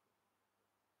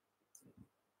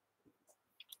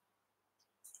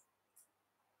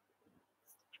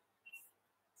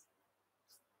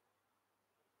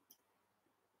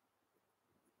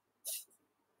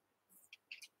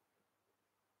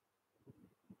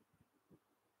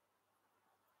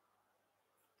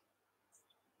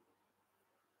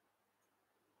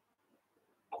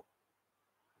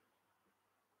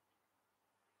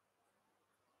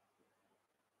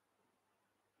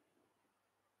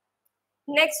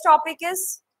 Next topic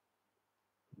is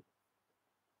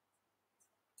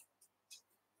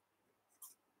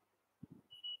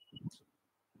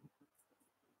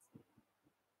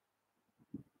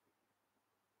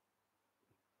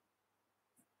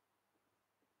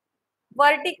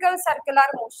vertical circular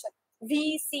motion,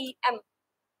 VCM.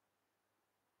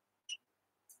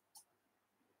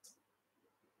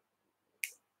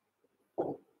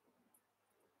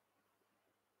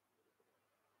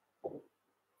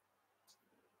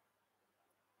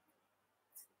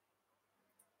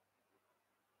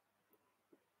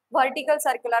 Vertical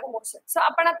circular motion. So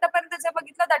आपण आतापर्यंत जे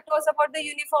बघितलं that was about the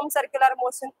uniform circular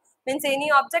motion, means any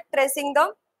object tracing the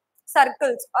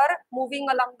circles or moving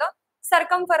along the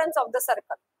circumference of the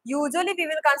circle. Usually we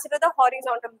will consider the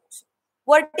horizontal motion.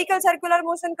 Vertical circular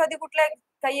motion कधी कुठले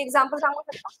काही example सांगू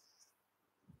शकता?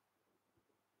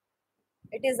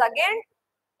 It is again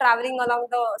traveling along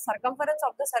the circumference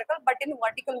of the circle but in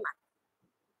vertical manner.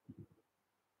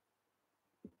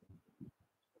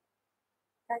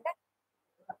 Okay?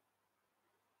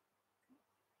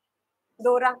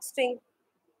 Dora, string,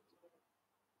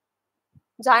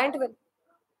 giant wheel.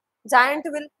 Giant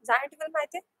wheel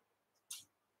माहिती आहे?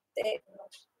 ते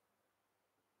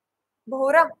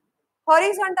भोवरा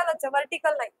हॉरिझॉन्टलच आहे,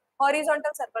 vertical नाही,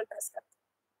 हॉरिझॉन्टल सर्कल ट्रेस करते.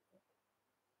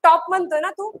 टॉप म्हणतोय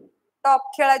ना तू,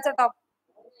 टॉप खेळायचा टॉप.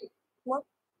 मग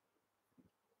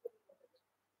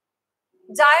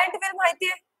जायंट व्हील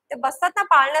माहितीये, ते बसतात ना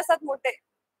पाळण्यासात मोठे,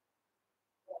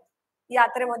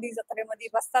 यात्रेमध्ये जत्रेमध्ये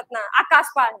बसतात ना,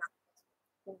 आकाश पाळणा,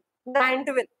 जायंट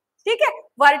व्हील. ठीक आहे,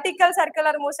 वर्टिकल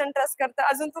सर्क्युलर मोशन ट्रेस करतं.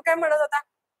 अजून तू काय म्हणत होता?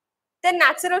 ते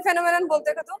नॅचरल फेनोमेनन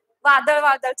बोलतोय का तू? वादळ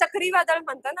वादळ चक्रीवादळ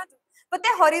म्हणतो ना तू, पण ते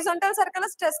हॉरिझॉन्टल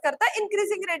सर्कलच ट्रेस करतं,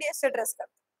 इन्क्रीजिंग रेडियस ट्रेस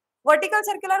करतं. Vertical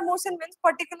circular motion means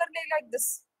particularly like this.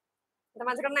 तर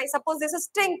माझ्याकडे नाही, suppose this is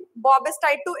string, Bob is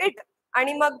tied to it,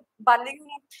 आणि मग बादली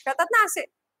घेऊन करतात ना असे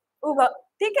उभं.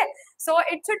 ठीक आहे, so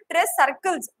it should trace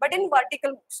circles but in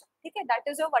vertical motion. ठीक आहे, that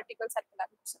is your vertical circular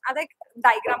motion. आता एक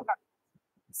डायग्राम काढ.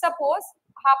 सपोज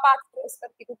हा पाथ ट्रेस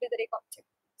करते कुठेतरी एक object.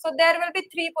 So there will be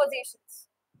 3 positions,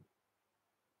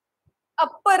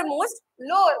 uppermost,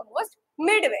 lowermost,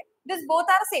 midway. This both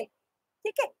are same.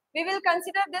 ठीक है, we will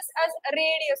consider this as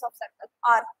radius of circle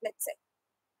r, let's say.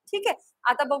 ठीक है,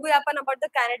 आता बघूया आपण about the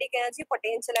kinetic energy,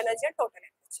 potential energy and total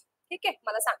energy. ठीक है,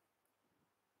 मला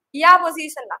सांग या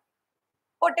पोझिशनला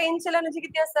पोटेन्शियल एनर्जी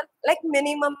किती असेल? Like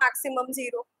minimum maximum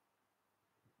 0.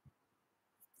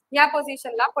 या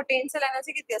पोझिशनला पोटेन्शियल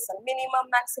एनर्जी किती असेल? Minimum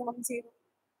maximum 0.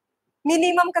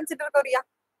 मिनिमम कन्सिडर करूया.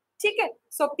 ठीक आहे,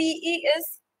 सो PE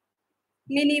is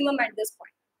minimum at this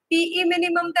point. PE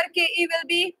minimum तर KE will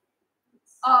be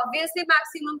obviously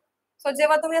maximum. So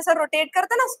जेव्हा तुम्ही असं रोटेट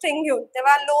करता ना स्ट्रिंग घेऊन,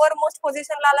 तेव्हा लोअर मोस्ट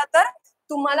पोझिशनला आला तर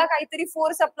तुम्हाला काहीतरी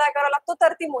फोर्स अप्लाय करावा लागतो,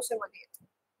 तर ती मोशन मध्ये येते.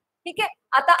 ठीक आहे,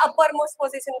 आता अपर मोस्ट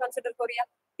पोझिशन कन्सिडर करूया.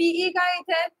 PE काय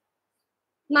इथे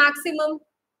मॅक्सिमम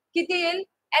किती येईल?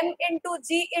 M into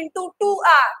G into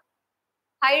 2R.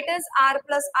 Height is R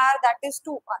plus R, that is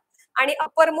 2R. आणि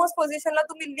अपर मोस्ट पोझिशनला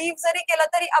तुम्ही लीव जरी केलं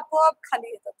तरी आपोआप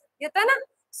खाली येतं ना.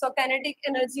 सो कायनेटिक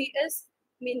एनर्जी इज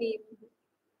मिनिमम.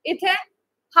 इथे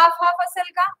हाफ हाफ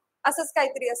असेल का? असंच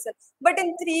काहीतरी असेल. बट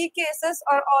इन 3 केसेस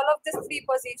और all of this 3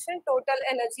 position total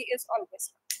energy is always.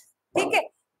 ठीक आहे,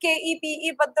 केई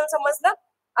पीई बद्दल समजलं.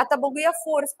 आता बघूया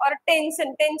फोर्स और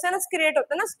टेन्शन. टेन्शनच क्रिएट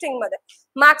होतं ना स्ट्रिंग मध्ये.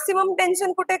 मॅक्सिमम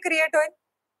टेन्शन कुठे क्रिएट होईल?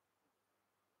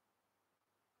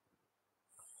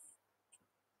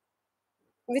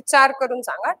 विचार करून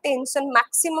सांगा, टेन्शन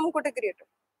मॅक्सिमम कुठे क्रिएट होतं?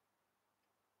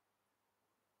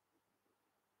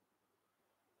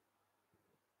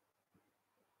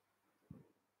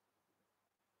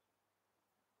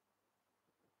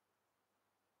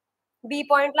 बी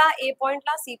पॉइंटला, ए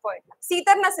पॉइंटला, सी पॉइंटला. सी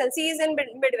तर नसेल, सी इज इन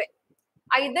मिडवे.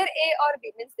 आयदर ए और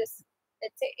B means this.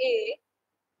 Let's say A,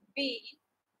 B,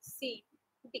 C,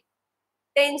 D.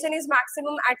 Tension is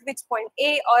maximum eight which point,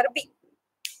 ए और बी?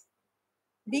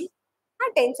 डी. हाँ,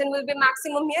 tension will be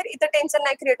maximum here. इथे टेंशन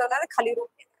नाही क्रिएट होणार, खाली रूट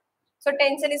येणार. So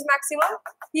tension is maximum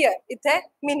here, इथे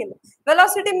minimum.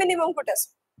 Velocity minimum कुठे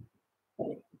असतो?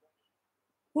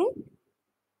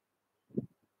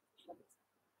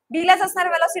 बीलाच असणार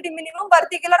वेलोसिटी मिनिमम.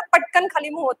 वरती गेल्यावर पटकन खाली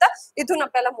मूव्ह होतं, इथून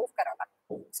आपल्याला मूव्ह करावं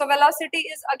लागतं. So velocity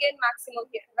is again maximum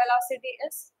here. Velocity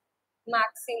is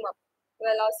maximum,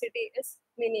 velocity is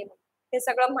minimum. हे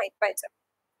सगळं माहित पाहिजे.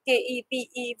 केई,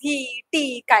 पीई, व्ही,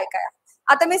 टी काय काय.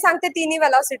 आता मी सांगते तिन्ही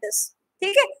वेलोसिटीज.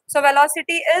 ठीक आहे. So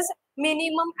velocity is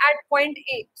minimum at point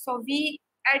A. So V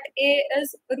at A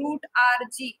is root R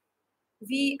G.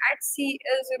 V at C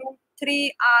is root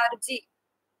 3 RG.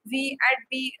 V at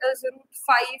B is root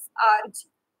 5 RG.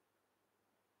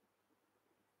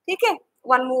 ठीक है.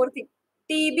 One more thing.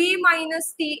 TB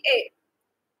minus TA.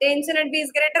 Tension at B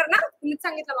is greater ना? तुम्ही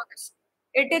सांगितलं मगाशी.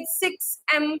 It is 6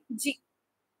 mg.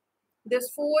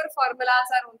 These four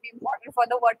formulas are only important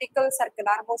for the vertical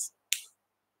circular motion.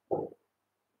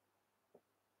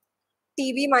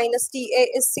 TB minus TA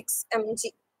is 6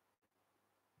 mg.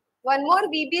 One more,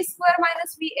 VB square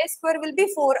minus VA square will be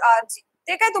 4RG.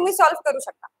 ते काय तुम्ही solve करू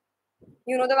शकता.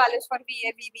 You know the values for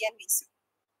VA, VB and VC.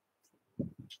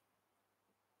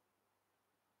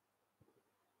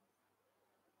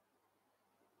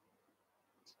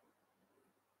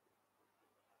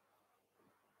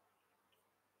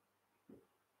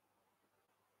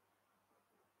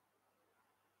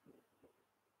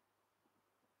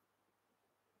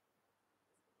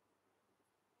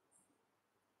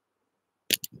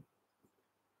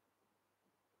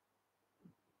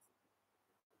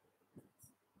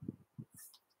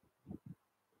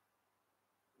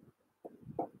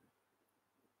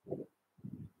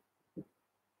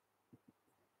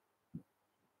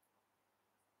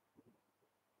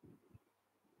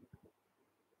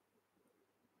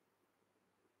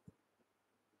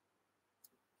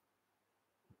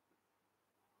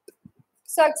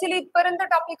 So actually इथपर्यंत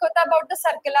topic होता about the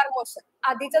circular motion.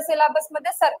 आधीच्या syllabus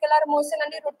मध्ये circular motion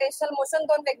आणि रोटेशनल मोशन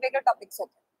दोन वेगवेगळे टॉपिक्स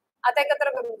होते. आता एकत्र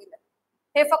करून दिले.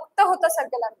 हे फक्त होतं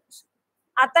सर्क्युलर मोशन.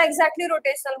 आता exactly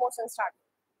rotational motion start.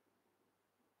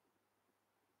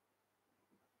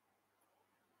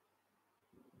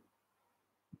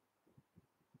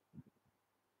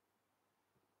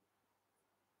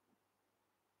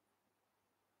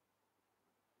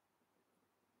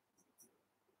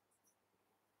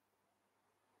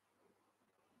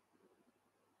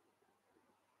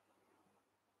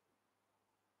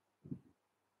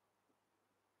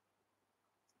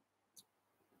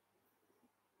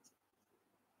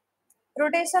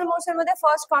 Rotational motion मध्ये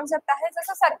फर्स्ट कॉन्सेप्ट आहे,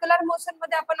 जसं सर्क्युलर मोशन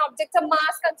मध्ये आपण ऑब्जेक्टचा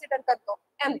मास कन्सिडर करतो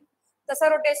m, तसं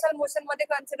रोटेशनल मोशन मध्ये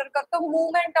कन्सिडर करतो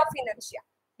movement of inertia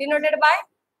denoted by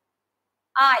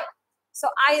I. So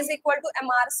I is equal to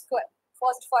mr square.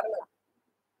 First formula.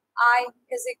 I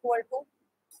is equal to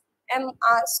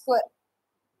mr square.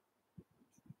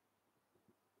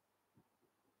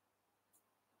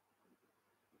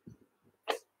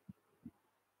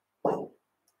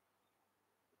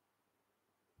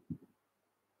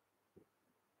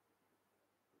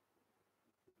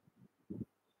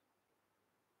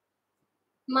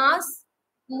 Mass,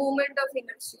 movement of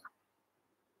inertia.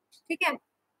 ठीक है.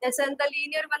 त्याच्यानंतर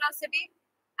linear velocity,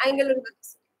 angular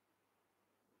velocity.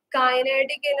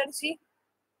 Kinetic energy.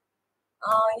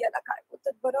 याला काय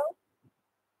बोलतात बरं?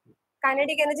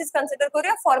 Kinetic energy consider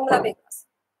करूया, formula वेगळा.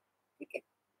 ठीक आहे.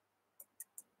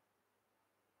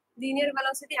 linear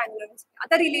velocity, angular velocity.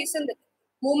 आता रिलेशन देते.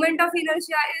 Movement of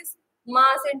inertia is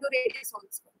mass into radius whole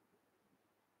square.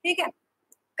 ठीक है.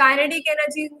 Kinetic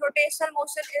energy in rotational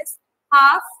motion is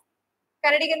half.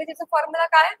 Kinetic energy चा फॉर्म्युला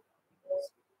काय?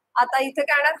 आता इथे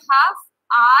काय येणार? Half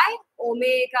I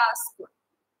omega square.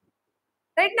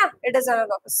 Right ना? It is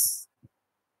analogous.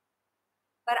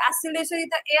 तर ऍक्सिलरेशन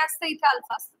इथे ए असतं, इथे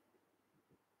अल्फा असतं.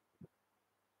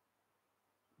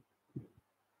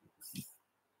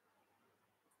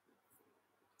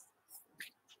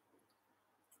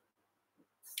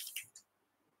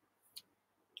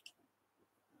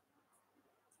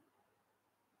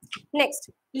 नेक्स्ट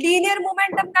लिनियर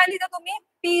मोमेंटम काय लिहिता तुम्ही?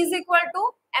 P is equal to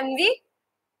mv.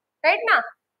 Right ना?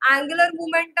 Angular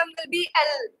momentum will be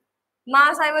L.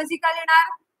 मास ऐवजी काय लिहिणार?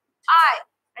 I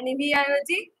आणि V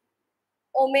ऐवजी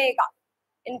omega.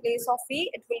 In place of V,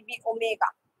 it will be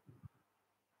omega.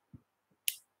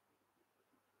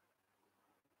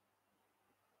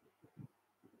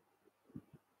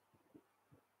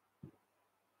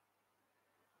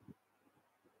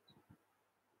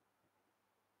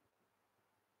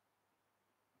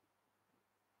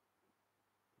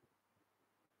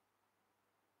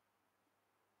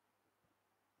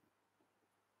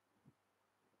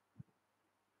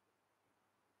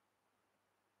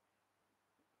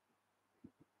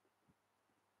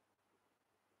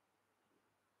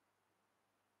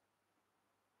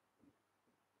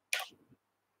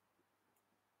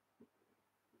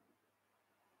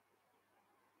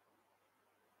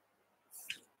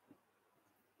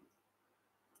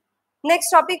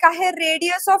 Next topic is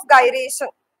radius of gyration.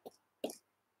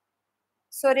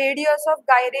 So radius of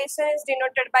gyration is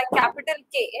denoted by capital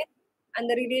K, and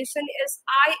the relation is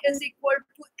I is equal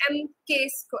to mk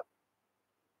square.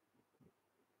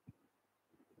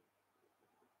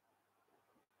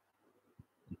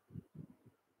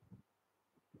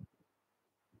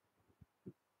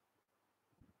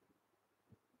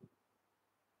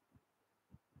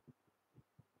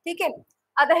 ठीक आहे.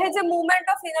 आता हे जे movement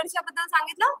of inertia बद्दल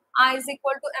सांगितलं, I is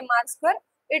equal to mr square.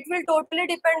 It will totally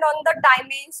depend on the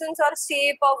dimensions or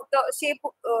shape of the shape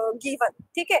given.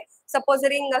 ठीक आहे. Suppose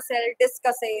ring असेल, disc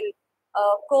असेल,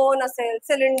 cone असेल,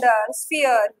 cylinder,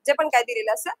 sphere, जे पण काय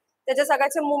दिलेलं असेल, त्याच्या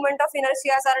सगळ्याचे movement of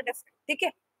inertia are different. ठीक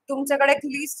आहे. तुमच्याकडे एक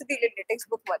लिस्ट दिलेली टेक्स्ट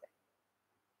बुक मध्ये,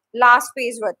 लास्ट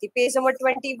पेज वरती, पेज नंबर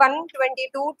 21,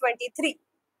 22, 23.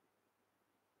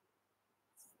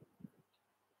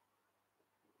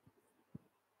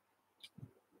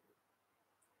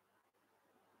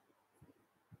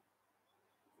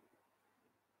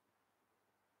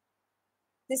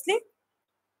 दिसली?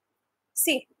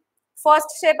 सी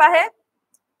फर्स्ट शेप आहे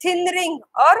थिन रिंग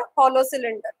और हॉलो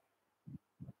सिलेंडर.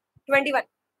 21.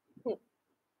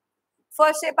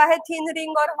 फर्स्ट शेप आहे थिन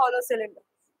रिंग और hollow cylinder.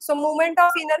 So movement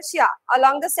of inertia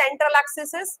along the central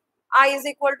axis is I is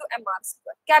equal to mr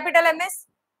square. Capital M is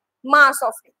mass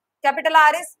of ring. Capital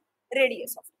R is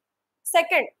radius of ring.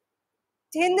 Second,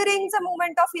 thin rings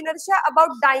movement of inertia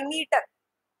about diameter.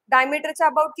 Diameter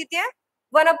चा about किती आहे?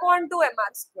 1/2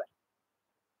 mr square.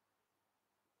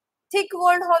 Thick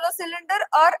walled hollow cylinder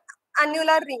और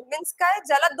अन्युलर ring means काय,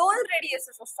 ज्याला दोन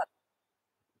radiuses असतात.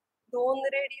 दोन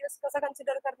radius कसं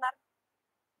कन्सिडर करणार?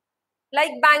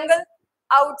 लाईक बँगल,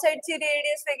 आउटसाइडची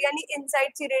रेडियस वेगळी आणि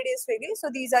इनसाइडची रेडियस वेगळी. So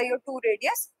these are your to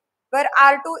radius wear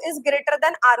R2 is greater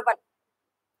than R1.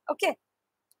 Okay.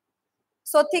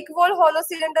 So thick wall hollow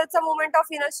सिलेंडरचा moment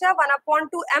of inertia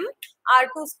 1/2 m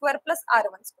R2 square plus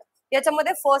R1 square.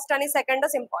 याच्यामध्ये first आणि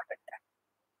सेकंडच important आहे.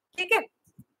 ठीक आहे.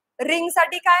 Ring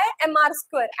साठी काय आहे? mr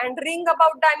square and ring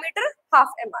about diameter half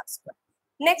mr square.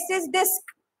 Next is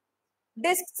disc.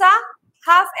 डिस्कचा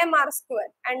half mr square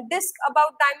and disc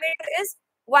about diameter is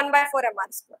 1/4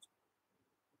 mr square.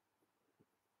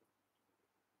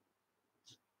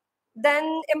 Then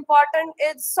important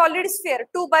is solid sphere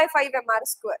 2/5 mr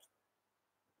square.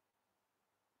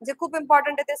 जे खूप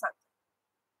important आहे ते सांग.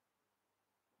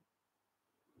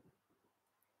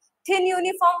 Thin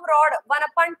uniform rod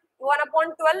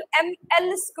 1/12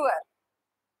 ml square.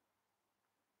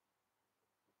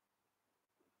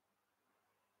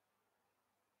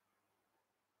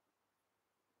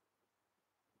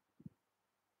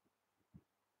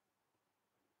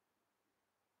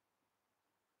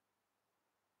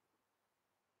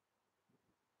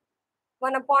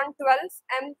 One upon 12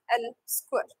 ml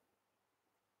square.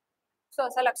 So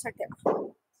असं लक्षात ठेवा.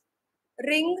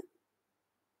 Ring,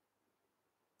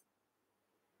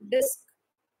 disc,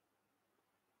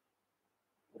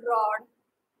 rod,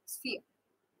 sphere.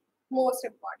 Most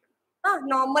important.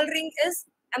 Normal ring is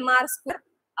mr square,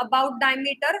 about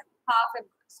diameter half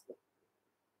mr square.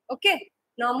 Okay.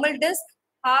 Normal disc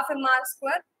half mr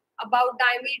square, about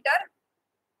diameter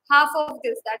half of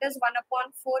this, that is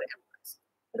 1/4 ml.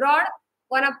 Rod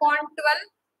 1/12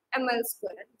 ml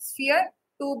square. Sphere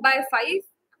 2/5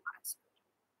 ml square.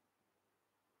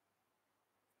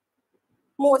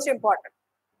 Most important.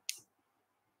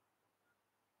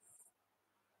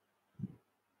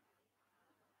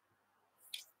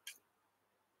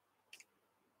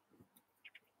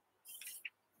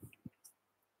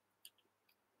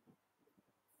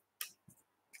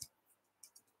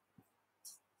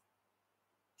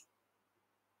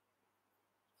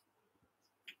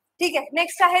 ठीक आहे.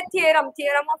 Next आहे theorem.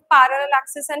 Theorem of parallel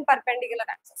axis and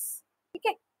perpendicular axis. ठीक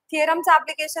आहे. थिअरमचं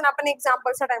application आपण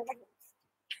एक्झाम्पलच्या टाइमला घेऊ.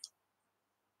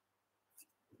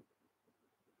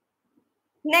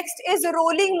 Next is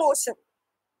rolling motion.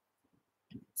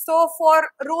 So for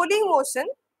rolling motion,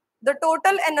 the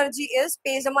total energy is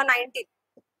page number 19.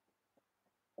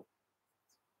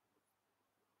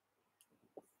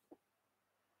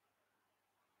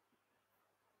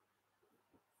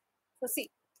 So see,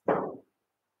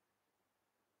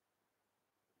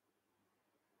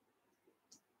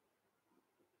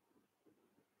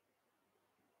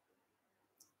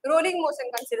 rolling motion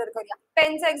consider करूया.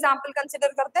 पेनचं example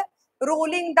consider करते.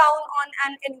 Rolling down on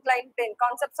on incline pen.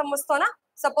 Concept समजतो ना.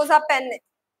 Suppose हा पेन आहे,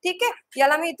 ठीक आहे,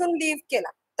 याला मी इथून लीव केला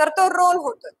तर तो रोल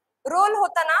होतोय. रोल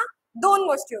होताना दोन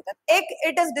गोष्टी होतात. एक,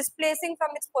 it is displacing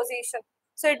from its position,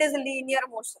 so it is linear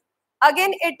motion.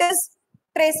 Again it is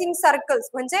tracing circles,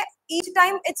 म्हणजे each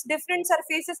time it's different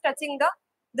surfaces touching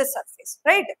the surface,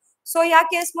 right. सो या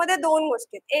केसमध्ये दोन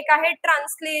गोष्टी आहेत. एक आहे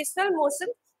translational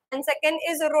motion and second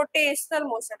is rotational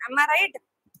motion. Am I right?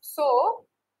 So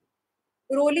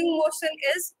rolling motion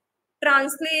is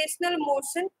translational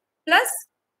motion plus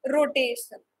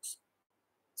rotational motion.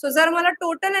 So जर मला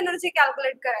total energy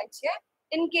calculate करायची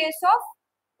आहे in case of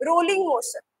rolling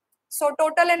motion, so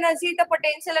total energy the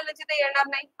potential energy ते येणार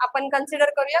नाही. आपण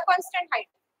consider करूया constant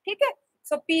height, ठीक आहे.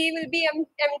 So P will be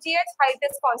mgh,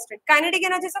 height is constant.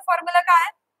 Kinetic energy चा formula काय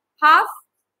आहे? Half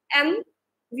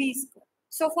mv square.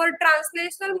 So for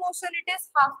translational motion it is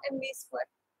half mv square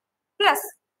plus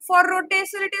for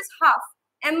rotation it is half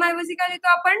m ऐवजी काय लिहितो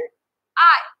आपण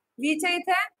I, v च्या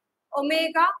इथे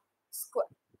omega square.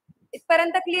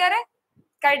 इथपर्यंत क्लिअर आहे?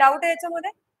 काय डाऊट आहे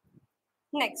याच्यामध्ये?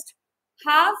 Next,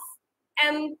 half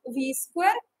M V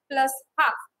square plus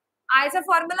half I चा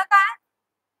फॉर्म्युला काय?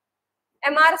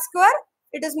 mr square,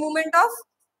 it is moment of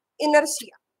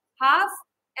inertia, half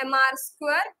mr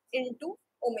square into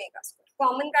omega square.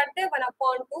 Common काढते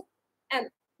 1/2 m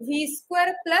v square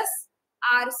plus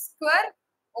r square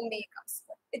omega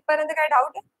square. इथपर्यंत काय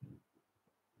doubt आहे?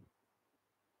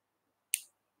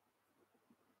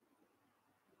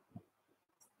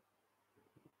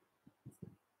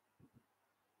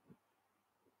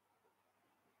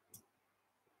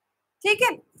 ठीक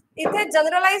आहे. इथे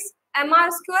generalise mr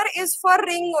square is for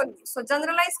ring only. So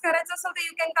generalise करायचं असेल तर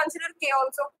you can consider k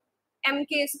also,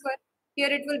 mk square.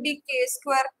 Here it will be k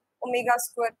square omega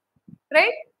square,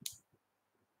 right.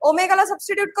 ओमेगाला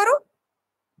substitute करू.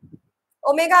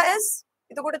 ओमेगा इज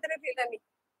इथं कुठेतरी लिहिलं मी,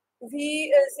 v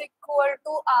is equal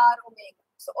to r omega.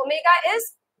 So omega is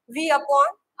v upon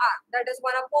r, that is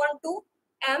 1/2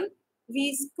 m v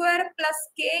square plus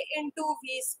k into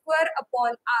v square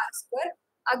upon r square.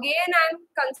 Again I am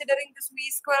considering this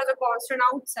v square as a constant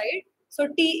outside, so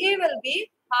TE will be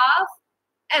half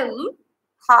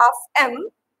m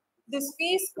this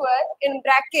v square in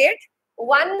bracket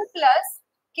 1 plus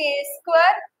k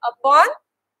square upon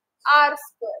r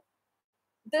square.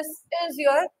 This is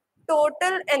your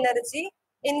total energy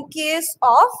in case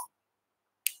of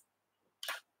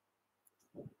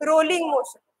rolling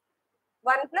motion.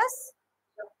 1 plus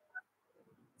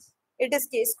it is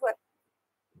k square.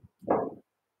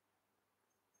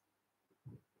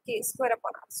 K square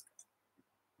upon r square.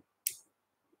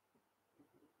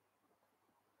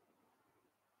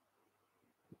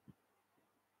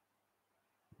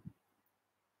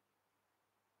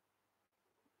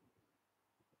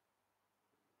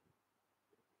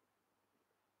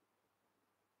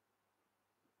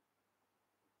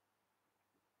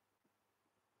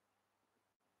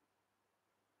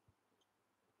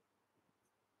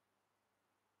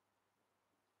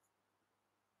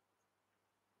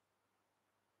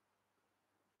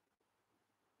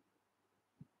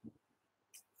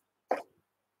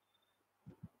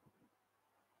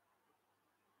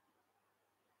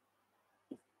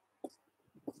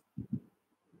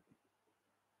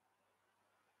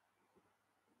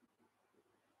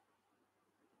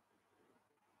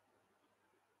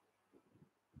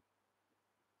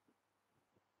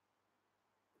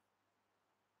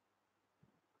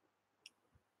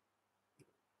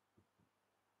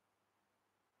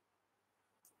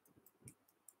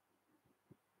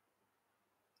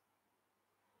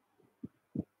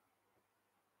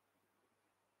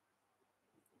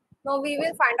 Now we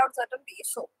will find out certain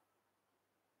ratio.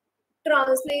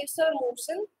 Translational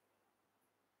motion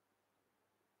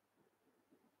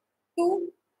to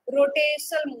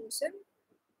rotational motion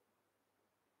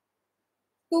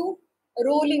to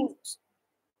rolling motion.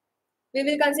 We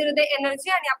will consider the energy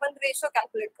and आपण ratio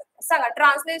calculate करूया. सांगा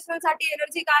translational साठी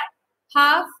energy काय?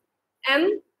 Half m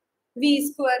v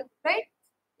square, right,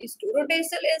 is to.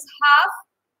 Rotational is half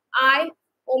I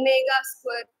omega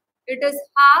square. It is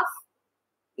half,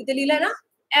 इथे लिहिलं ना,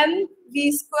 m v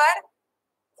square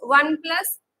 1 plus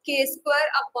k square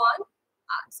upon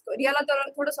r square. याला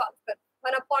थोडं solve कर.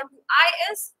 1/2 I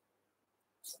is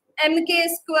mk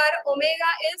square,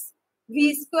 omega is v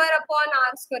square upon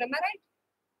r square. Am I right?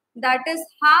 That is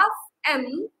half m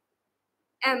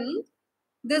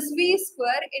this v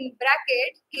square in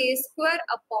bracket k square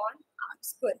upon r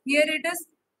square. Here it is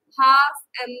half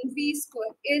mv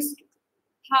square is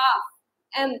half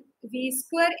mv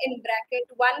square in bracket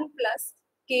 1 plus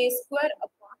k square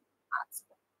upon r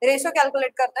square. Ratio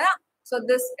calculate करता है, so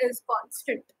this is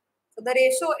constant. So the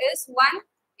ratio is 1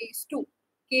 is to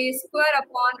k square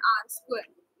upon r square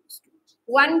is to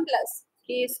 1 plus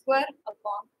k square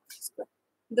upon r square.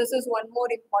 This is one more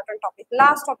important topic.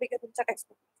 Last topic is तुमचा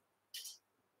textbook.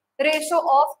 Ratio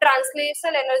of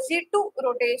translational energy to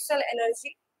rotational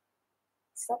energy.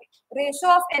 Sorry, ratio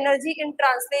of energy in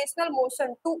translational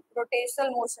motion to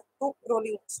rotational motion to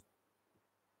rolling motion.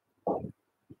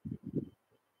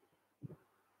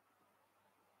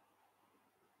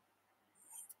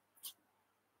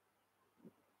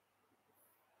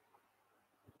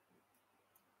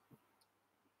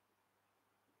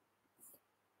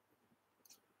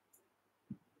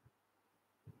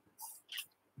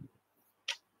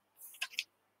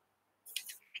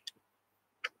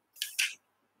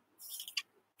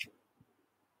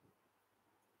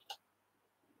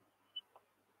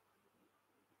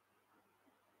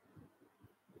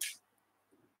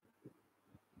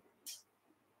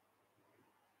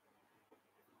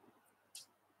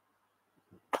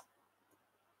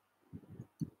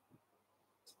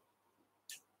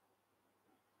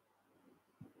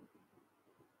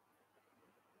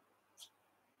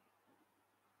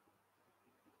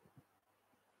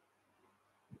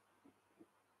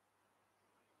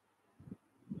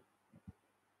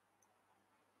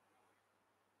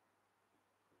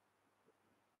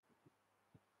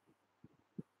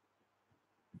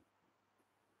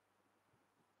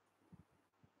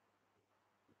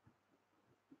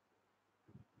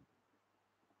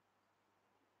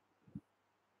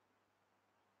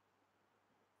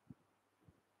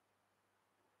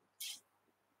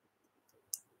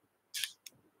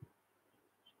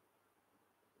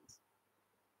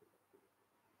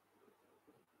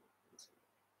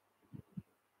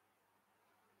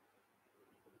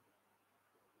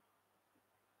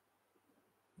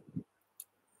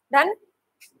 Done?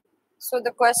 So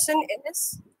the question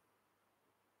is,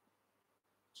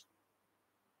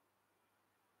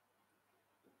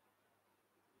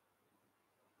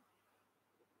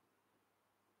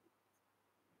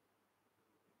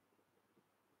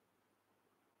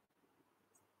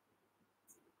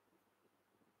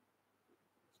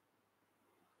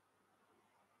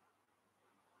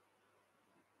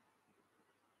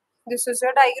 this is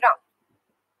your diagram.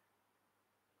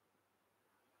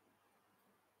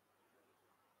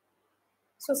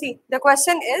 So see, the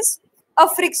question is, a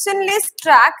frictionless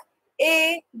track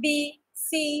A, B,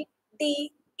 C,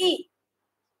 D, E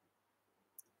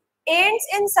ends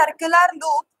in circular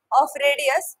loop of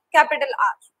radius capital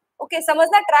R. Okay,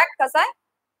 समझना track कैसा है?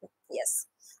 Yes.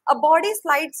 A body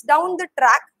slides down the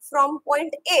track from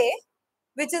point A,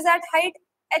 which is at height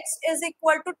h is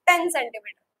equal to 10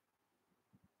 centimeter.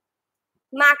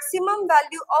 Maximum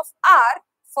value of R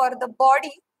for the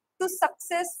body to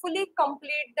successfully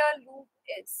complete the loop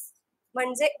is,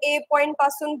 म्हणजे A point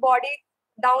पासून body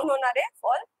down होणार आहे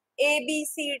for A, B,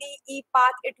 C, D, E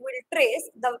path it will trace.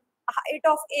 The height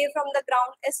of A from the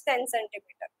ground is 10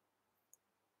 centimeter.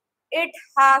 It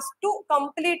has to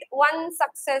complete one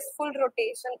successful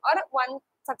rotation or one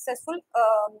successful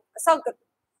circle.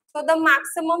 So the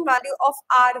maximum value of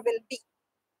R will be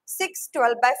 6,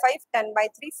 12 by 5, 10 by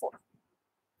 3, 4.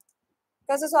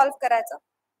 कसं solve करायचं?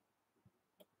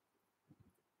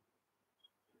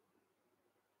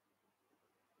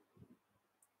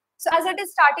 So as it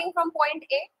is starting from point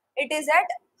A, it is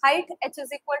at height h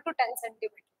is equal to 10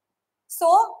 centimeter. So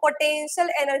potential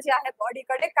energy आहे body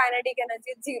कडे, kinetic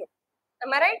energy 0.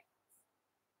 Am I right?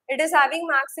 It is having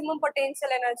maximum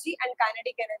potential energy and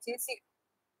kinetic energy 0.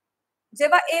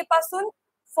 जेव्हा A पासून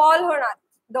fall होणार,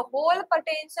 the whole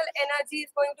potential energy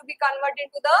is going to be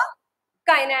converted to the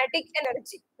kinetic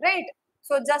energy, right?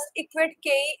 So just equate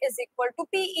Ke is equal to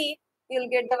Pe, you'll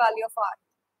get the value of R.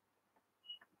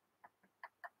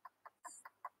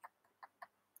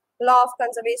 Law of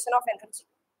conservation of energy.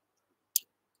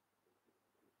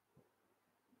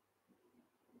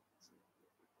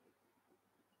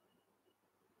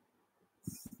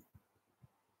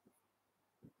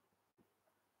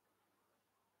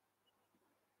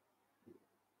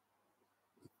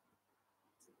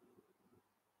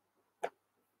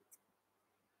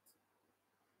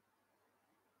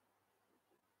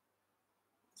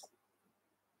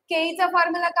 Ke चा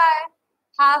formula काय आहे?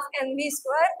 Half mv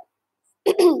square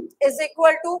is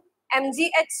equal to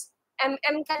mgh.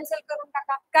 mm cancel करून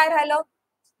टाका, काय राहिलं?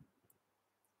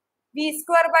 v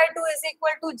square by 2 is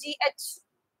equal to gh.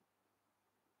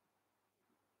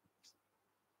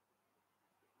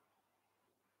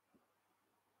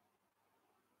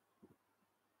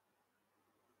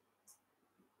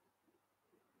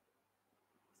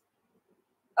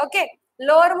 Okay,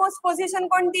 lower most position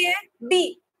कोणती आहे? D.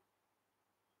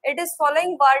 It is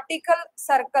following vertical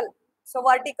circle. So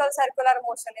vertical circular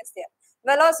motion is there.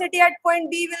 Velocity at point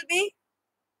B will be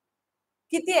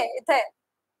किती आहे इथे?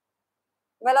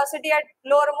 Velocity at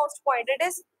lowermost point, it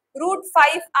is root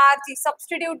 5 rg.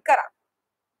 Substitute करा.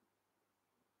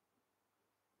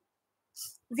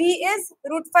 V is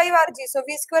root 5 rg. So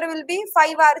V square will be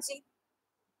 5 rg.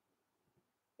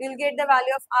 We will get the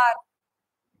value of r.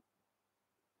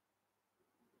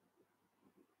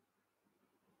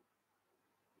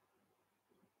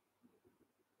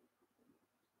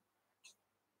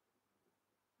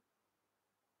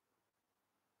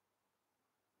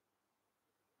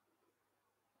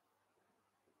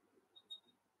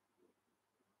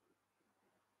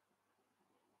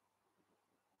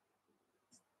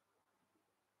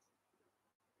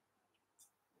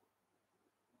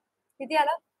 किती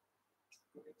आला?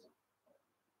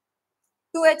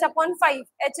 2h upon 5.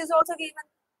 H is also given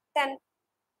 10.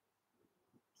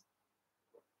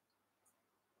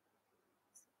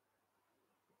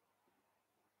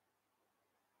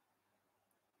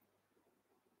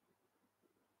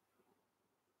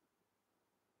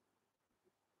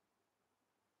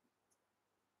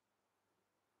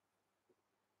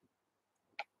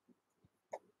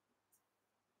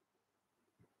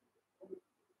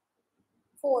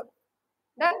 Four.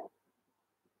 Done.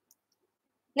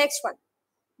 Next one.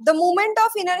 The moment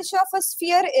of inertia of a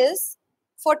sphere is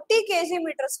 40 kg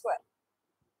meter square.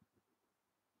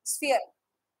 Sphere.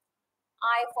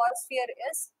 I for sphere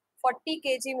is 40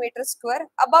 kg meter square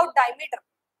about diameter.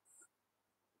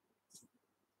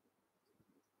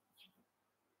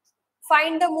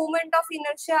 Find the moment of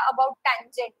inertia about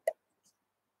tangent.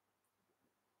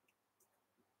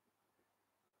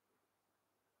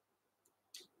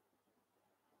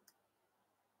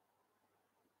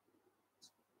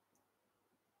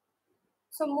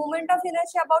 So moment of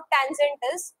inertia about tangent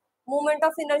is moment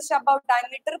of inertia about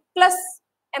diameter plus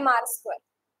mr square.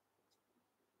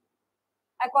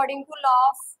 According to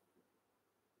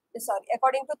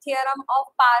according to theorem of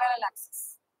parallel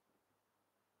axis.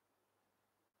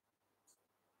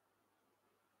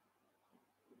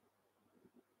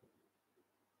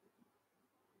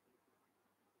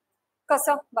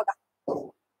 कसं बघा,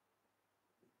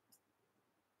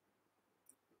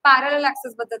 parallel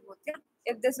axis बद्दल बोलते.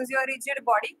 If this is your rigid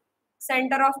body,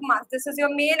 center of mass, this is your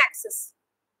main axis.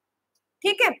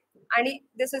 ठीक आहे, आणि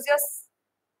this is your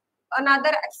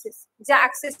another axis. ज्या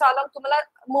axis along तुम्हाला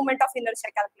moment of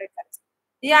inertia calculate करायचं.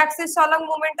 या axis along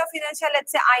moment of inertia,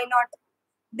 let's say I naught.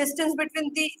 Distance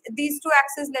between these two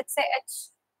axes, let's say h.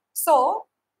 So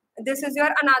this is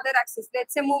your another axis.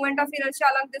 Let's say moment of inertia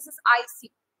along this is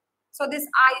IC. So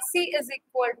this IC is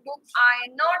equal to I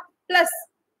naught plus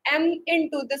m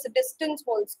into this distance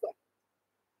whole square.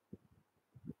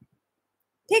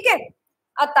 ठीक आहे.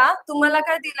 आता तुम्हाला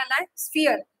काय दिलेलं आहे?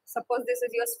 Sphere. Suppose this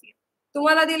is your sphere.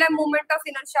 तुम्हाला दिलाय moment of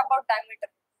inertia about diameter.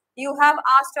 You have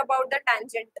asked about the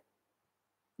tangent.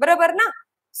 बरोबर ना?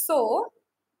 सो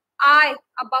I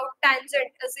about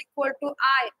tangent is equal to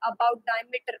I about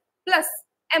diameter plus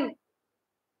m.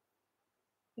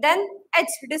 Then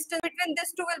h, distance between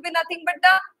these two will be nothing but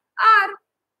the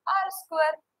r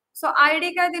square. So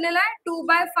id काय दिलेला आहे?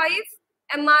 2/5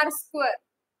 mr square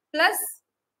plus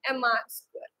mr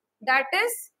square. That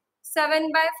is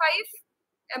 7/5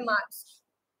 mr.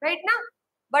 Right now?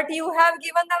 But you have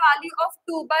given the value of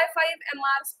 2/5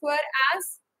 mr square as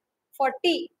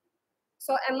 40.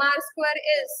 So mr square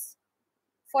is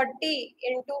 40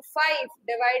 into 5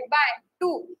 divided by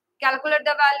 2. Calculate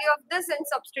the value of this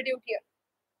and substitute here.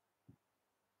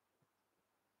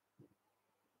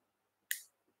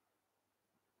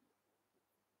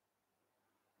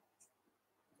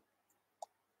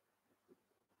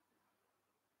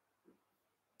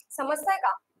 समजताय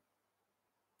का?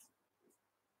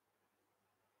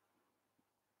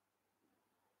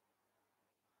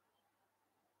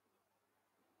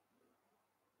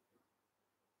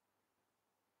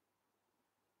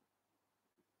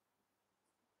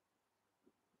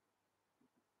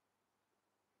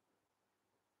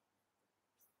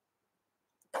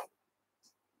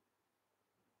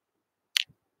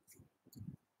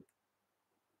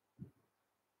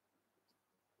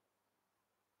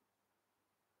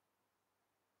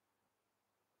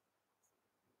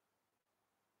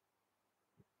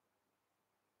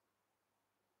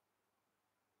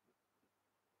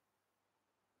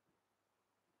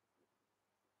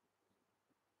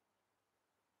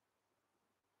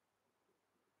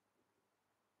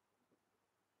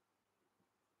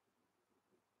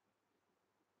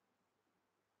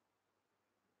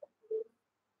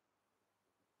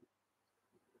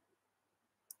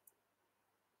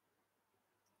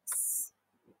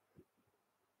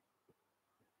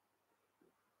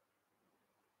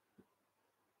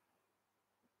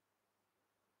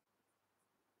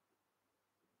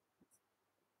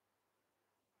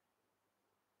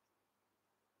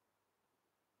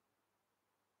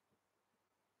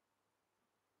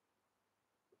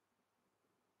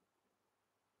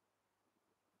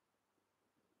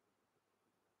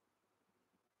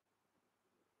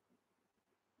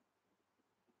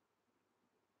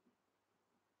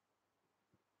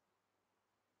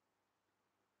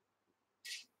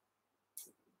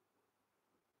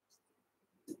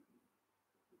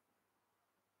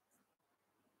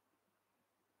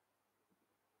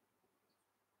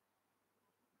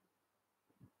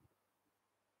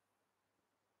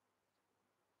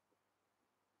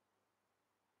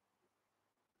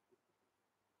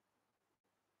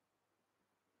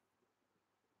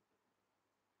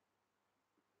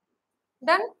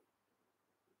 Done.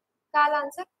 काय आला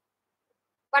answer?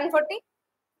 140.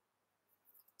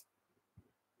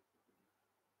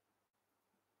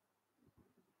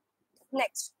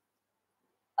 Next,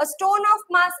 a stone of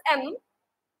mass m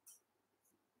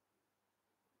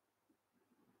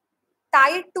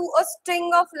tied to a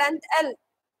string of length L,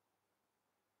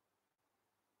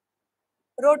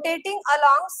 rotating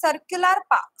along circular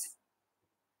path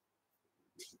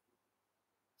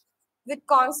with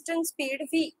constant speed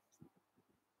v.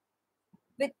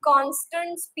 With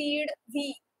constant speed v,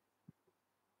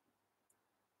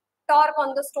 torque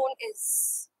on the stone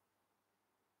is.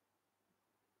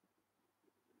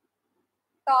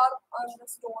 Torque on the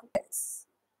stone is.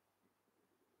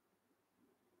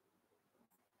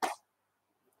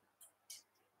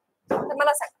 तर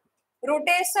मला सांग,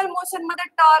 rotational motion मध्ये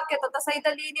torque येतो, तसा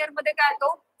इथं linear मध्ये काय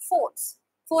येतो? Force.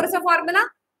 फोर्सचा formula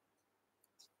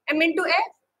m into a,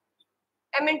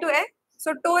 m into a.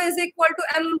 So τ is equal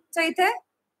to m च्या इथे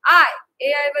I, a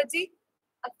ऐवजी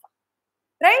alpha,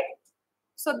 right?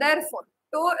 So therefore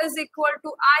τ is equal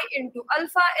to I into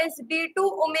alpha is d2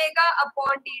 omega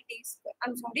upon dt square.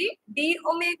 I'm sorry, d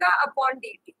omega upon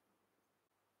dt.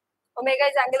 Omega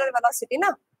is angular velocity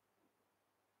ना,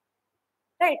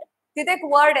 right? तिथे एक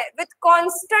word आहे with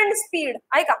constant speed,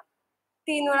 ऐका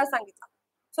 3 वेळा सांगितलं.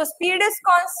 So speed is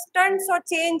constant, so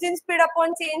change in speed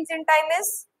upon change in time is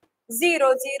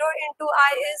 0. 0 into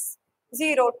I is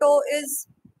 0. τ is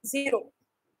 0.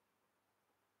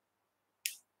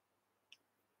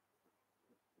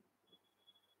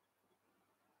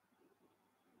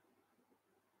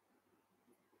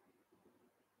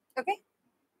 Okay,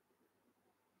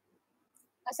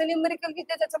 असं numerical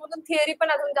घेते त्याच्यामधून थिअरी पण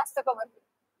अजून जास्त कव्हर होईल.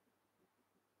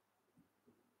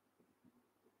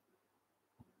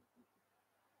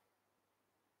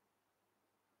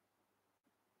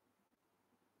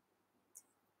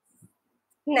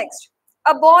 Next,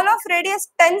 a ball of radius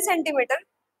 10 centimeter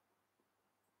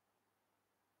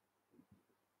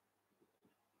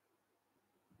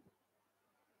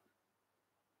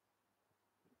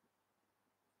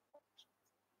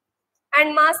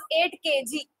and mass 8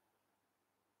 kg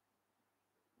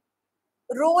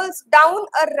rolls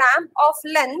down a ramp of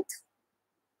length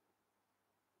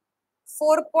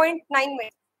 4.9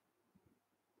 meter.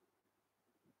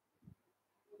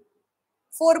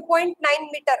 4.9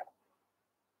 metre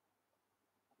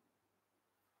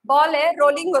ball आहे,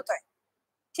 rolling होतोय.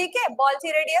 ठीक आहे,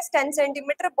 बॉलची रेडियस 10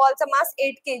 सेंटीमीटर, बॉलचा मास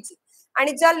 8 kg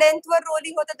आणि ज्या लेंथ वर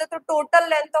रोलिंग होतं तर total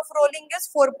length of rolling is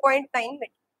 4.9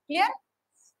 metre. Clear?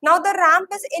 Now the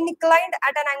ramp is inclined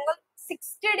at an angle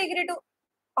 60 degree to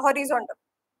horizontal.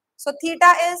 So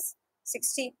theta is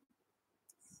 60.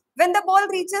 When the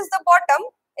ball reaches the bottom,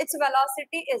 its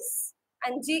velocity is,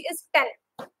 and g is 10.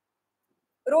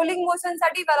 Rolling motion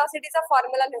साठी वेलोसिटीचा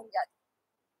formula लिहून घ्या.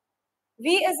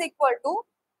 v is equal to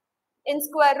in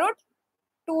square root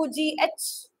 2gh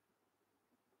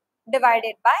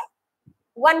divided by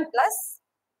 1 plus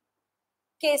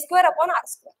k square upon r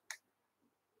square.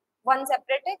 1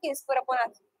 separate है, k square upon r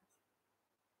square.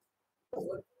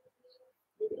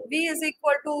 v is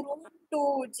equal to root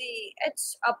 2gh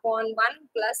upon 1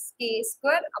 plus k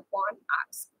square upon r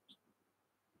square.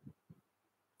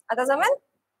 आता जमेल?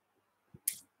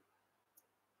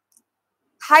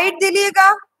 Height दिली आहे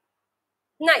का?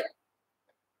 नाही.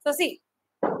 सो सी,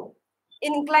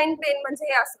 incline plane म्हणजे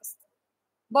हे असं असतं.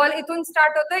 बॉल इथून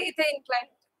स्टार्ट होतोय, इथे incline.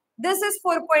 This is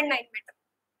 4.9 metre.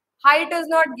 Height is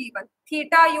not given.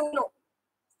 Theta you know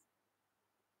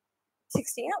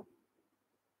 60 ना.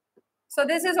 So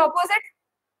this is opposite.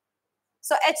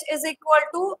 So h is equal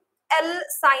to L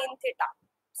sin theta.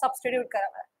 Substitute करा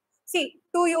मला. See,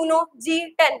 2 you know, g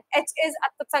 10, h is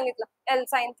आत्ताच सांगितलं L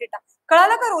sin theta.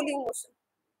 कळालं का rolling motion?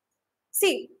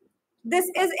 See, this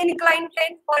is inclined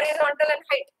plane, horizontal and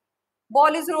height.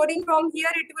 Ball is rolling from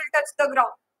here, it will touch the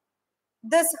ground.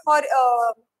 This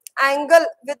angle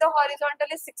with the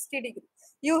horizontal is 60 degree.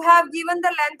 You have given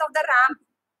the length of the ramp.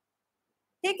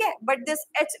 ठीक है, but this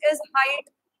h is height,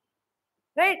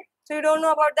 right? So you don't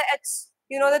know about the h.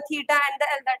 You know the theta and the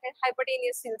L, that is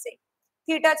hypotenuse, you'll say.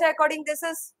 Theta च्या according this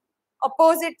is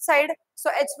opposite side,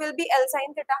 so h will be L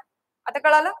sin theta. आता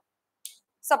कळालं?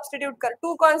 Substitute कर.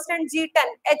 2 constant g 10,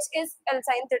 h is L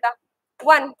sin theta.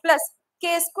 1 plus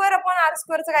k square upon r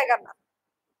square चं काय करणार?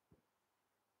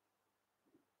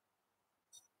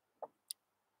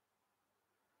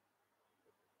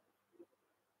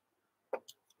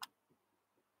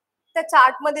 त्या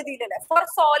chart मध्ये दिलेलं आहे. For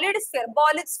solid sphere,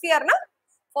 ball is sphere ना,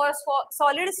 for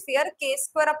solid sphere k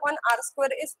square upon r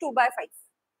square is 2/5.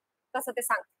 तसं ते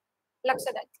सांग, लक्ष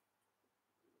द्या.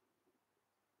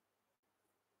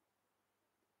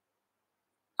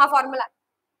 हा formula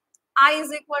I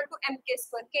is equal to mk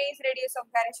square. K is radius of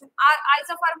gyration. I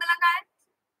चा फॉर्म्युला काय?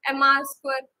 mr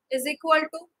square is equal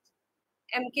to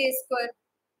mk square.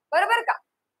 बरोबर का?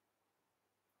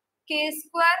 k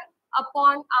square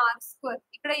upon r square.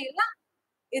 इकडे येईल ना?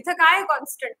 इथं काय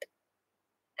कॉन्स्टंट?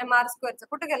 mr square चा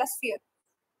कुठे गेला sphere?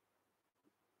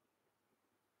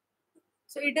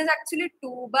 So it is actually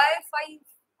 2/5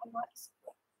 mr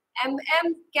square.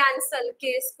 mm cancel,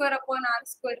 k square upon r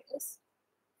square is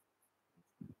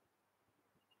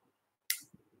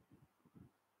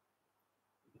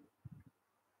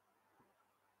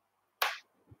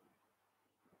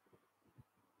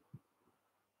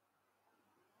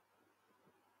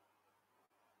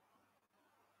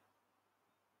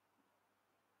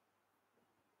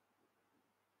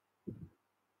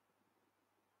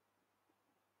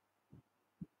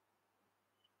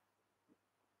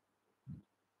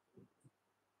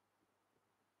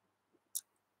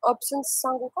options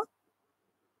सांगू का?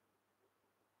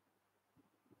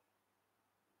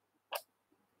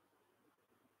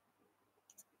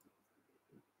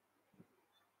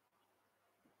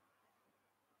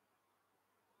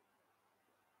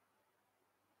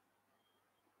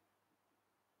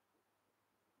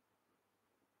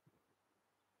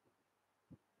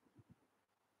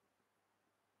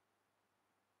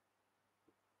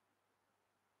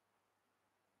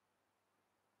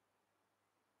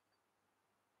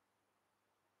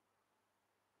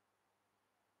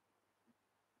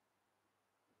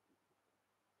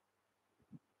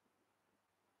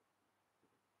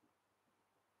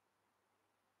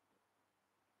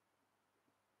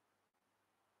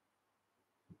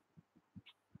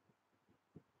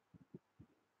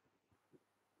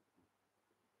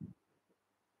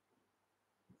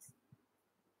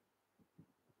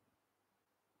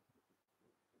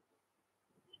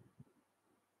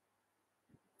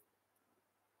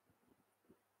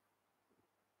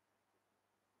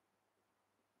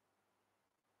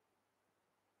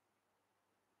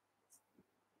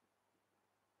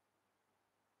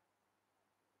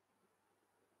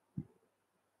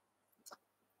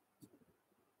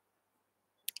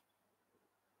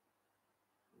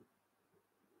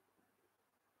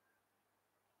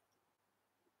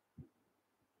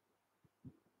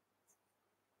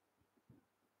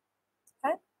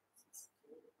 काय?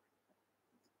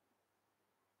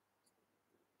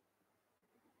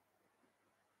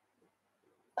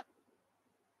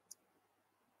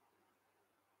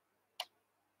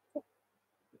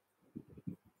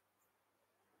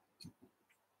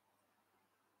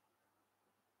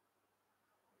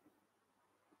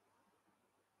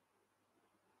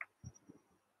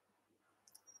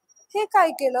 हे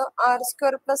काय केलं? r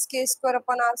square plus k square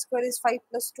upon r square is 5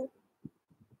 plus 2.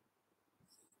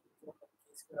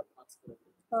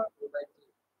 हाँ.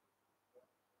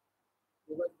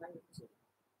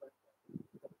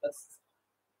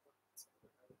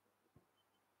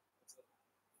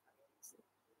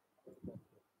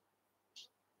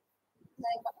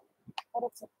 नाही का?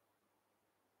 बरोबर.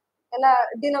 त्याला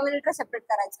डिनॉमिनेटर सेपरेट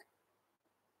करायचं.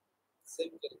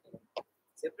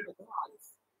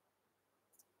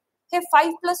 हे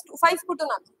 5 plus 2, 5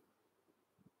 कुठून आलं?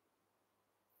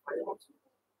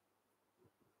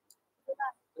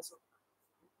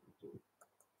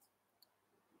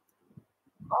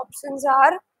 Options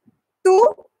are 2,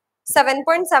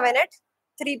 7.78,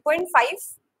 3.5,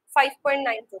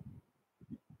 5.92.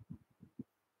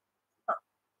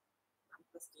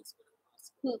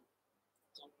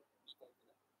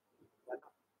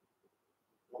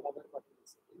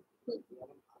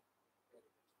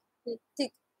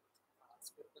 ठीक.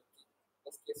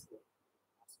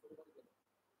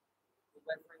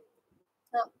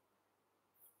 हाँ.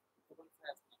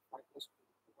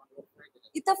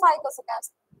 इथं 5 कसं काय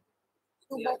असतं?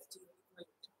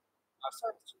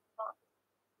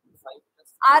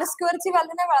 r square ची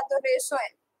व्हॅल्यू नाही कळत, तो रेशो आहे.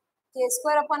 k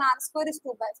square upon r square is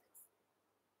 2/5.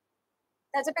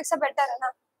 त्याच्यापेक्षा बेटर आहे ना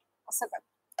असं कर.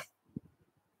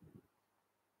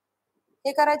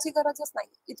 हे करायची गरजच नाही.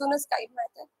 इथूनच काही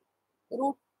माहिती आहे.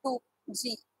 √2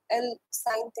 GL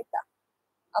sin theta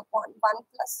upon 1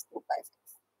 plus 2/5.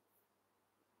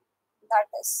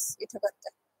 That is इथे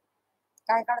करतोय.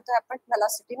 काय काढतोय आपण?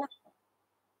 वेलॉसिटी ना.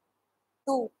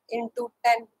 2 into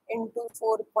 10 into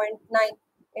 4.9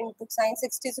 into sin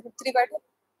 60 is √3/2.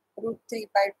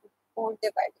 √3/2 whole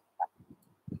divided by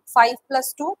 5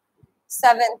 plus 2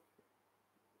 7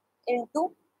 into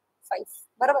 5.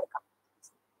 बरोबर का?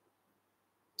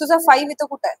 तुझा 5 इथं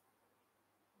कुठं आहे?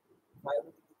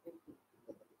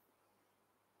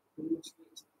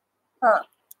 हा,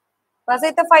 माझा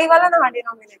इथं 5 आला ना हा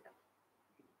डिनॉमिनेटर.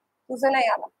 तुझं नाही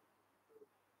आला.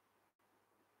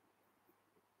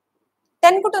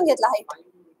 10 कुठून घेतला हाईट?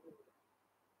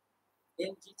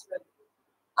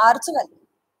 आर ची व्हॅल्यू,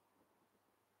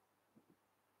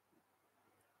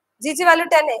 जी ची व्हॅल्यू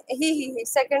 10 आहे, ही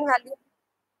सेकंड व्हॅल्यू.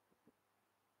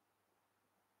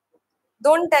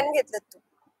 दोन 10 घेतलेत तू.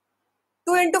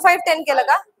 2 into 5 10 केलं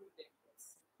का?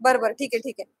 बरोबर, ठीक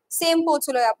आहे सेम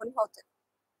पोहोचलोय आपण. होतं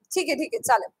ठीक आहे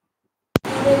चालेल.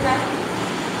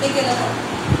 हे केलं ना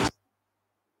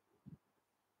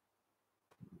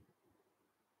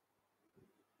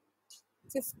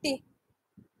 50.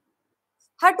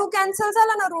 हा 2 कॅन्सल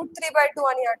झाला ना, √3/2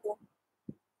 आणि हा 2.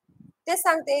 तेच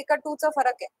सांगते, एका 2 चा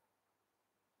फरक आहे.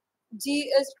 G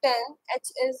is 10,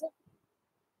 H is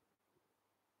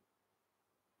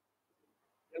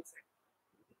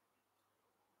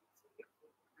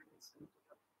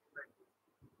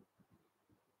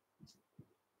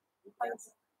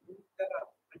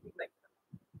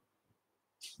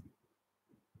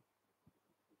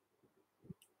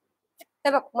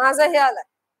हे बघ माझं हे आलं.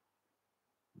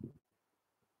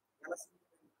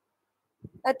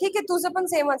 ठीक आहे, तुझं पण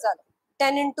सेमच आलं.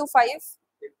 10 into 5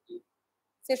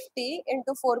 50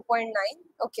 into 4.9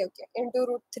 ओके into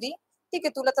 √3. ठीक आहे,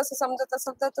 तुला तसं समजत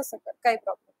असेल तर तसं कर, काही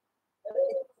प्रॉब्लेम.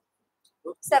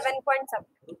 7.7.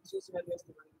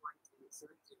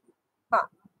 हा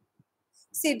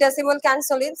सी डेसिमल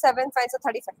कॅन्सल होईल. 7 5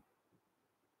 35.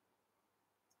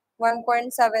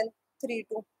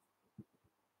 1.732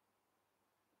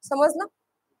 समजलं.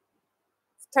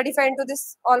 35 into this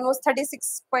almost 36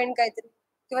 point काहीतरी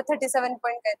किंवा 37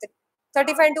 point काहीतरी.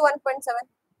 35 into 1.7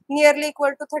 nearly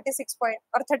equal to 36 point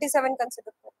or 37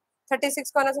 consider.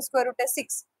 36 कोणाचं स्क्वेअर रूट आहे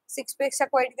 6. 6 पेक्षा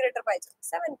क्वाइट ग्रेटर पाहिजे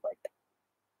 7 पॉइंट.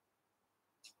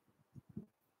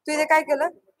 तू इथे काय केलं?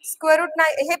 स्क्वेअर रूट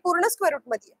नाही, हे पूर्ण स्क्वेअर रूट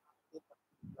मध्ये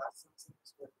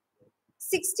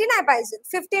 60 नाही पाहिजे.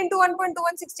 50 into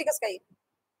 1.21 60 कसं काय?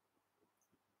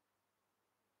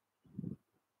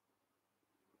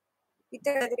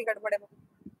 इथे काहीतरी गडबड आहे.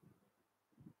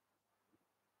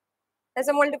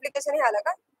 त्याचं मल्टिप्लिकेशन हे आलं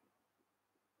का?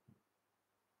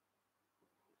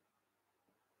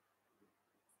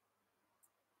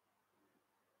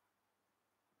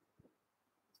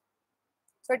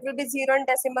 So it will be 0 and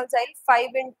decimal जाईल.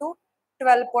 5 into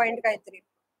 12 point काहीतरी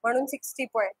म्हणून 60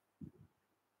 point.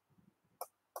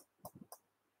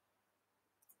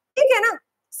 ठीक आहे ना.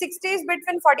 60 is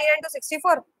between 49 to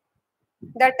 64.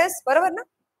 That is बरोबर ना.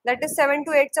 That is 7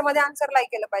 to 8 च्या मध्ये आन्सर लाईक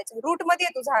केलं पाहिजे. रूट मध्ये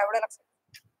आहे तुझा, एवढं लक्षात.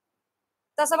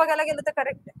 तसं बघायला गेलं तर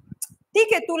करेक्ट आहे.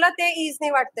 ठीक आहे, तुला ते इझी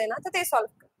वाटतंय ना, तर ते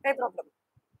सॉल्व्ह कर, काही प्रॉब्लेम.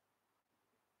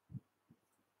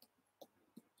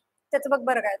 त्याचं बघ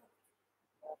बरं काय.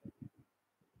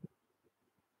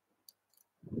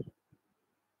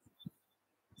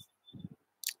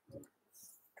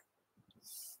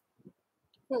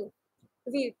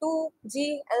 V 2G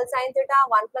L sin theta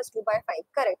 1 plus 2 by 5.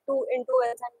 Correct. 2 into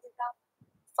L sin theta.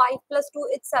 5 plus 2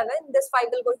 is 7. This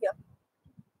 5 will go here.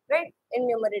 Right? In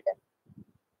numerator.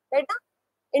 Right now?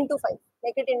 Into 5.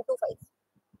 Make it into 5.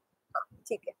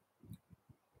 ठीक है.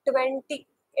 20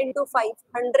 into 5.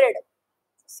 100.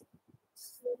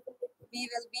 V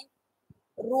will be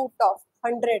root of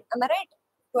 100. Am I right?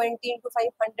 20 into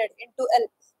 500 into L.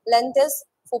 Length is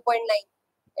 4.9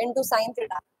 into sin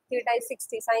theta. Theta is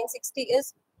 60. Sin 60 is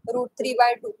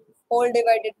 √3/2 whole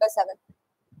divided by 7.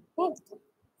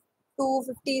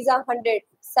 250 is 100.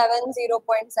 7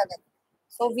 0.7.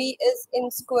 So V is in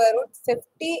square root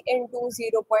 50 into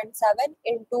 0.7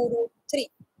 into √3.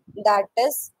 That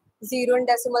is 0 and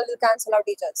decimal will cancel out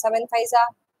each other. 7 5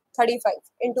 are 35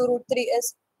 into √3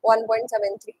 is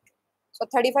 1.73. So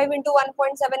 35 into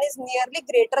 1.7 is nearly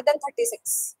greater than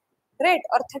 36. Great,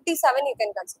 or 37 you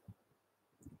can consider.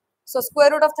 So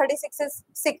square root of 36 is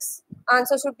 6.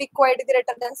 Answer should be quite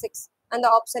greater than 6. And the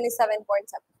option is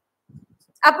 7.7.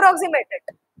 Approximate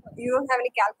it. You don't have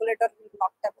any calculator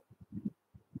locked up.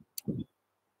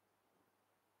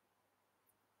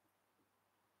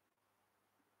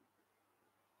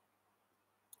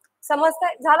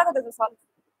 समजतंय? झालं का त्याचं solve?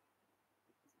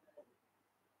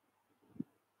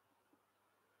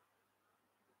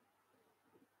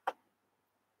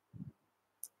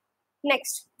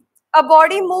 Next, a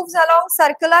body moves along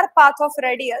circular path of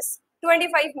radius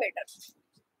 25 meters.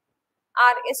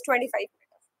 R is 25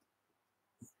 meters.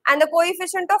 And the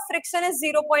coefficient of friction is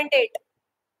 0.8.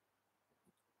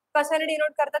 कशाने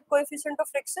denote करतात coefficient of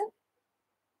friction?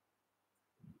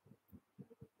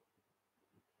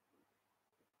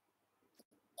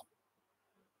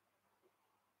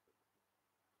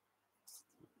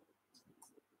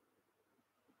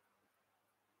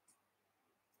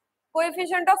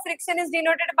 Coefficient of friction is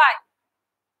denoted by.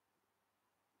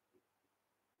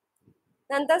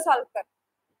 नंतर solve कर.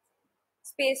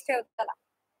 Space ठेव त्याला.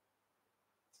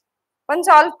 पण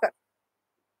solve कर.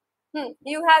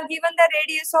 You have given the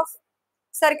radius of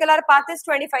circular path is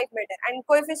 25 meter and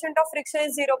coefficient of friction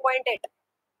is 0.8.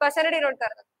 कशाने denote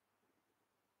करतात?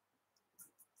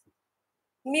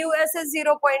 Mu s is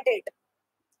 0.8.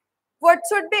 What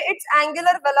should be its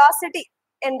angular velocity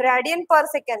in radian per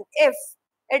second if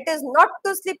it is not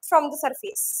to slip from the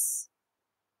surface?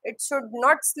 It should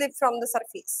not slip from the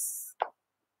surface.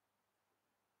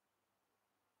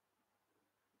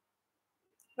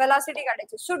 Velocity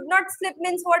काढायची. Should not slip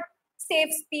means what?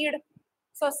 Safe speed.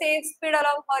 So safe speed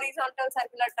along horizontal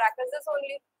circular track is this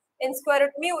only in square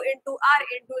root mu into r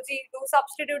into g. To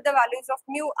substitute the values of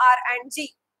mu, r and g.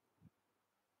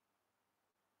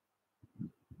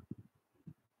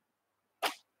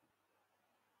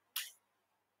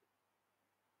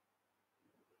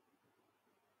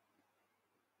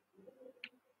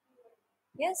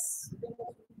 Yes.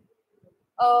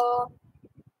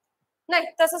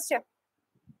 नाही तसंच ठेव.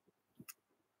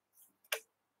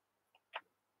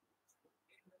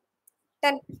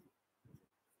 10.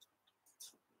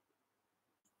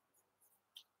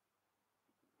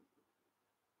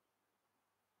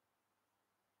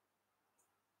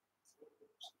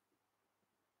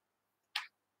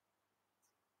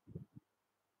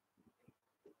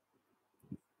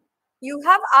 You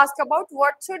have asked about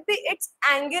what should be its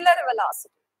angular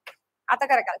velocity. आता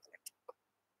करा calculate.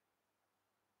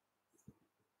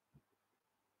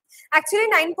 Actually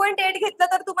 9.8 घेतलं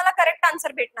तर तुम्हाला correct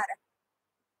answer भेटणार आहे.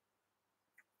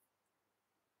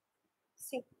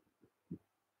 See.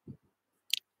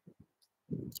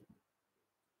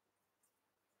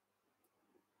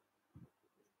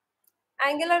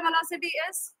 Angular velocity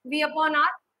is v upon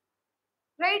r,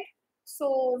 right? So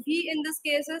v in this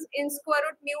case is in square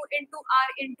root mu into r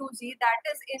into g. That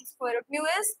is in square root mu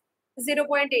is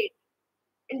 0.8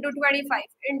 into 25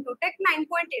 into take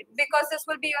 9.8 because this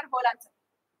will be your whole answer.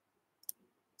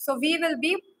 So v will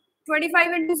be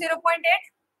 25 into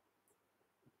 0.8,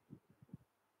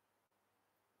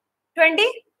 20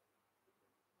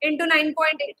 into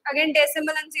 9.8. Again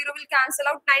decimal and 0 will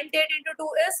cancel out. 98 into 2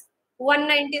 is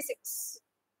 196.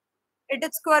 It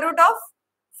is square root of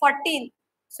 14.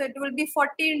 So it will be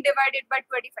 14 divided by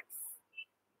 25.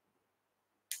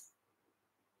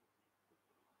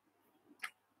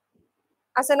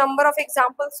 As a number of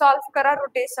examples solve करा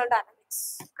rotational dynamics.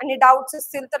 आणि doubts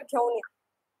असतील तर घेऊन या.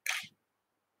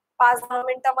 5-10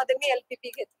 मिनिटांमध्ये मी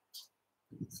LPP घेते.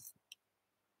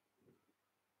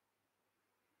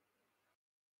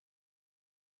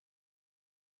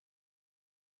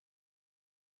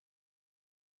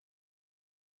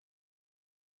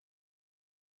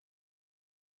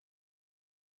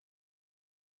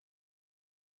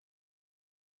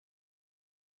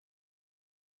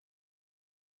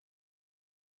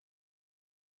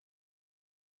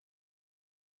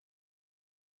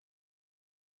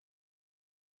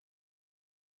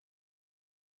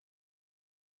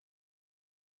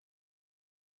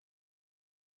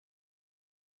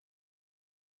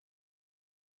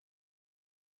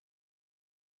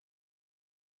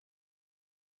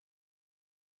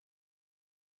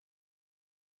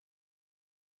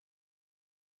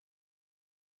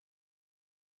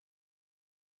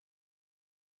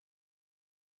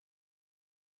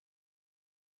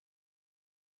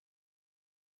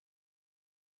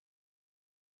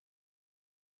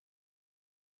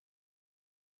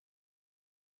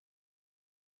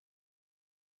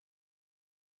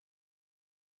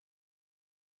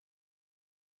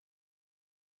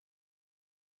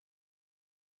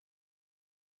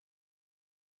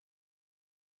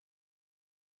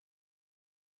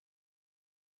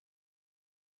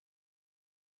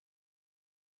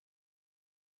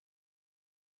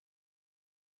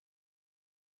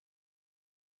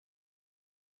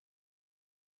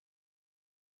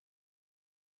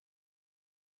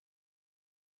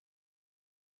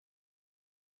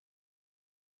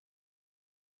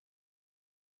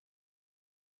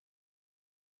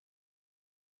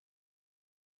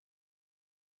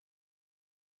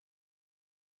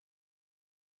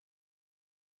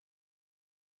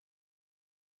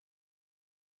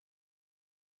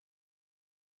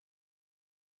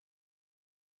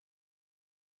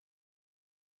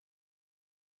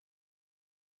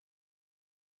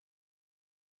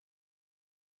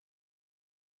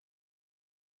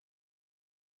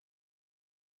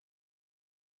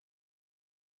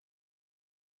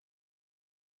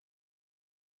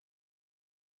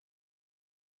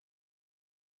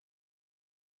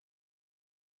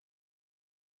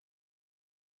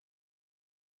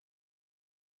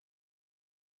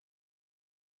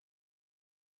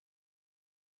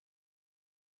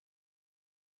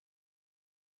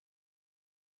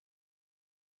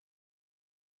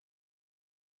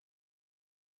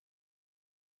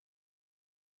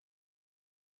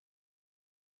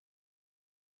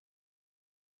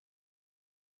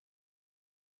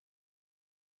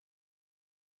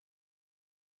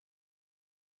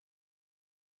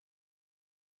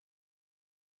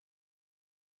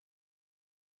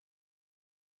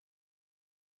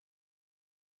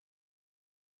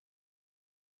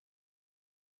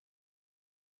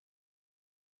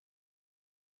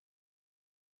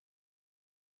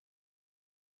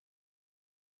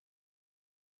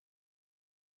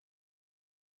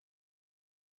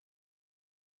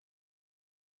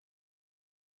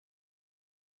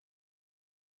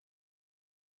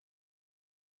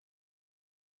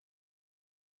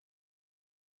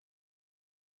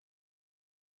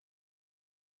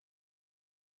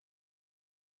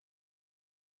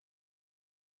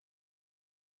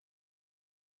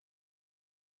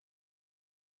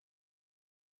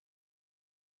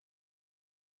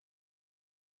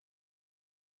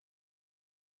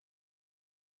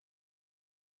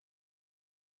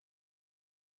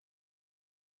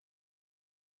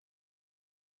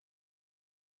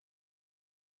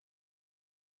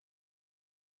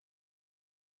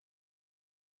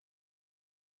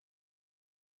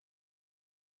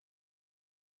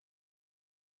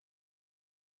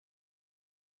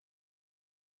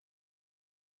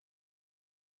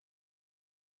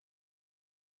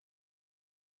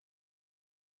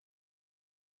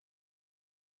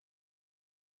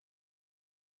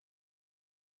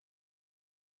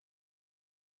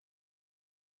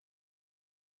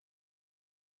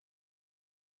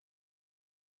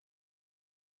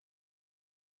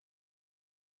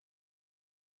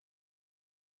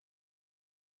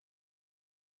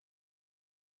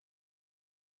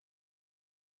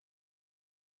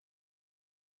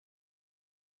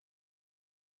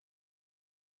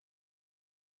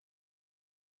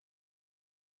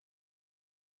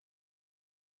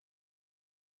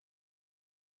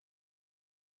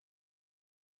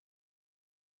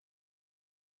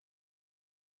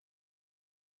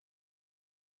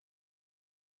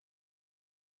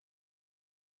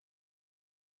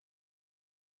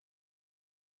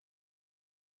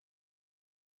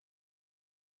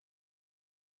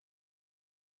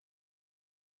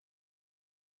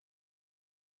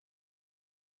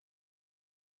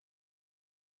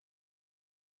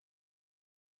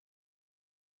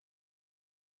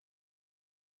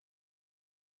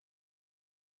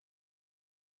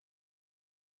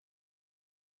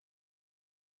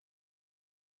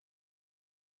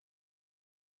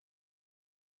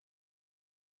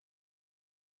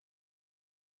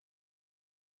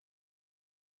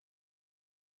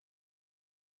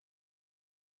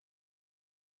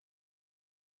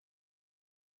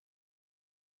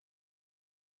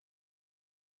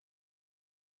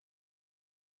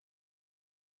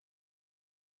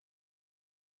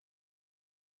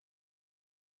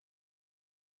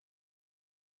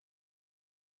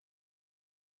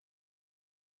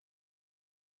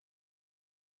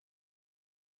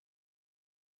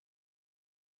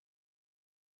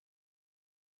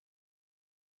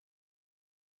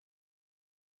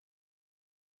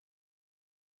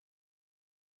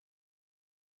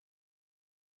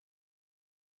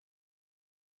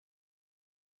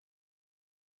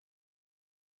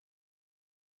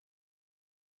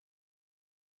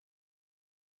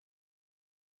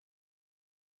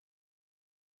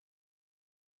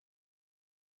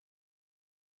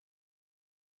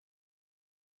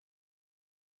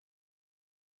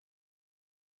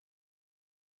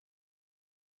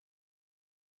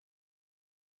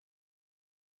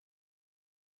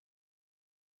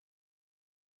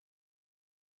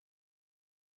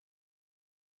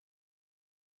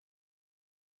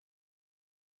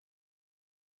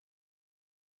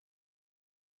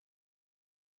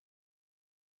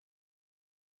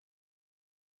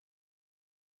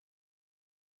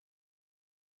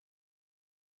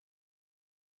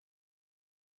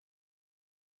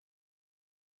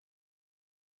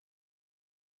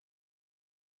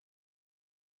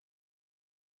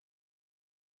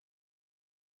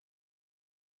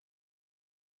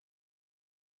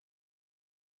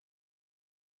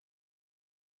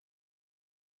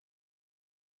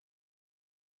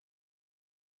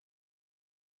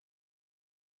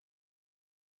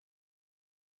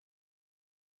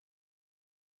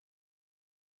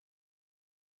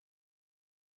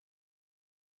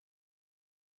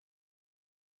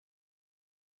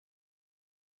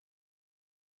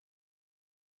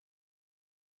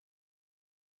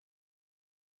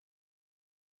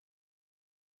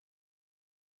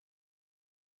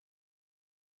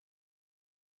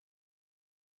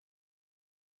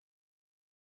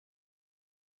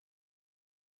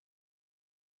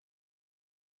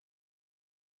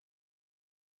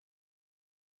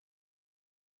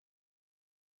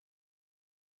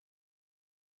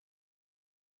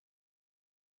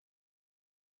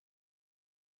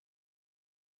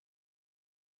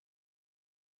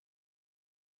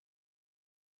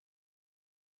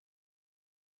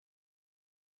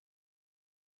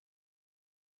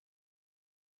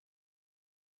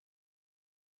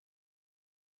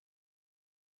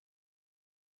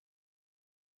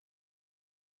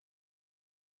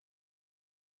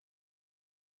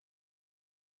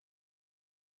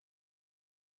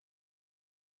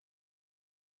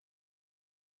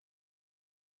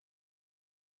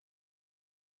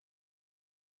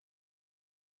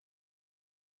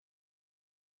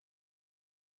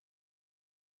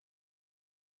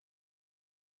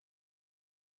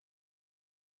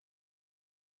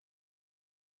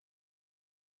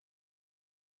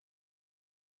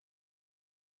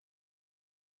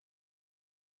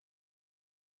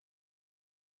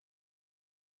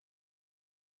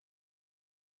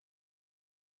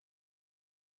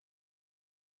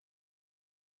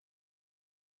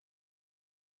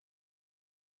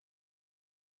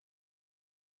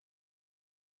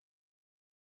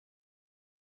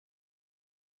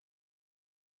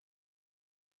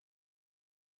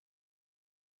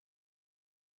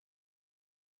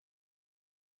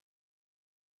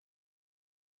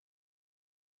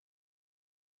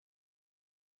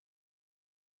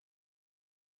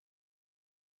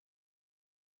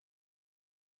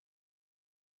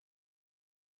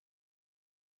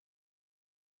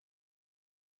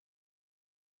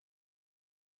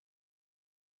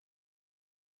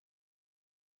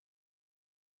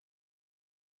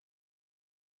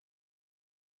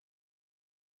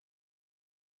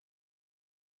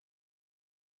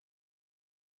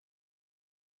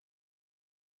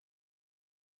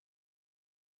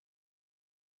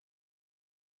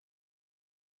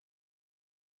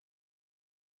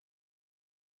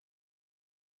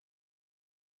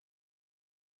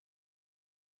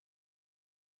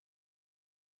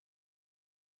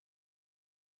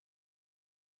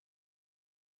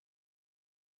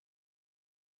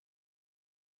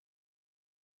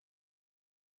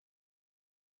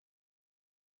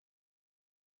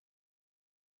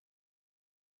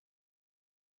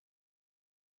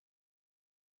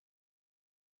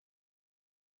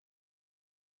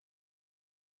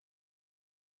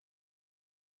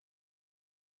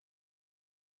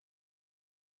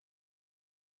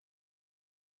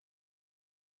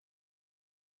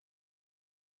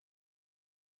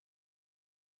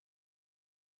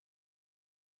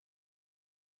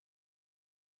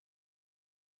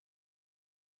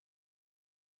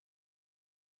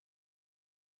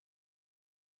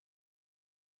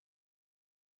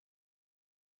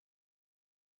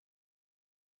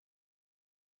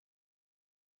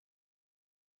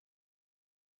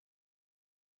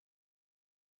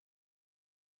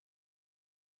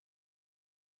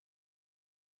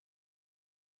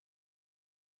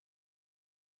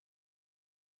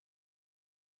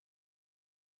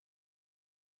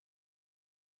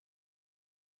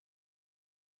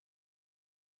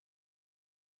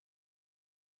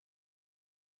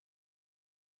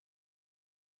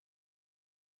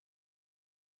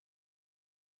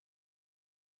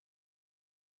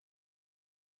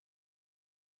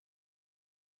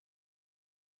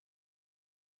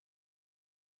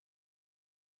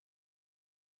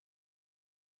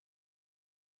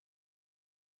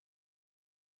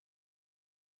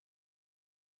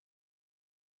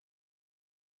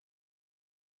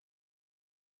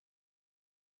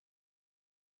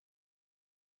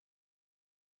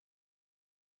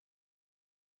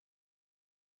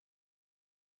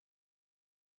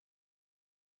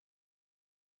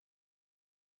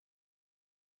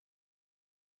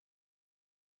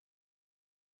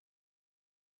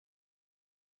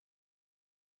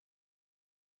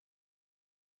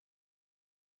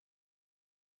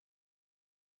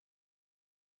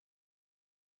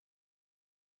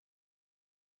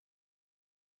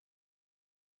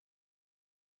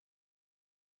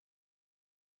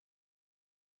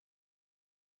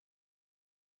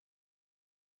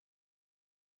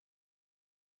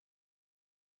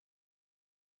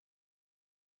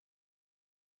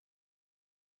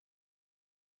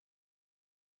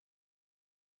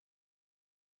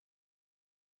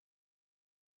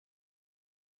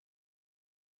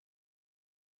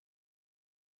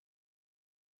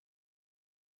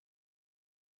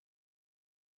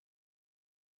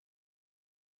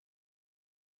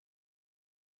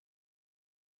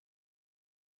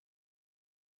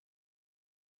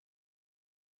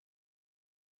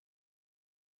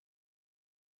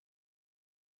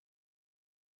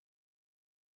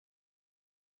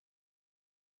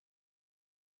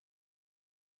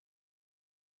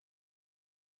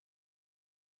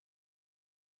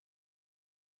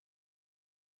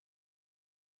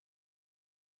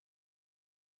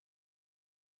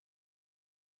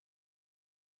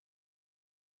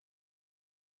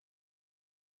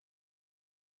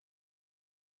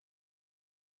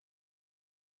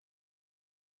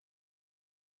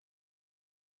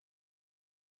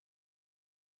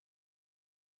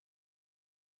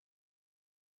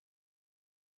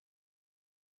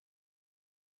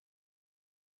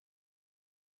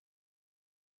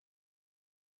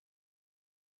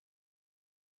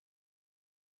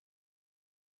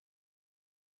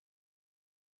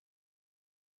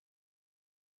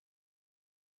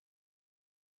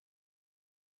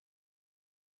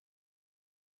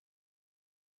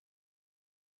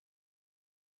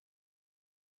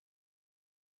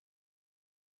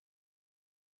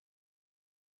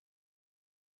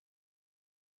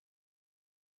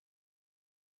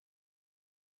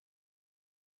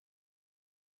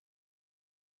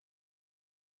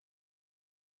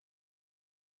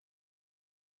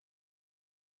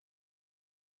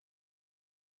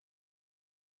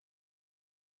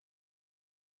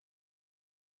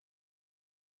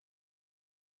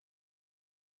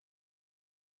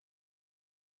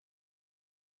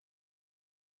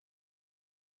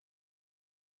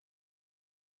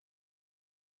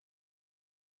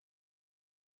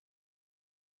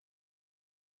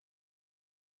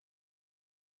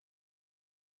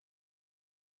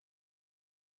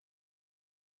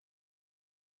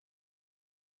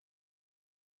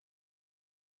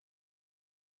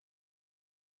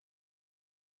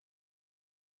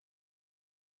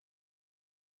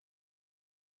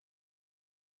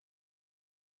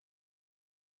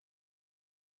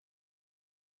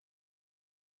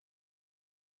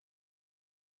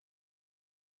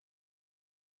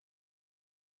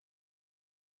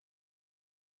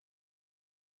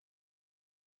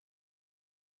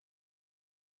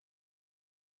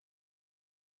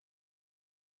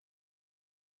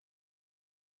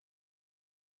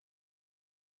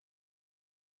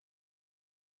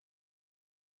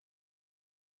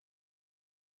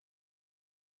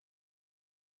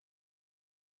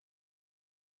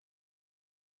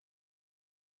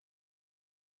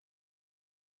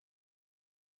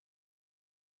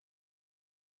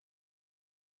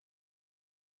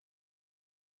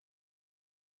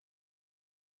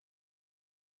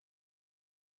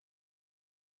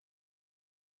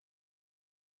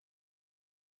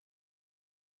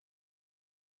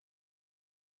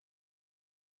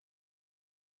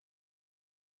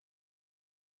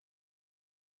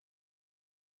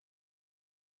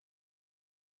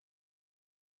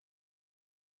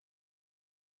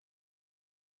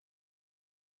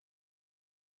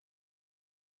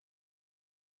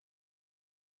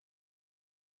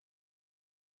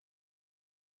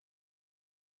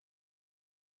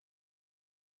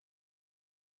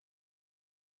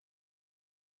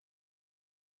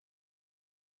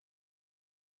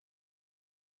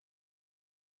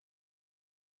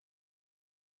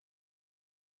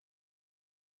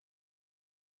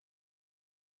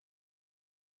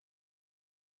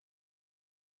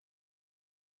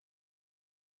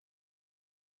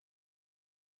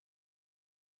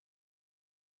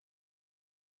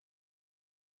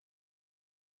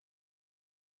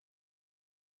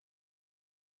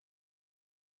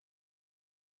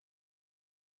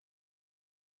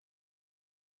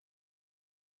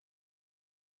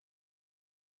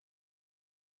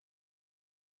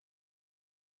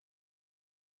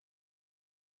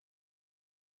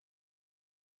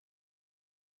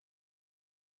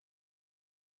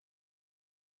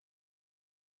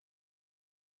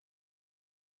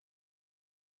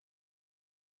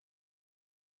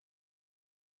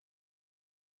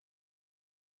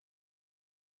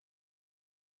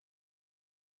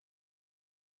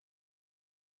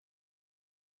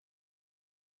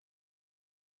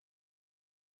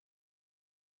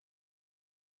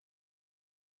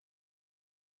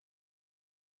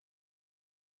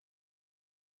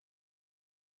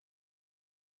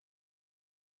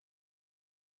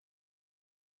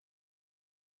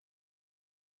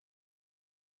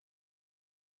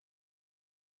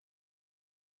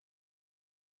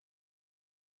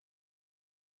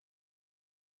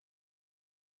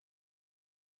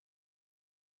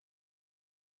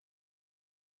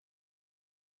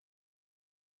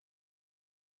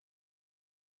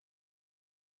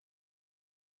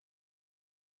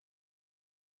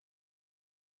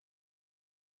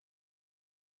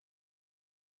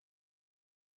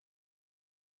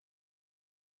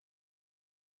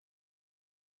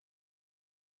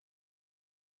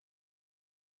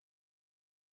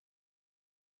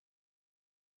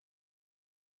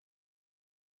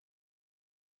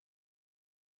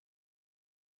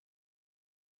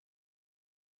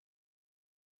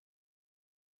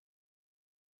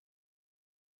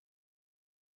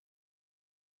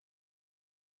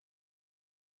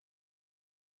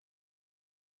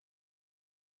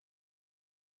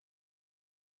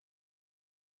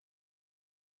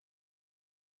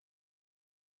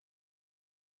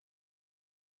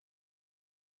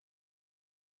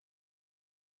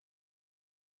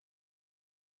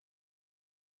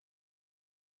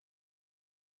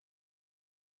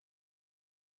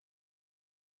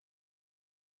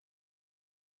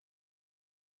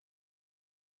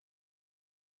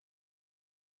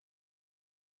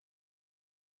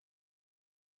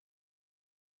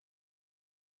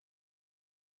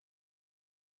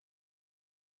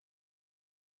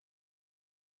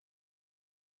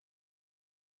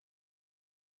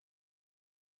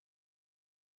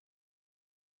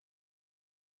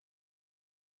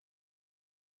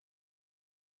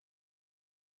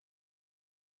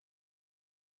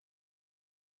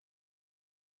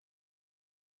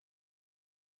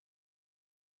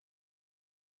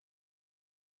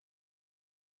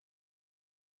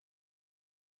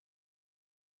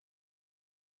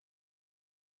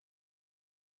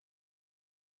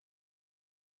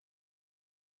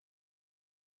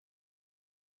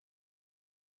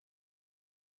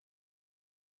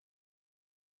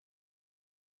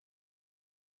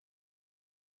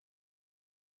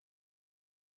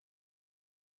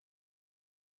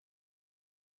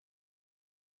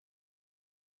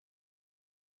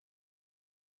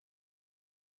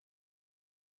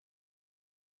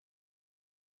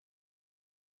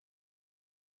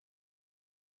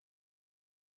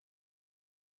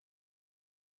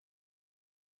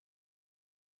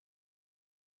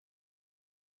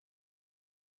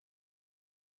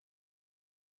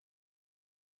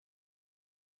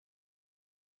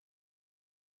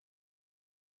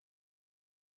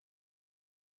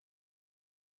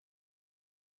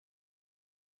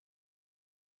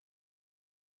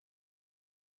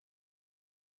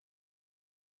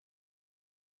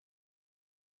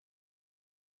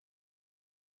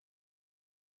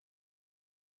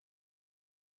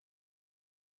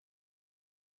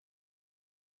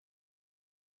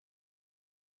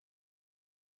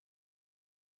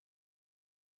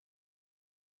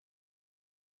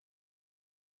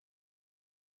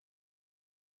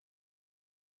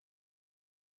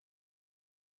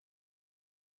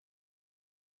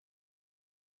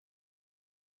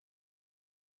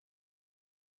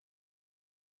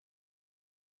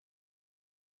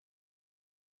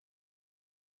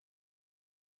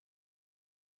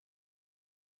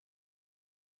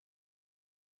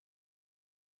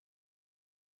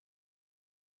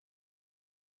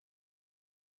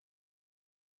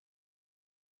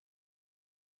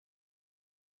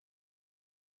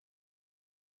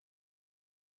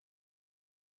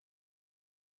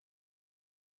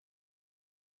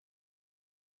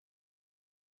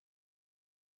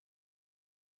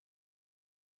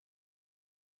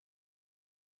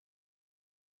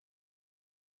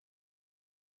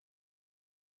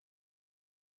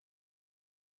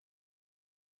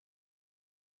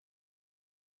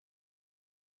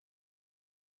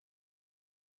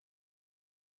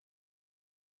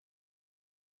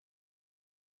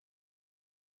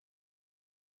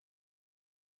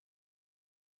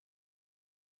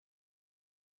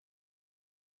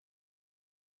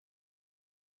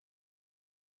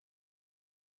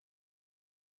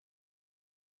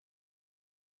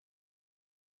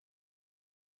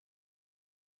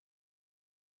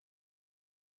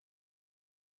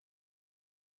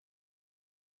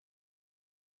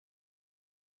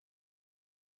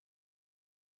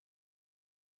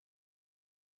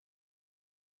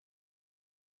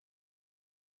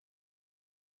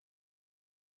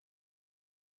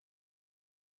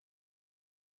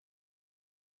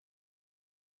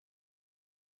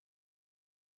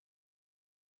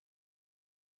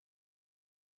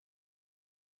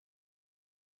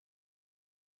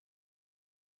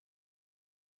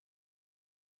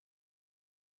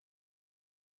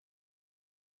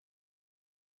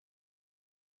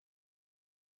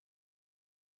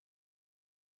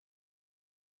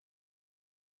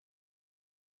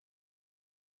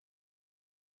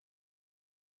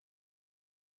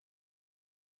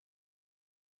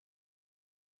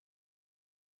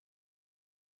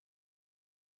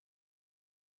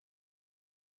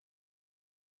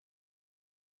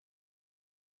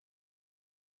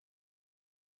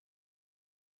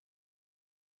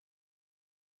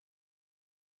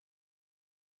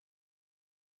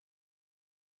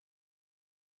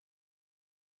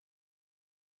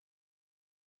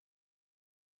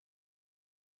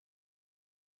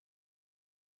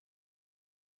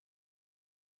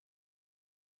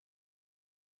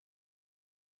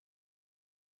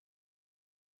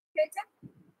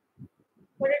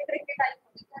 थोडे tricky type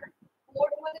होते, कारण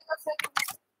बोर्डमध्ये कसं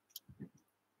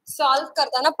सॉल्व्ह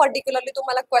करताना पर्टिक्युलरली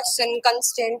तुम्हाला क्वेश्चन,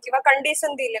 कन्स्टेंट किंवा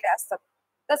कंडिशन दिलेले असतात.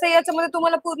 तसं याच्यामध्ये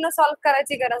तुम्हाला पूर्ण सॉल्व्ह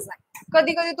करायची गरज नाही.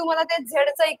 कधी कधी तुम्हाला ते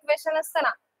झेडचं इक्वेशन असतं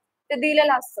ना, ते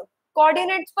दिलेलं असतं,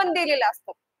 कोऑर्डिनेट्स पण दिलेले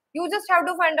असतात. You just have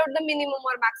to find out the minimum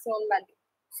और मॅक्सिमम व्हॅल्यू.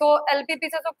 सो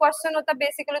एलपीपीचा जो क्वेश्चन होता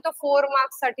बेसिकली तो 4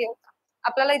 मार्क्स साठी होता.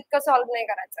 आपल्याला इतकं सॉल्व्ह नाही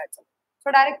करायचं याच्यात. सो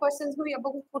डायरेक्ट क्वेश्चन घेऊया,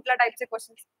 बघू कुठल्या टाईपचे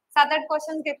क्वेश्चन. 7-8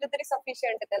 क्वेश्चन घेतले तरी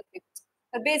सफिशियंट आहेत एलपीपी.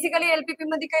 तर बेसिकली एलपीपी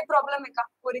मध्ये काही प्रॉब्लेम आहे का?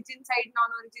 Origin side,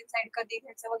 non origin side कधी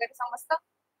घ्यायचं वगैरे समजतं.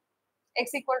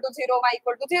 x equal to 0, y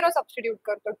equal to 0 substitute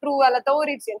करतो. ट्रू आला तर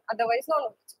ओरिजिन, अदरवाइज नॉन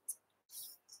ओरिजिन.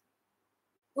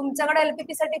 तुमच्याकडे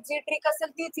एलपीपी साठी जी ट्रिक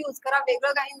असेल तीच यूज करा,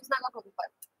 वेगळं काही यूज नका करू. पण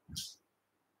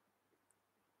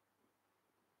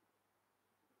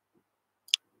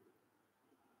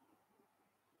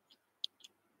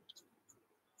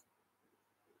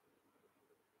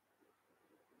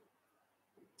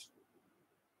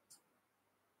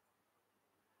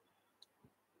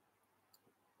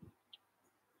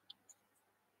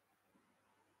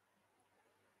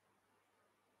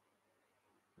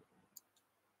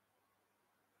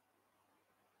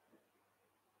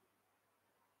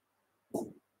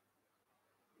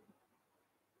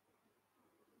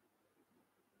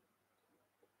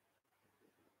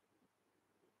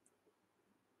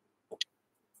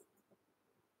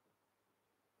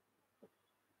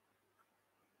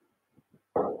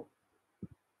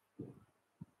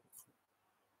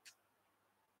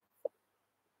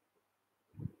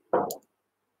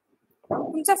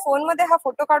तुमच्या फोन मध्ये हा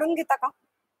फोटो काढून घेता का?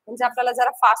 म्हणजे आपल्याला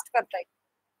जरा फास्ट करता येईल.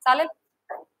 चालेल?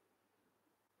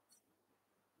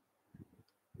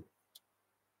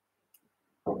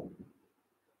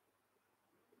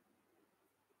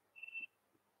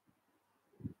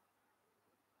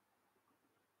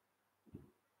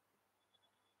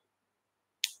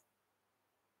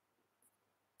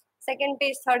 सेकंड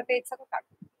पेज, थर्ड पेज सगळं काढ.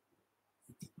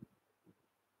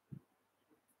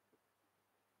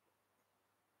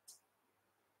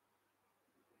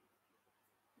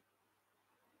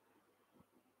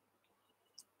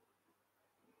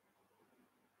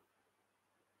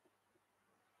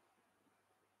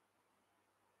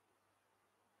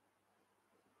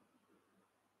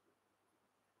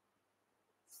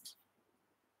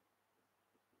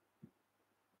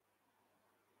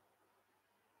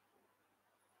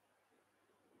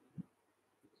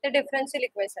 ते डिफरन्शियल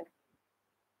इक्वेशन आहे.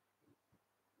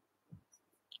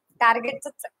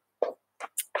 टार्गेटच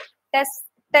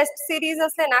टेस्ट सिरीज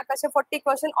असले ना, कसे 40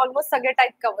 क्वेश्चन ऑलमोस्ट सगळे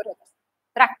टाइप कव्हर होतात.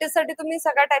 प्रॅक्टिस साठी तुम्ही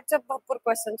सगळ्या टाइपचे भरपूर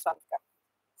क्वेश्चन सॉल्व्ह करा.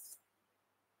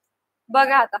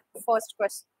 बघा आता फर्स्ट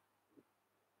क्वेश्चन.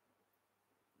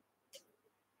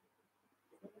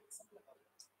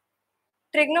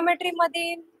 ट्रिग्नोमेट्री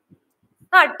मध्ये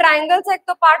ट्रायंगलचा एक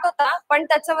तो पार्ट होता, पण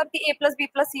त्याच्यावरती a plus B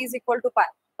plus C is equal to पाय.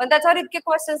 पण त्याच्यावर इतके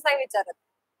क्वेश्चन्स नाही विचारत.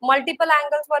 मल्टिपल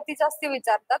अँगल्स वरती जास्ती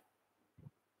विचारतात.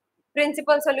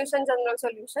 Principal solution, general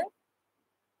solution.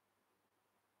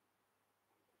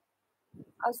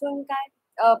 अजून काय?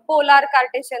 Polar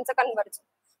कार्टेशियनचं conversion.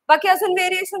 बाकी अजून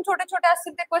व्हेरिएशन छोटे छोटे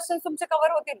असतील ते क्वेश्चन तुमचे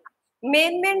कव्हर होतील ना.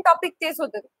 मेन टॉपिक तेच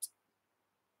होते.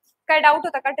 काय डाऊट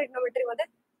होता का ट्रिग्नोमेट्री मध्ये?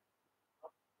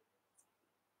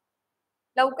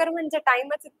 लवकर म्हणजे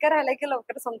टाइमच इतकं राहिलंय की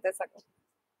लवकर संपते सगळं.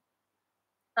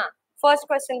 हा, फर्स्ट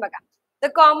क्वेश्चन बघा. The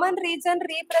common region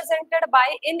represented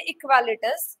by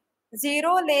inequalities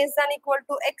 0 less than equal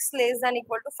to x less than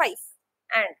equal to 5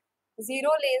 and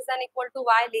 0 less than equal to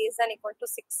y less than equal to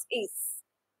 6 is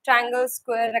triangle,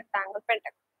 square, rectangle,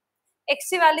 pentagon. x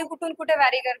ची value कुठून कुठे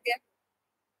vary करते?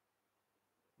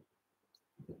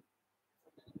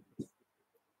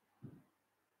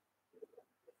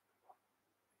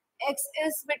 x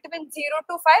is between 0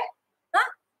 to 5.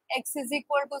 X is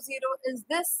equal to 0 is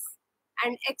this,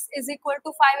 and x is equal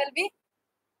to 5 will be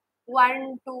 1,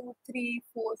 2, 3,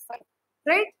 4, 5.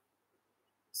 Right?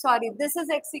 Sorry, this is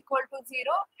x equal to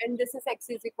 0 and this is x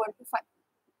is equal to 5.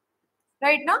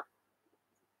 Right now?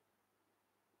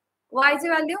 Y is the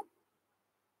value?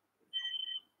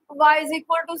 Y is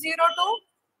equal to 0 to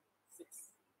 6.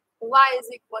 Y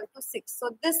is equal to 6. So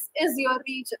this is your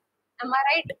region. Am I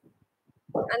right?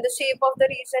 And the shape of the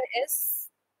region is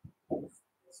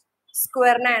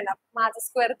square नाही येणार. माझा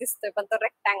square दिसतोय पण तो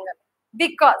rectangle.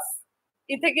 Because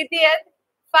इथे किती आहेत?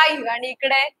 5 आणि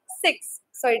इकडे 6.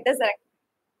 So it is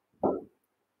rectangle.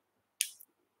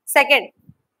 Second,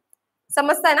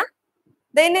 समजताय ना?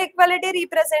 The inequality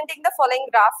representing the following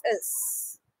graph is.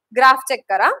 Graph check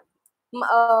करा.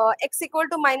 x equal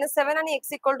to -7 and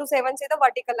x equal to 7 चे the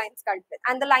vertical lines काढले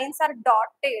and the lines are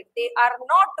dotted, they are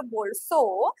not bold, so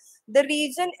the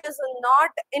region is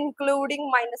not including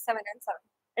 -7 and 7.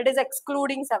 It is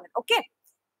excluding 7. Okay.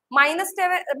 Minus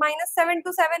 7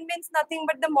 to 7 means nothing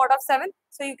but the mod of 7.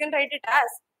 So you can write it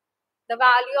as the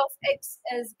value of x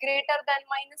is greater than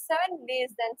minus 7,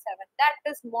 less than 7.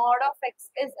 That is mod of x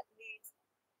is less.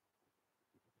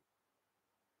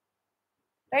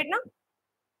 Right now?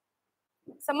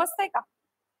 समझते का?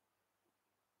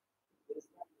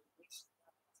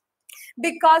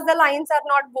 Because the lines are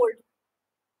not bold.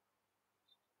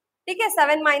 ठीक आहे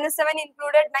 7 minus 7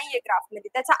 included नाहीये graph मध्ये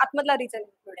त्याच्या आतमधला region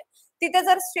include आहे तिथे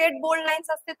जर स्ट्रेट बोल्ड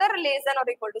लाईन्स असते तर less than or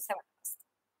equal to 7 असते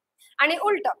आणि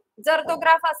उलट जर तो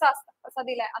ग्राफ असा असता कसा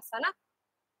दिलाय असा ना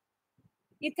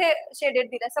इथे शेडेड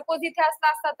दिलाय सपोज इथे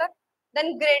असता तर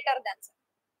देन ग्रेटर दॅन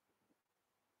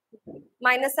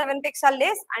 -7 पेक्षा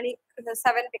लेस आणि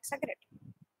 7 पेक्षा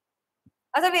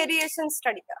ग्रेटर असं व्हेरिएशन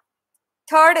स्टडी करा.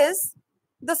 Third is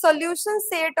the solution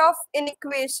set of an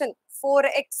equation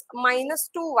 4x minus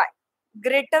 2y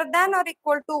greater than or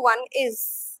equal to 1 is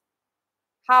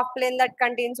half plane that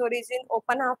contains origin,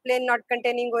 open half plane not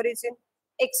containing origin,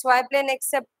 xy plane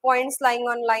except points lying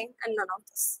on line, and none of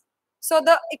this. So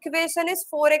the equation is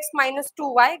 4x minus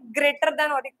 2y greater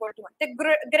than or equal to 1. The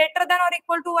greater than or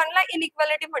equal to 1 la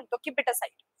inequality म्हणतो, keep it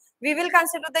aside. We will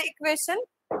consider the equation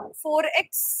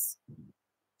 4x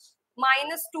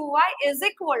minus 2y is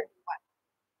equal to 1.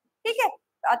 ठीक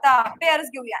आहे आता pairs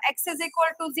घेऊया x is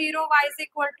equal to 0 y is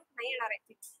equal to नाही येणार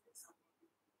आहे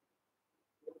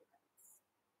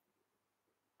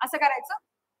असं करायचं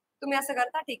तुम्ही असं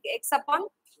करता ठीक आहे x upon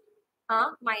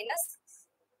minus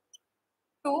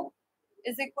 2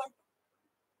 is equal to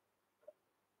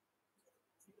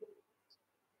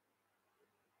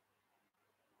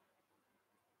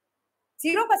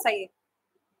 0 कसा येईल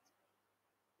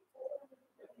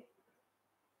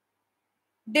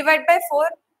डिवाइड बाय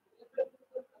 4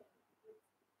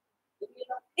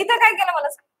 इथं काय केलं मला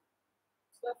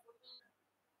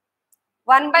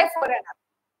 1/4 येणार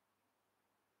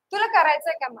तुला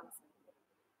करायचंय का मला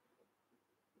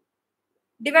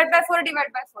डिवाइड बाय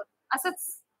 4 असंच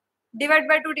डिवाइड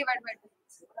बाय 2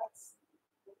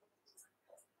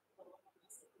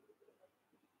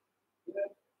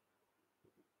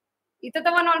 इथं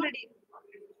तर 1 ऑलरेडी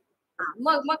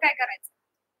मग काय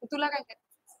करायचं तुला काय करायचं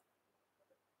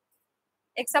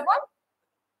x अपॉन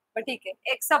ठीक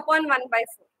आहे x अपॉन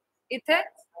 1/4 इथे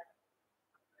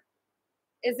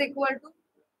इज इक्वल टू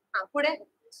पुढे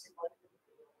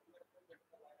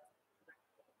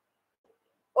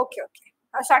ओके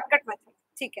शॉर्टकट मध्ये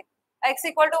ठीक आहे x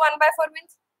इक्वल टू 1/4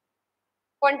 मीन्स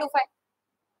 0.25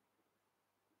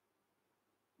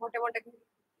 मोठे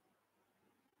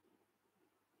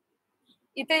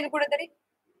इथे कुठेतरी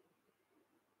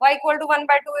y इक्वल टू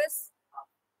 1/2 इज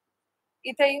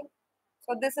इथे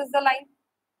so this is the line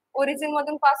origin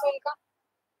मधून पास होईल का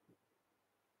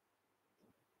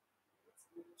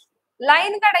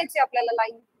लाईन काढायची आपल्याला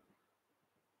लाईन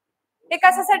हे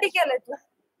कशासाठी केलंय तू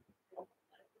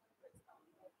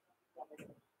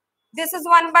this is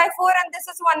 1/4 and this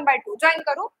is 1/2 join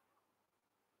करू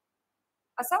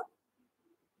असं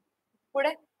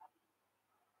पुढे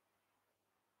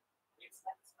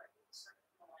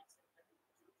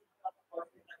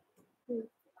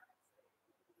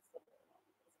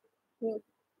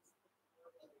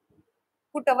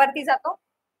कुठं वरती जातो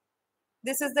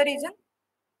this is the region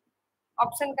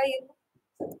option काय येईल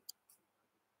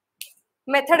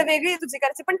मेथड वेगळी तुझी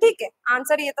करायची पण ठीक आहे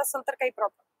आन्सर येत असेल तर काही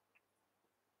प्रॉब्लेम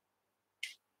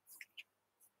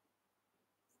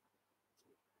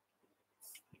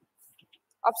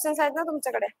ऑप्शन्स आहेत ना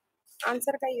तुमच्याकडे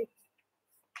आन्सर काय येईल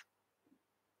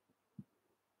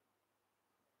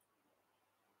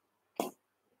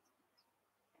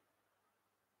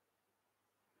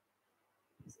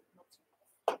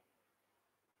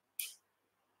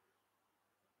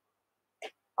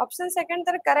ऑप्शन सेकंड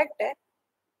तर करेक्ट आहे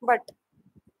but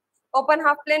open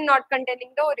half plane not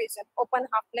containing the origin open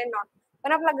half plane not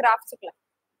पण आपला ग्राफ चुकला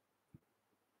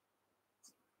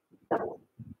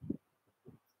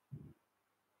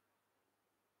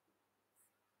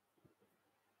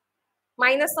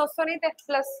मायनस नसतो नाही ते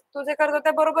प्लस तुझे करतो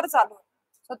ते बरोबर चालू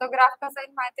सो तो ग्राफ कसा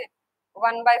येईल माहिती आहे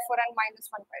 1/4 and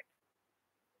 -1/2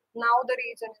 now the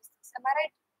region is this M I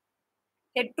right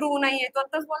hey true नाहीये तो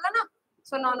आताच बोलला ना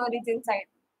so non origin side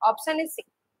option is सी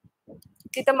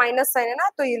तिथे माइनस साइन है ना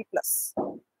तो येईल plus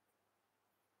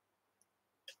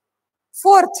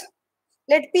fourth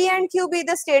let p and q be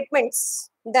the statements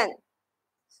then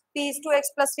p is 2x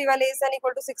plus 3y less than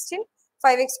equal to 16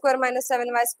 5x square minus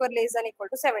 7y square less than equal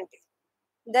to 70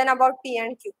 then about p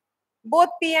and q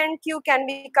both p and q can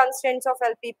be constraints of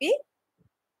LPP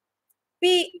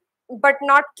p but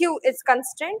not q is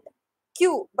constraint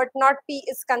q but not p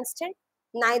is constant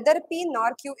neither p nor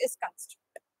q is constant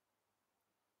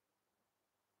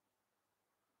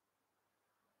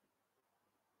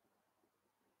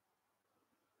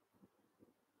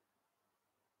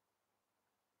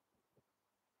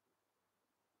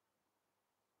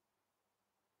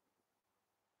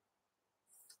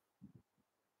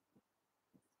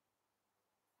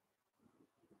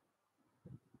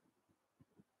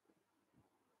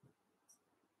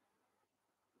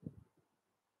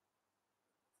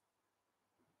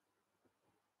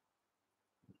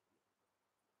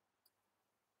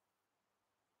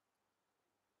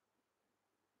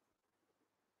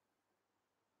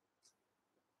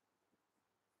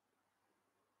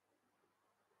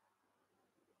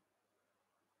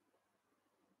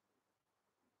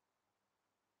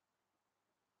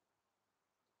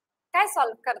काय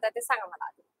solve करता ते सांगा मला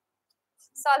आधी.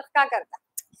 Solve का करता?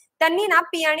 त्यांनी ना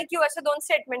P आणि क्यू असे दोन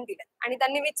स्टेटमेंट दिले आणि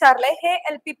त्यांनी विचारलंय हे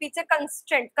एलपीपी चे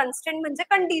कन्स्ट्रेंट म्हणजे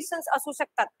कंडिशन्स असू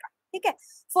शकतात का? ठीक आहे.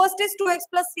 First is 2x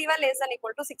plus 3y less than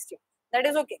equal to 16. That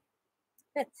is okay.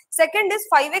 Second is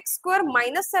 5x square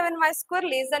minus 7y square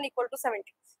less than equal to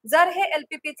 17. जर हे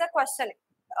एलपीपी चा क्वेश्चन आहे,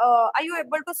 are you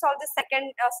able to solve the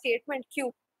second statement Q?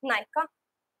 नाही का?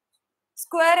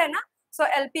 Square आहे ना, सो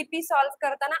LPP solve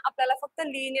करताना आपल्याला फक्त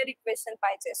लिनियर इक्वेशन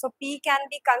पाहिजे. सो P can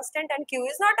be constant and Q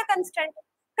is not a constant.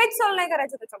 काहीच सॉल्व नाही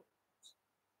करायचं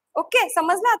त्याच्यामध्ये. ओके,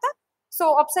 समजलं आता? सो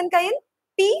ऑप्शन काय येईल?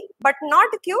 P but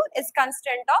not Q is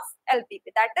constant of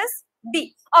LPP. That is D.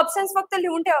 Options फक्त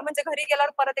लिहून ठेवा म्हणजे घरी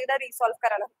गेल्यावर परत एकदा रिसॉल्व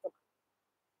करायला होतो.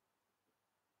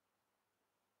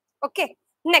 ओके,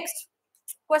 नेक्स्ट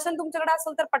क्वेश्चन तुमच्याकडे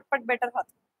असेल तर पटपट बेटर होत.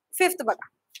 फिफ्थ बघा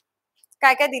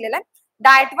काय काय दिलेलं आहे.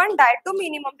 Diet 1, diet 2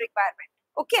 minimum requirement.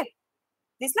 Okay,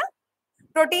 दिसला?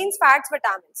 Proteins, fats,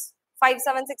 vitamins 5,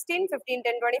 7, 16, 15,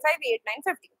 10, 25, 8, 9,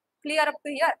 15. Clear up to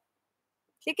here?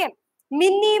 ठीक आहे.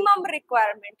 मिनिमम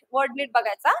रिक्वायरमेंट वर्ड नीट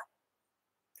बघायचा.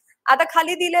 आता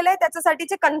खाली दिलेलं आहे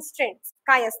त्याच्यासाठीचे कन्स्ट्रेंट्स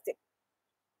काय असते.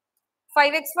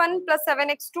 5x1 plus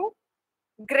 7x2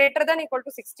 greater than equal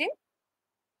to 16.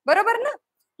 बरोबर ना?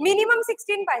 मिनिमम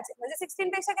 16 पाहिजे म्हणजे 16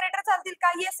 पेक्षा ग्रेटर चालतील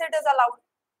का? Yes, it is allowed.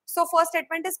 So first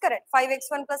statement is correct.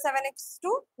 5x1 plus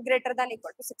 7x2 greater than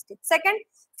equal to 16. Second,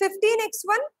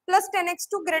 15x1 plus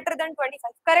 10x2 greater than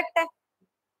 25. Correct है.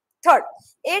 Third,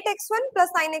 8x1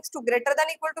 plus 9x2 greater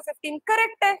than equal to 15.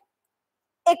 Correct है.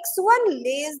 x1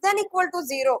 less than equal to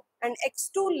 0 and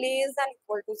x2 less than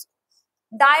equal to 0.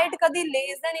 Diet कधी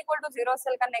less than equal to 0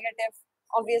 असेल का negative?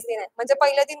 Obviously नाही. म्हणजे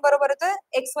पहिले तीन बरोबर होतं.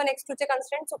 x1 x2 चे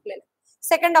कन्स्टंट चुकलेले.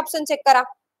 सेकंड ऑप्शन चेक करा.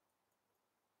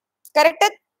 करेक्ट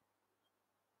आहे.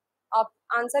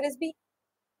 Answer is B.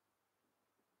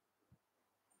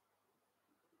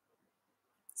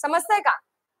 समजतंय का?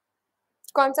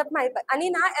 कॉन्सेप्ट माहित आहे. आणि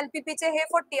ना एलपीपी चे हे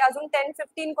 40 अजून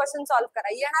 10-15 क्वेश्चन सॉल्व्ह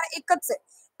करा. येणार एकच आहे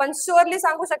पण शुअरली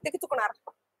सांगू शकते की चुकणार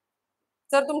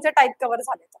जर तुमचे टाइप कव्हर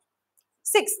झाले तर.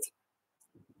 Sixth,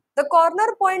 the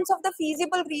corner points of the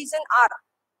feasible region are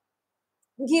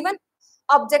given.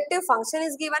 Objective function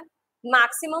is given.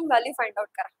 Maximum value find out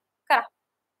करा. करा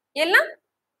येईल ना?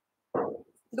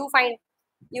 Do find.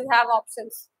 You have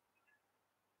options.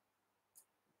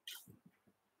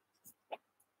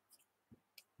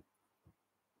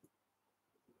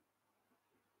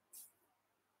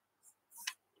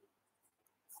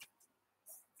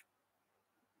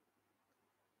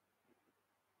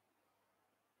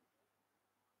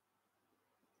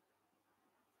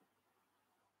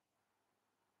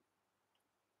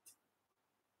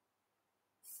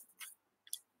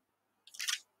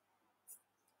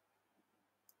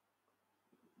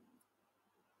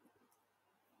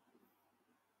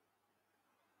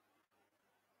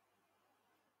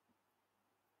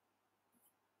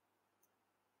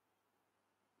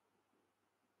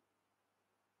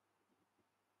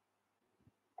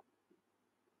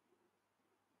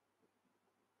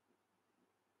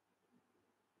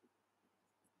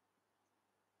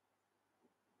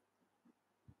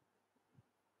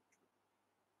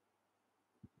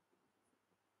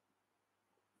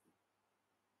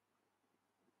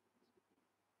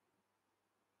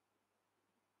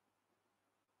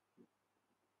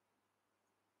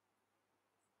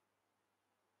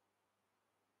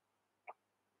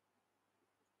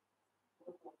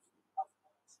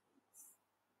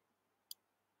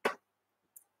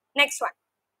 Next one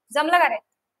जमलं का रे?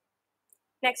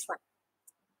 Next one,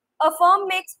 a firm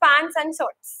makes pants and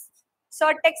shirts.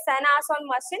 Shirt takes 10 hours on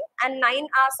machine and 9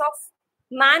 hours of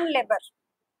man labor,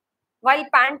 while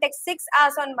pant takes 6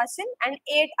 hours on machine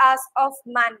and 8 hours of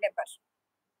man labor.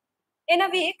 In a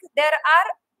week, there are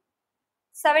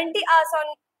 70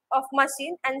 hours of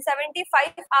machine and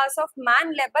 75 hours of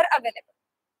man labor available.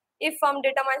 If firm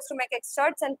determines to make X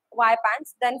shirts and Y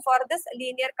pants, then for this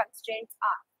linear constraints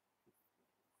are.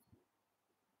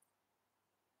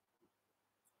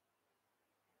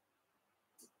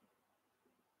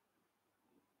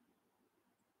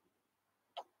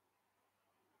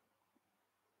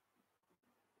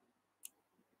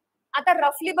 आता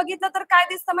रफली बघितलं तर काय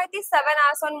दिसतं माहिती? 7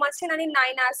 hours on machine आणि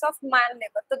 9 hours of man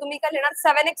labour. तर तुम्ही काय लिहिणार?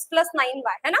 7x plus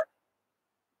 9y है ना,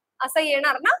 असं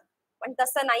येणार ना? पण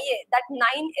तसं नाहीये. That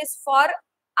 9 is for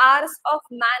hours of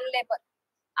man labour.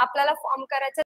 आपल्याला फॉर्म करायचं